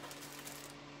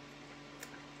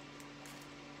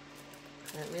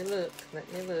 Let me look.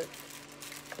 Let me look.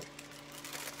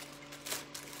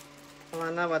 Well,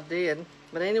 I know I did.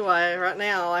 But anyway, right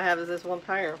now all I have is this one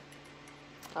pair.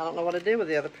 I don't know what to do with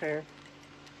the other pair.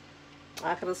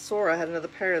 I could have swore I had another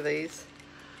pair of these.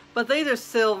 But these are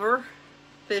silver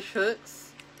fish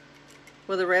hooks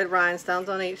with the red rhinestones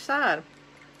on each side.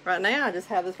 Right now I just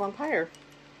have this one pair.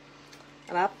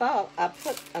 And I thought I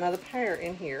put another pair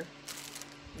in here.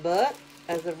 But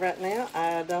as of right now,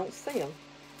 I don't see them.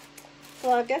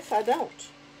 So I guess I don't.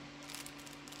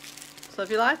 So if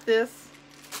you like this,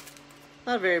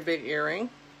 not a very big earring.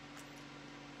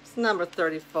 It's number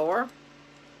 34.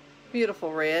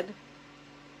 Beautiful red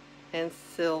and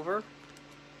silver.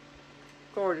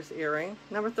 Gorgeous earring.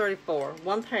 Number 34.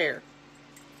 One pair.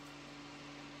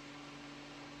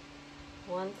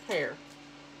 One pair.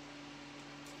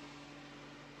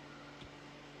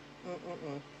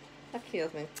 That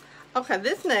kills me. Okay,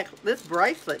 this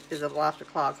bracelet is a lobster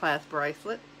claw clasp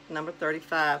bracelet, number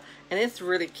 35, and it's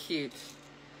really cute.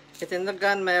 It's in the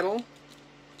gunmetal,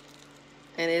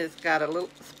 and it's got a little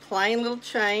plain little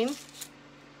chain.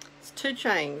 It's two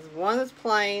chains. One is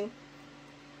plain,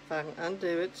 if I can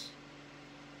undo it,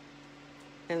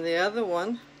 and the other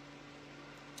one,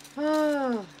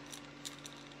 oh,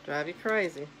 drive you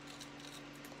crazy.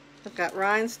 It's got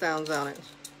rhinestones on it,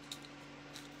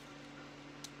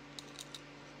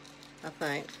 I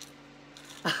think.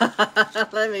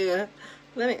 let me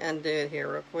undo it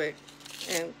here real quick.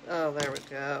 And oh, there we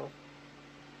go.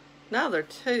 No, they're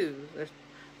two.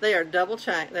 They are double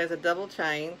chain. There's a double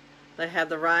chain. They have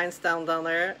the rhinestones on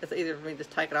there. It's easier for me to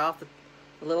just take it off the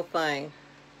little thing.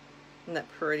 Isn't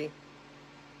that pretty?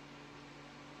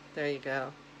 There you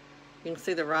go. You can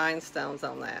see the rhinestones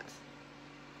on that.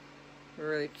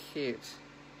 Really cute.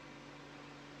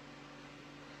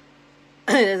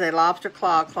 It is a lobster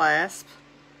claw clasp,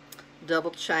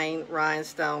 double chain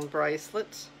rhinestone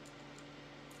bracelet.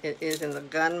 It is in the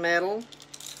gunmetal.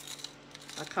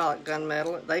 I call it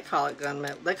gunmetal. They call it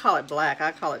gunmetal. They call it black.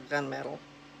 I call it gunmetal.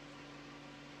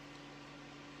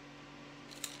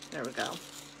 There we go.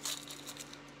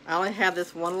 I only have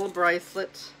this one little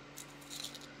bracelet.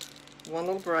 One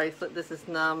little bracelet. This is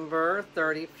number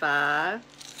 35.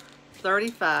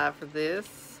 35 for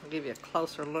this. I'll give you a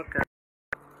closer look at it.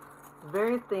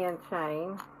 Very thin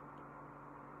chain.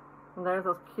 And there's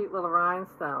those cute little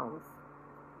rhinestones.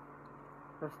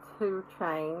 There's 2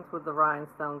 chains with the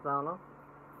rhinestones on them.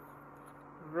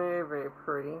 Very, very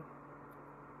pretty.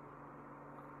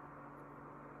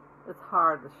 It's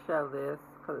hard to show this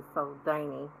because it's so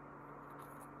dainty.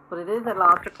 But it is a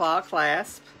lobster claw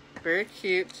clasp. Very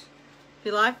cute. If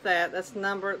you like that, that's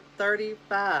number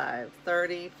 35.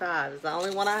 35 is the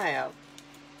only one I have.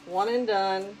 One and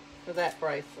done for that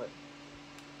bracelet.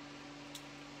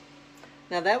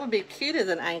 Now that would be cute as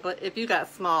an anklet if you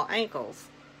got small ankles.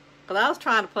 Because I was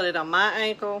trying to put it on my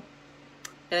ankle.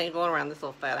 It ain't going around this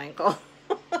little fat ankle.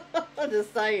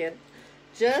 Just saying.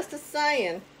 Just a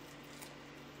saying.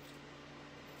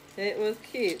 It was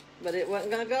cute, but it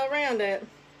wasn't going to go around it.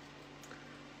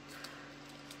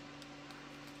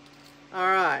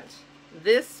 Alright.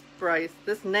 This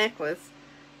necklace,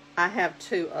 I have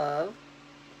 2 of.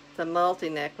 It's a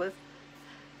multi-necklace.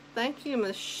 Thank you,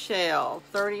 Michelle.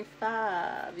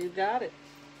 35. You got it.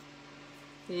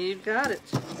 You got it.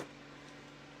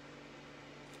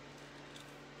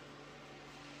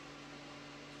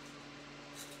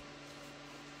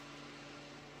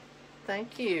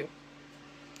 Thank you.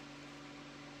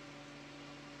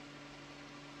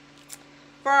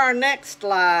 For our next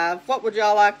live, what would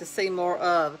y'all like to see more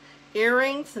of?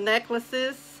 Earrings,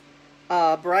 necklaces,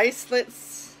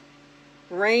 bracelets,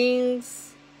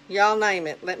 rings, y'all name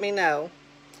it. Let me know.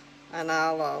 And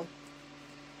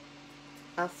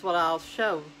that's what I'll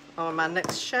show on my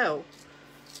next show.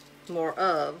 More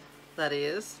of, that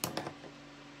is.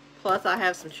 Plus, I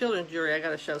have some children's jewelry I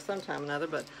got to show sometime or another.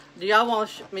 But do y'all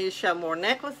want me to show more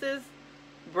necklaces,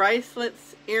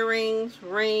 bracelets, earrings,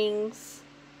 rings?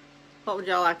 What would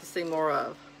y'all like to see more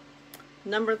of?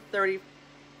 Number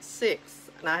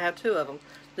 36, and I have 2 of them.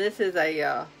 This is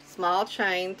a small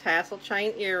chain, tassel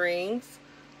chain earrings,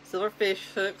 silver fish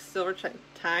hooks, silver chain,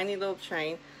 tiny little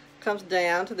chain. Comes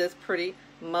down to this pretty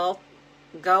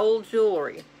gold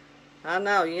jewelry. I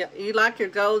know you like your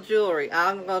gold jewelry.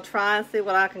 I'm gonna try and see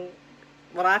what I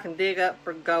can dig up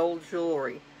for gold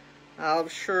jewelry. I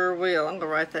sure will. I'm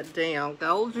gonna write that down.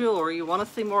 Gold jewelry. You want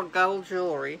to see more gold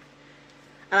jewelry?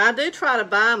 And I do try to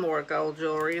buy more gold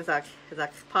jewelry as I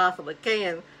possibly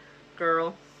can,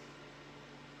 girl.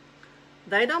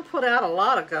 They don't put out a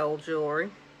lot of gold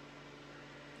jewelry.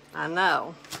 I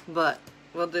know, but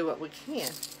we'll do what we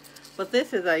can. But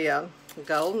this is a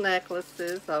gold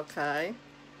necklaces, okay.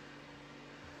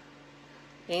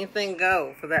 Anything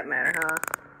gold for that matter, huh?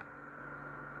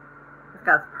 It's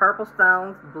got purple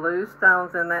stones, blue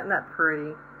stones in that. Isn't that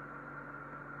pretty?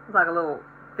 It's like a little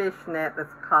fishnet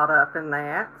that's caught up in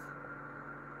that.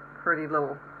 Pretty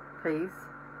little piece.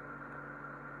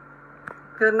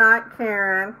 Good night,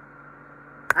 Karen.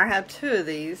 I have 2 of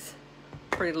these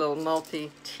pretty little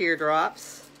multi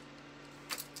teardrops.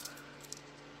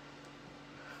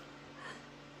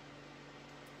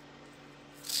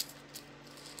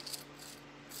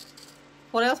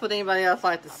 What else would anybody else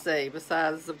like to see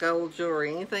besides the gold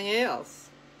jewelry? Anything else?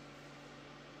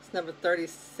 It's number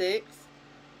 36.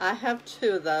 I have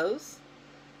 2 of those.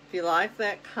 If you like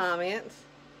that, comment.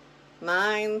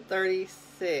 Mine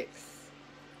 36.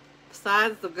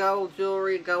 Besides the gold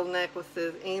jewelry, gold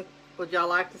necklaces, would y'all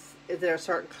like to? Is there a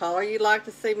certain color you'd like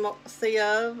to see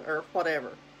of, or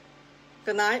whatever?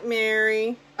 Good night,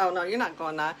 Mary. Oh no, you're not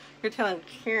going night. You're telling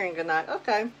Karen good night.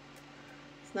 Okay.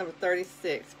 It's number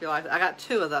 36. If you like it. I got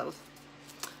 2 of those.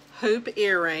 Hoop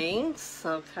earrings.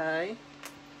 Okay.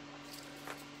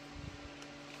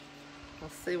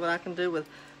 Let's see what I can do with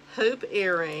hoop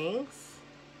earrings.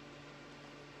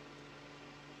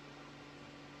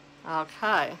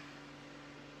 Okay.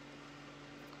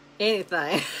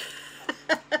 Anything.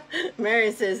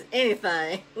 Mary says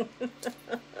anything.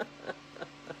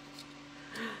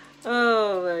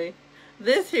 Oh, baby.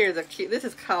 This here is a cute, this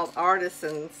is called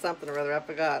Artisan something or other, I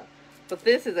forgot. But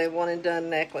this is a one and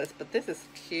done necklace. But this is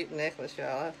a cute necklace,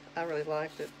 y'all. I really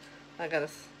liked it. I gotta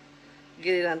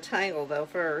get it untangled though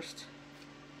first.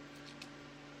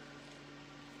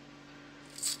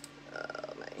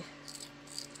 Oh, man.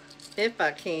 If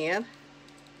I can.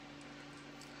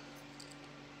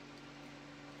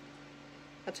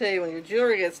 I tell you, when your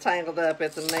jewelry gets tangled up,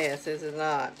 it's a mess, is it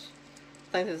not?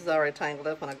 I think this is already tangled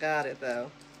up when I got it,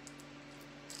 though.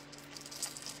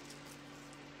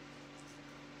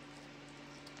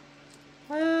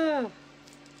 Oh,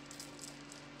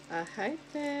 I hate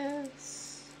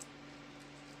this.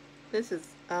 This is,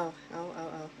 oh.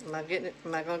 Am I getting it?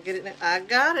 Am I going to get it now? I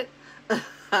got it.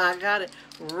 I got it.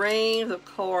 Rings, of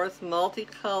course,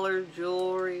 multicolored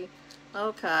jewelry.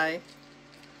 Okay.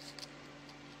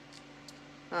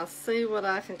 I'll see what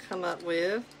I can come up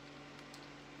with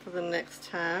for the next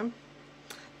time.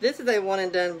 This is a one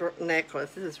and done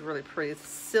necklace. This is really pretty. It's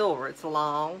silver. It's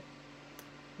long.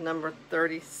 Number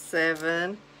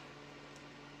 37.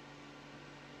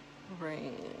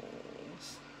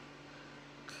 Rings.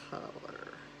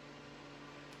 Color.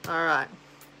 Alright.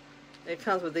 It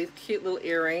comes with these cute little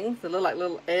earrings. They look like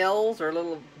little L's or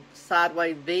little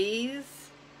sideways V's.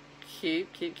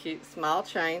 Cute, cute, cute. Small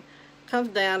chain. Comes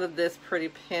down to this pretty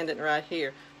pendant right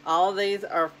here. All of these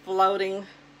are floating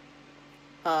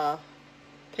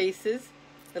pieces.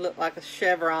 They look like a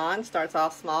chevron. Starts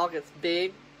off small, gets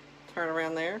big. Turn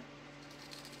around there.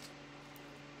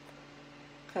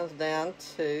 Comes down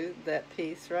to that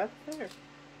piece right there.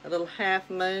 A little half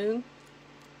moon.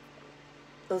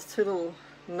 Those two little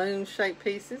moon-shaped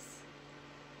pieces.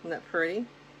 Isn't that pretty?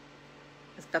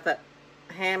 It's got that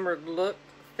hammered look,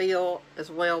 feel as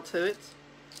well to it.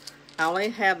 I only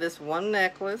have this one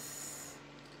necklace.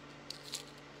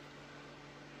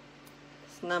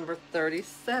 It's number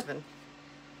 37.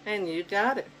 And you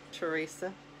got it,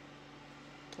 Teresa.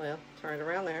 Well, turn it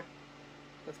around there.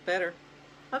 That's better.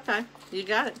 Okay, you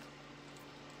got it.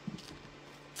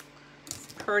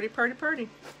 It's pretty, pretty, pretty.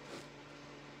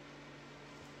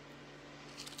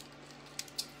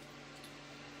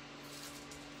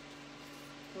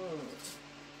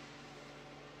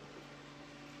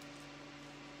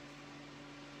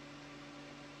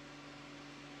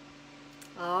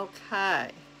 Okay.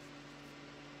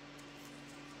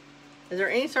 Is there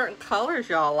any certain colors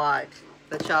y'all like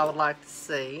that y'all would like to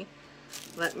see?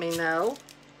 Let me know.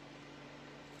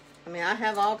 I mean, I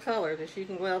have all colors, as you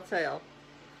can well tell.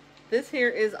 This here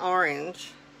is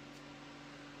orange.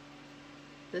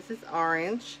 This is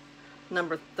orange,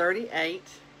 number 38.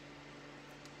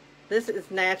 This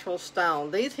is natural stone.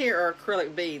 These here are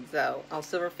acrylic beads, though, on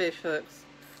silver fish hooks.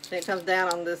 Then it comes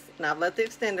down on this, and I've let the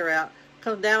extender out.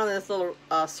 Comes down on this little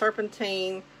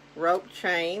serpentine rope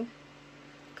chain.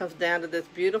 Comes down to this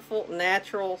beautiful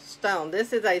natural stone.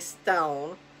 This is a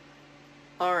stone.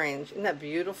 Orange. Isn't that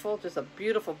beautiful? Just a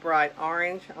beautiful bright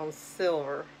orange on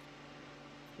silver.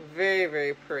 Very,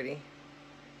 very pretty.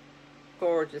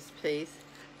 Gorgeous piece.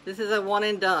 This is a one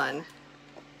and done.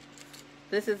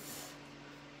 This is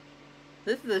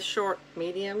a short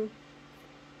medium.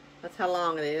 That's how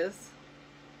long it is.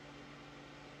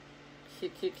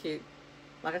 Cute, cute, cute.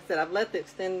 Like I said, I've let the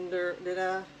extender, did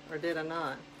I? Or did I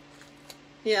not?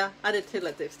 Yeah, I did too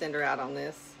let the extender out on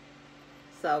this.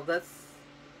 So that's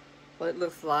what it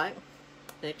looks like.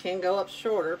 It can go up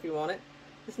shorter if you want it.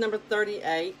 It's number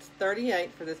 38.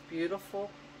 38 for this beautiful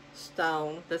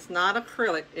stone. That's not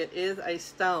acrylic. It is a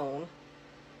stone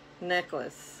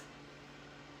necklace.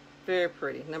 Very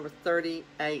pretty. Number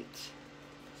 38.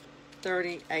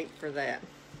 38 for that.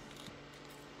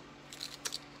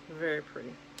 Very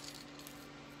pretty.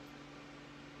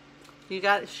 You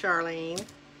got it, Charlene.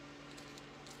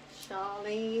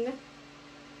 Charlene.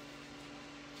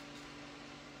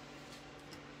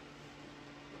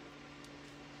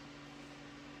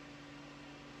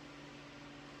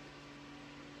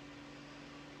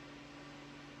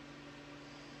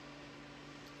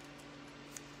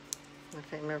 I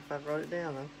can't remember if I wrote it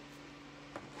down though.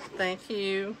 Thank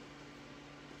you.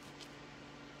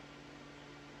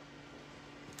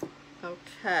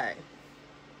 Okay.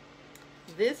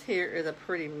 This here is a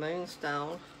pretty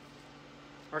moonstone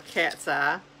or cat's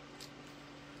eye.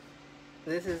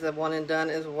 This is a one and done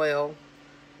as well.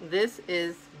 This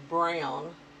is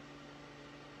brown.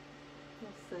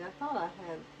 Let's see, I thought I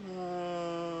had,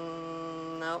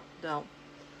 nope, don't.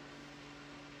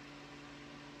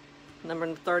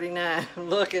 Number 39.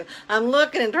 I'm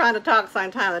looking and trying to talk at the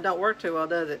same time. That don't work too well,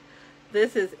 does it?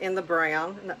 This is in the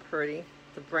brown. Isn't that pretty?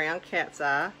 The brown cat's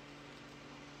eye.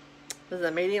 This is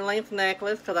a medium length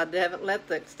necklace because I haven't let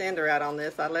the extender out on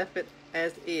this. I left it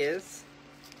as is.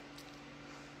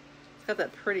 It's got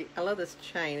that pretty, I love this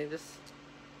chain. It's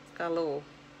got a little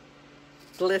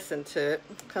glisten to it.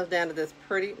 Comes down to this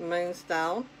pretty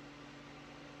moonstone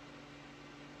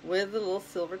with the little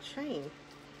silver chain.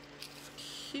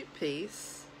 Cute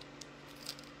piece.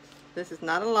 This is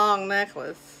not a long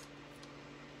necklace.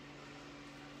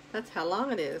 That's how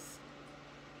long it is.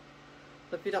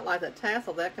 But if you don't like that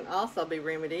tassel, that can also be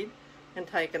remedied and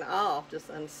taken off. Just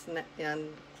unclip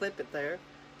it there,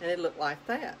 and it looked like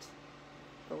that.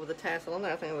 But with the tassel on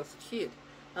there, I think it looks cute.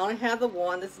 I only have the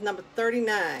one. This is number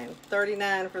 39.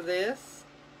 39 for this.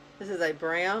 This is a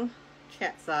brown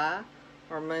cat's eye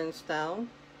or moonstone.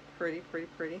 Pretty, pretty,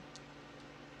 pretty.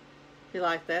 If you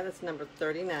like that, it's number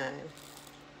 39.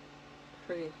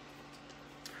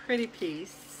 pretty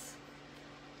piece.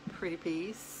 Pretty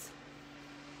piece.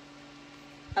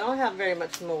 I don't have very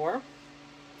much more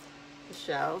to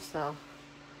show, so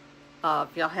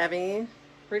if y'all have any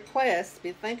requests,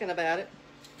 be thinking about it,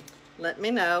 let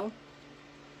me know.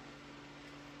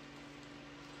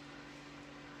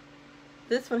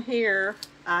 This one here,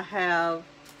 I have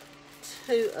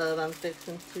two of I'm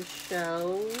fixing to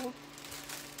show,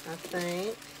 I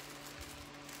think.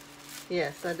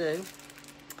 Yes, I do. It's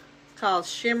called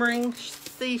Shimmering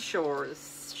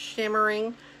Seashores.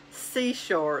 Shimmering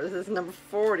Seashores. This is number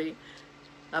 40.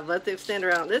 I've let the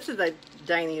extender out. This is a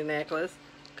dainty necklace.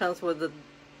 Comes with a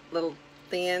little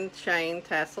thin chain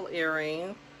tassel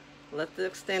earring. Let the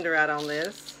extender out on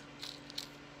this.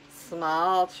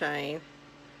 Small chain.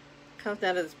 Comes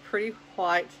down to this pretty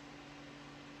white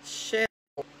shell.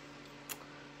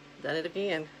 Done it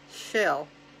again. Shell.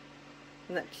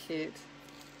 Isn't that cute?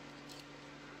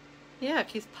 Yeah, it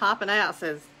keeps popping out. It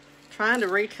says, trying to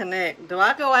reconnect. Do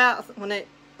I go out when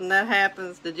that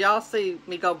happens? Did y'all see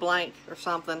me go blank or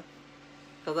something?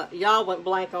 Because y'all went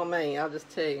blank on me, I'll just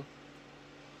tell you.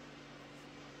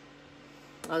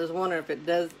 I was just wondering if it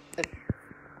does it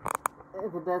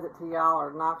to y'all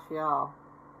or knocks y'all.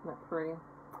 Isn't that pretty?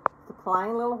 It's a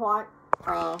plain little white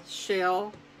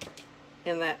shell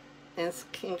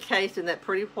encased in that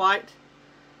pretty white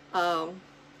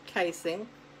casing.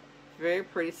 Very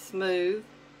pretty, smooth.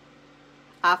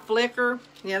 I flicker.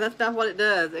 Yeah, that's not what it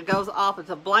does. It goes off. It's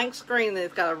a blank screen that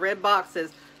it's got a red box that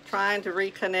says trying to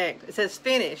reconnect. It says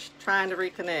finished, trying to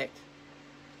reconnect.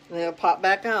 And it'll pop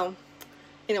back on.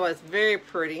 Anyway, it's very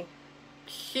pretty.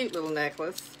 Cute little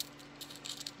necklace.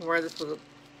 I wear this with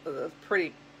a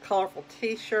pretty colorful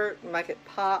t-shirt and make it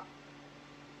pop.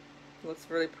 Looks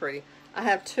really pretty. I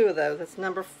have two of those. That's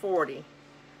number 40.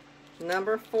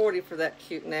 Number 40 for that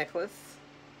cute necklace.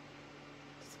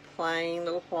 Just a plain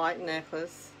little white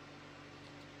necklace.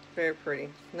 Very pretty.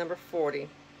 Number 40.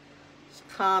 Just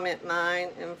comment mine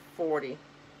and 40.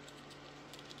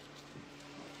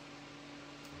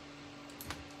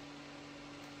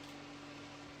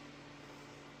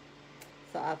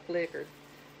 So I flickered.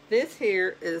 This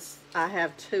here is, I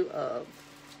have two of.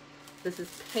 This is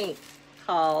pink,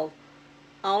 called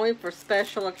Only for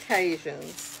Special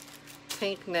Occasions.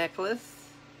 Pink necklace.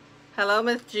 Hello,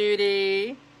 Miss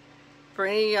Judy. For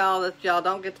any of y'all that y'all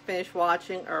don't get to finish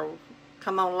watching or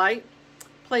come on late,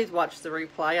 please watch the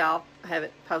replay. I'll have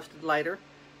it posted later.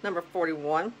 Number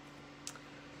 41.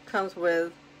 Comes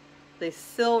with the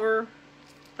silver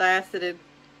faceted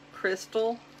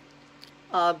crystal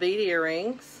bead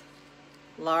earrings.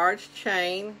 Large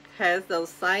chain. Has those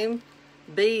same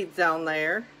beads on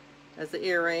there as the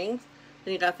earrings.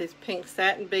 Then you got these pink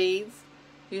satin beads.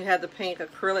 You have the pink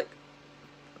acrylic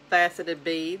faceted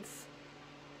beads.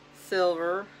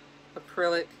 Silver,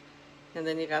 acrylic, and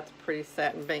then you got the pretty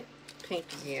satin pink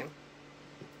again.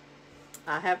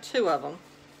 I have two of them.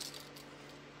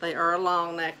 They are a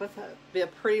long necklace. It'd be a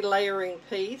pretty layering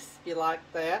piece if you like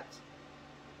that.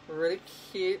 Really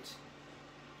cute.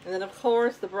 And then of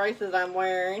course the bracelet I'm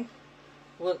wearing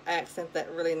will accent that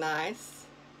really nice.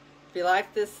 If you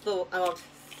like this little, I'm going to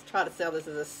try to sell this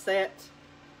as a set.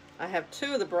 I have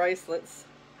two of the bracelets,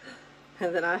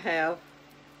 and then I have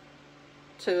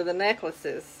two of the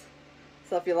necklaces.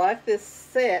 So if you like this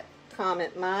set,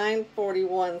 comment mine,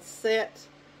 41 set,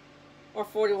 or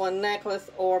 41 necklace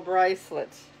or bracelet.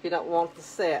 If you don't want the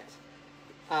set,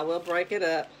 I will break it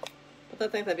up. But I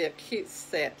think that'd be a cute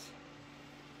set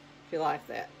if you like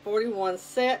that. 41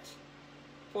 set,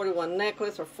 41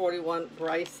 necklace, or 41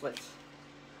 bracelet.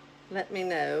 Let me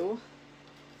know.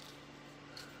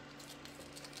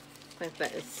 I think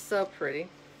that is so pretty.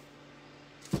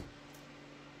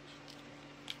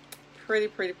 Pretty,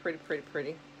 pretty, pretty, pretty,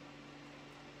 pretty.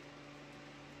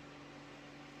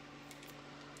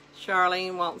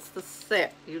 Charlene wants the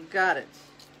set. You got it.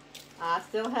 I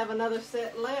still have another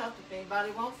set left if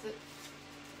anybody wants it.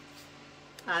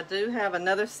 I do have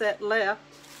another set left.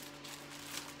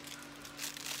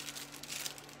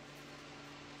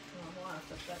 I don't know why I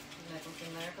put that necklace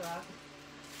in there, but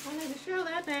I need to show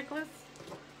that necklace.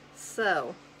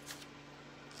 So,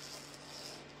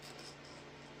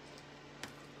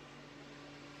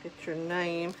 get your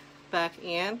name back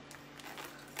in.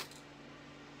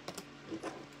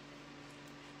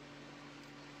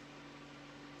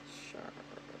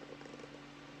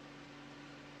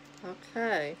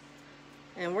 Okay,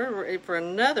 and we're ready for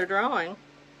another drawing.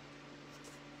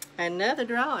 Another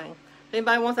drawing. If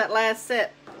anybody wants that last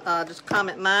set, just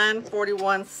comment mine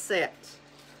 41 set.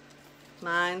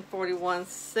 Mine 41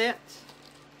 set.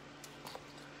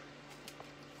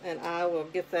 And I will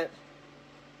get that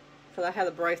because I have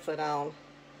the bracelet on.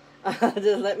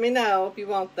 Just let me know if you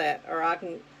want that, or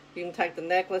you can take the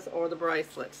necklace or the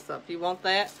bracelet. So if you want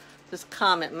that, just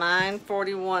comment mine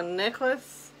 41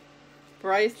 necklace,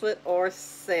 bracelet, or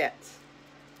set.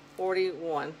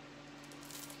 41.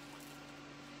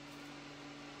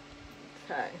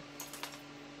 Okay.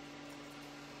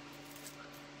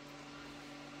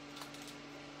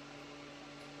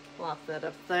 Lock that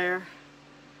up there.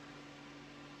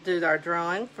 Do our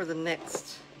drawing for the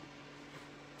next.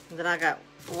 And then I got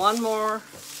one more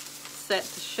set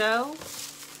to show,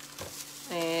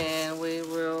 and we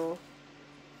will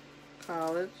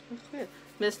call it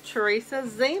Miss Teresa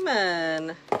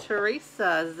Zeman.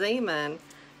 Teresa Zeman,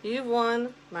 you've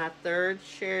won my third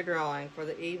share drawing for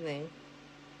the evening.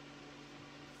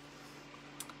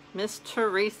 Miss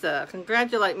Teresa,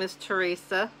 congratulate Miss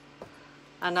Teresa.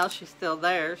 I know she's still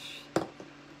there,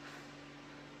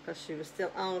 because she was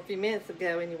still on a few minutes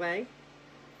ago anyway.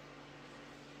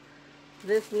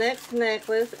 This next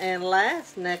necklace and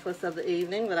last necklace of the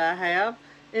evening that I have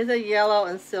is a yellow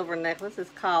and silver necklace. It's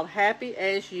called Happy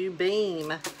As You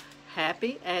Beam.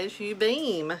 Happy As You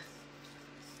Beam.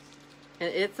 And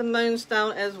it's a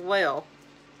moonstone as well.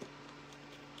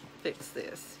 Fix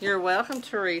this. You're welcome,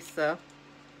 Teresa.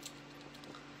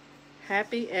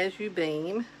 Happy As You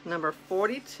Beam, number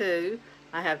 42.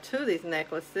 I have two of these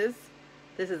necklaces.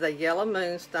 This is a yellow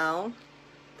moonstone,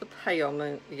 the pale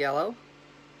moon yellow.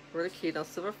 Really cute on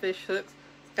silver fish hooks.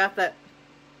 It's got that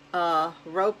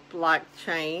rope-like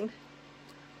chain,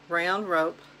 round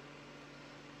rope.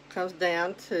 Comes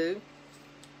down to,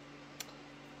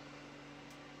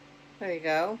 there you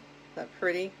go, that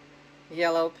pretty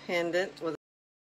yellow pendant with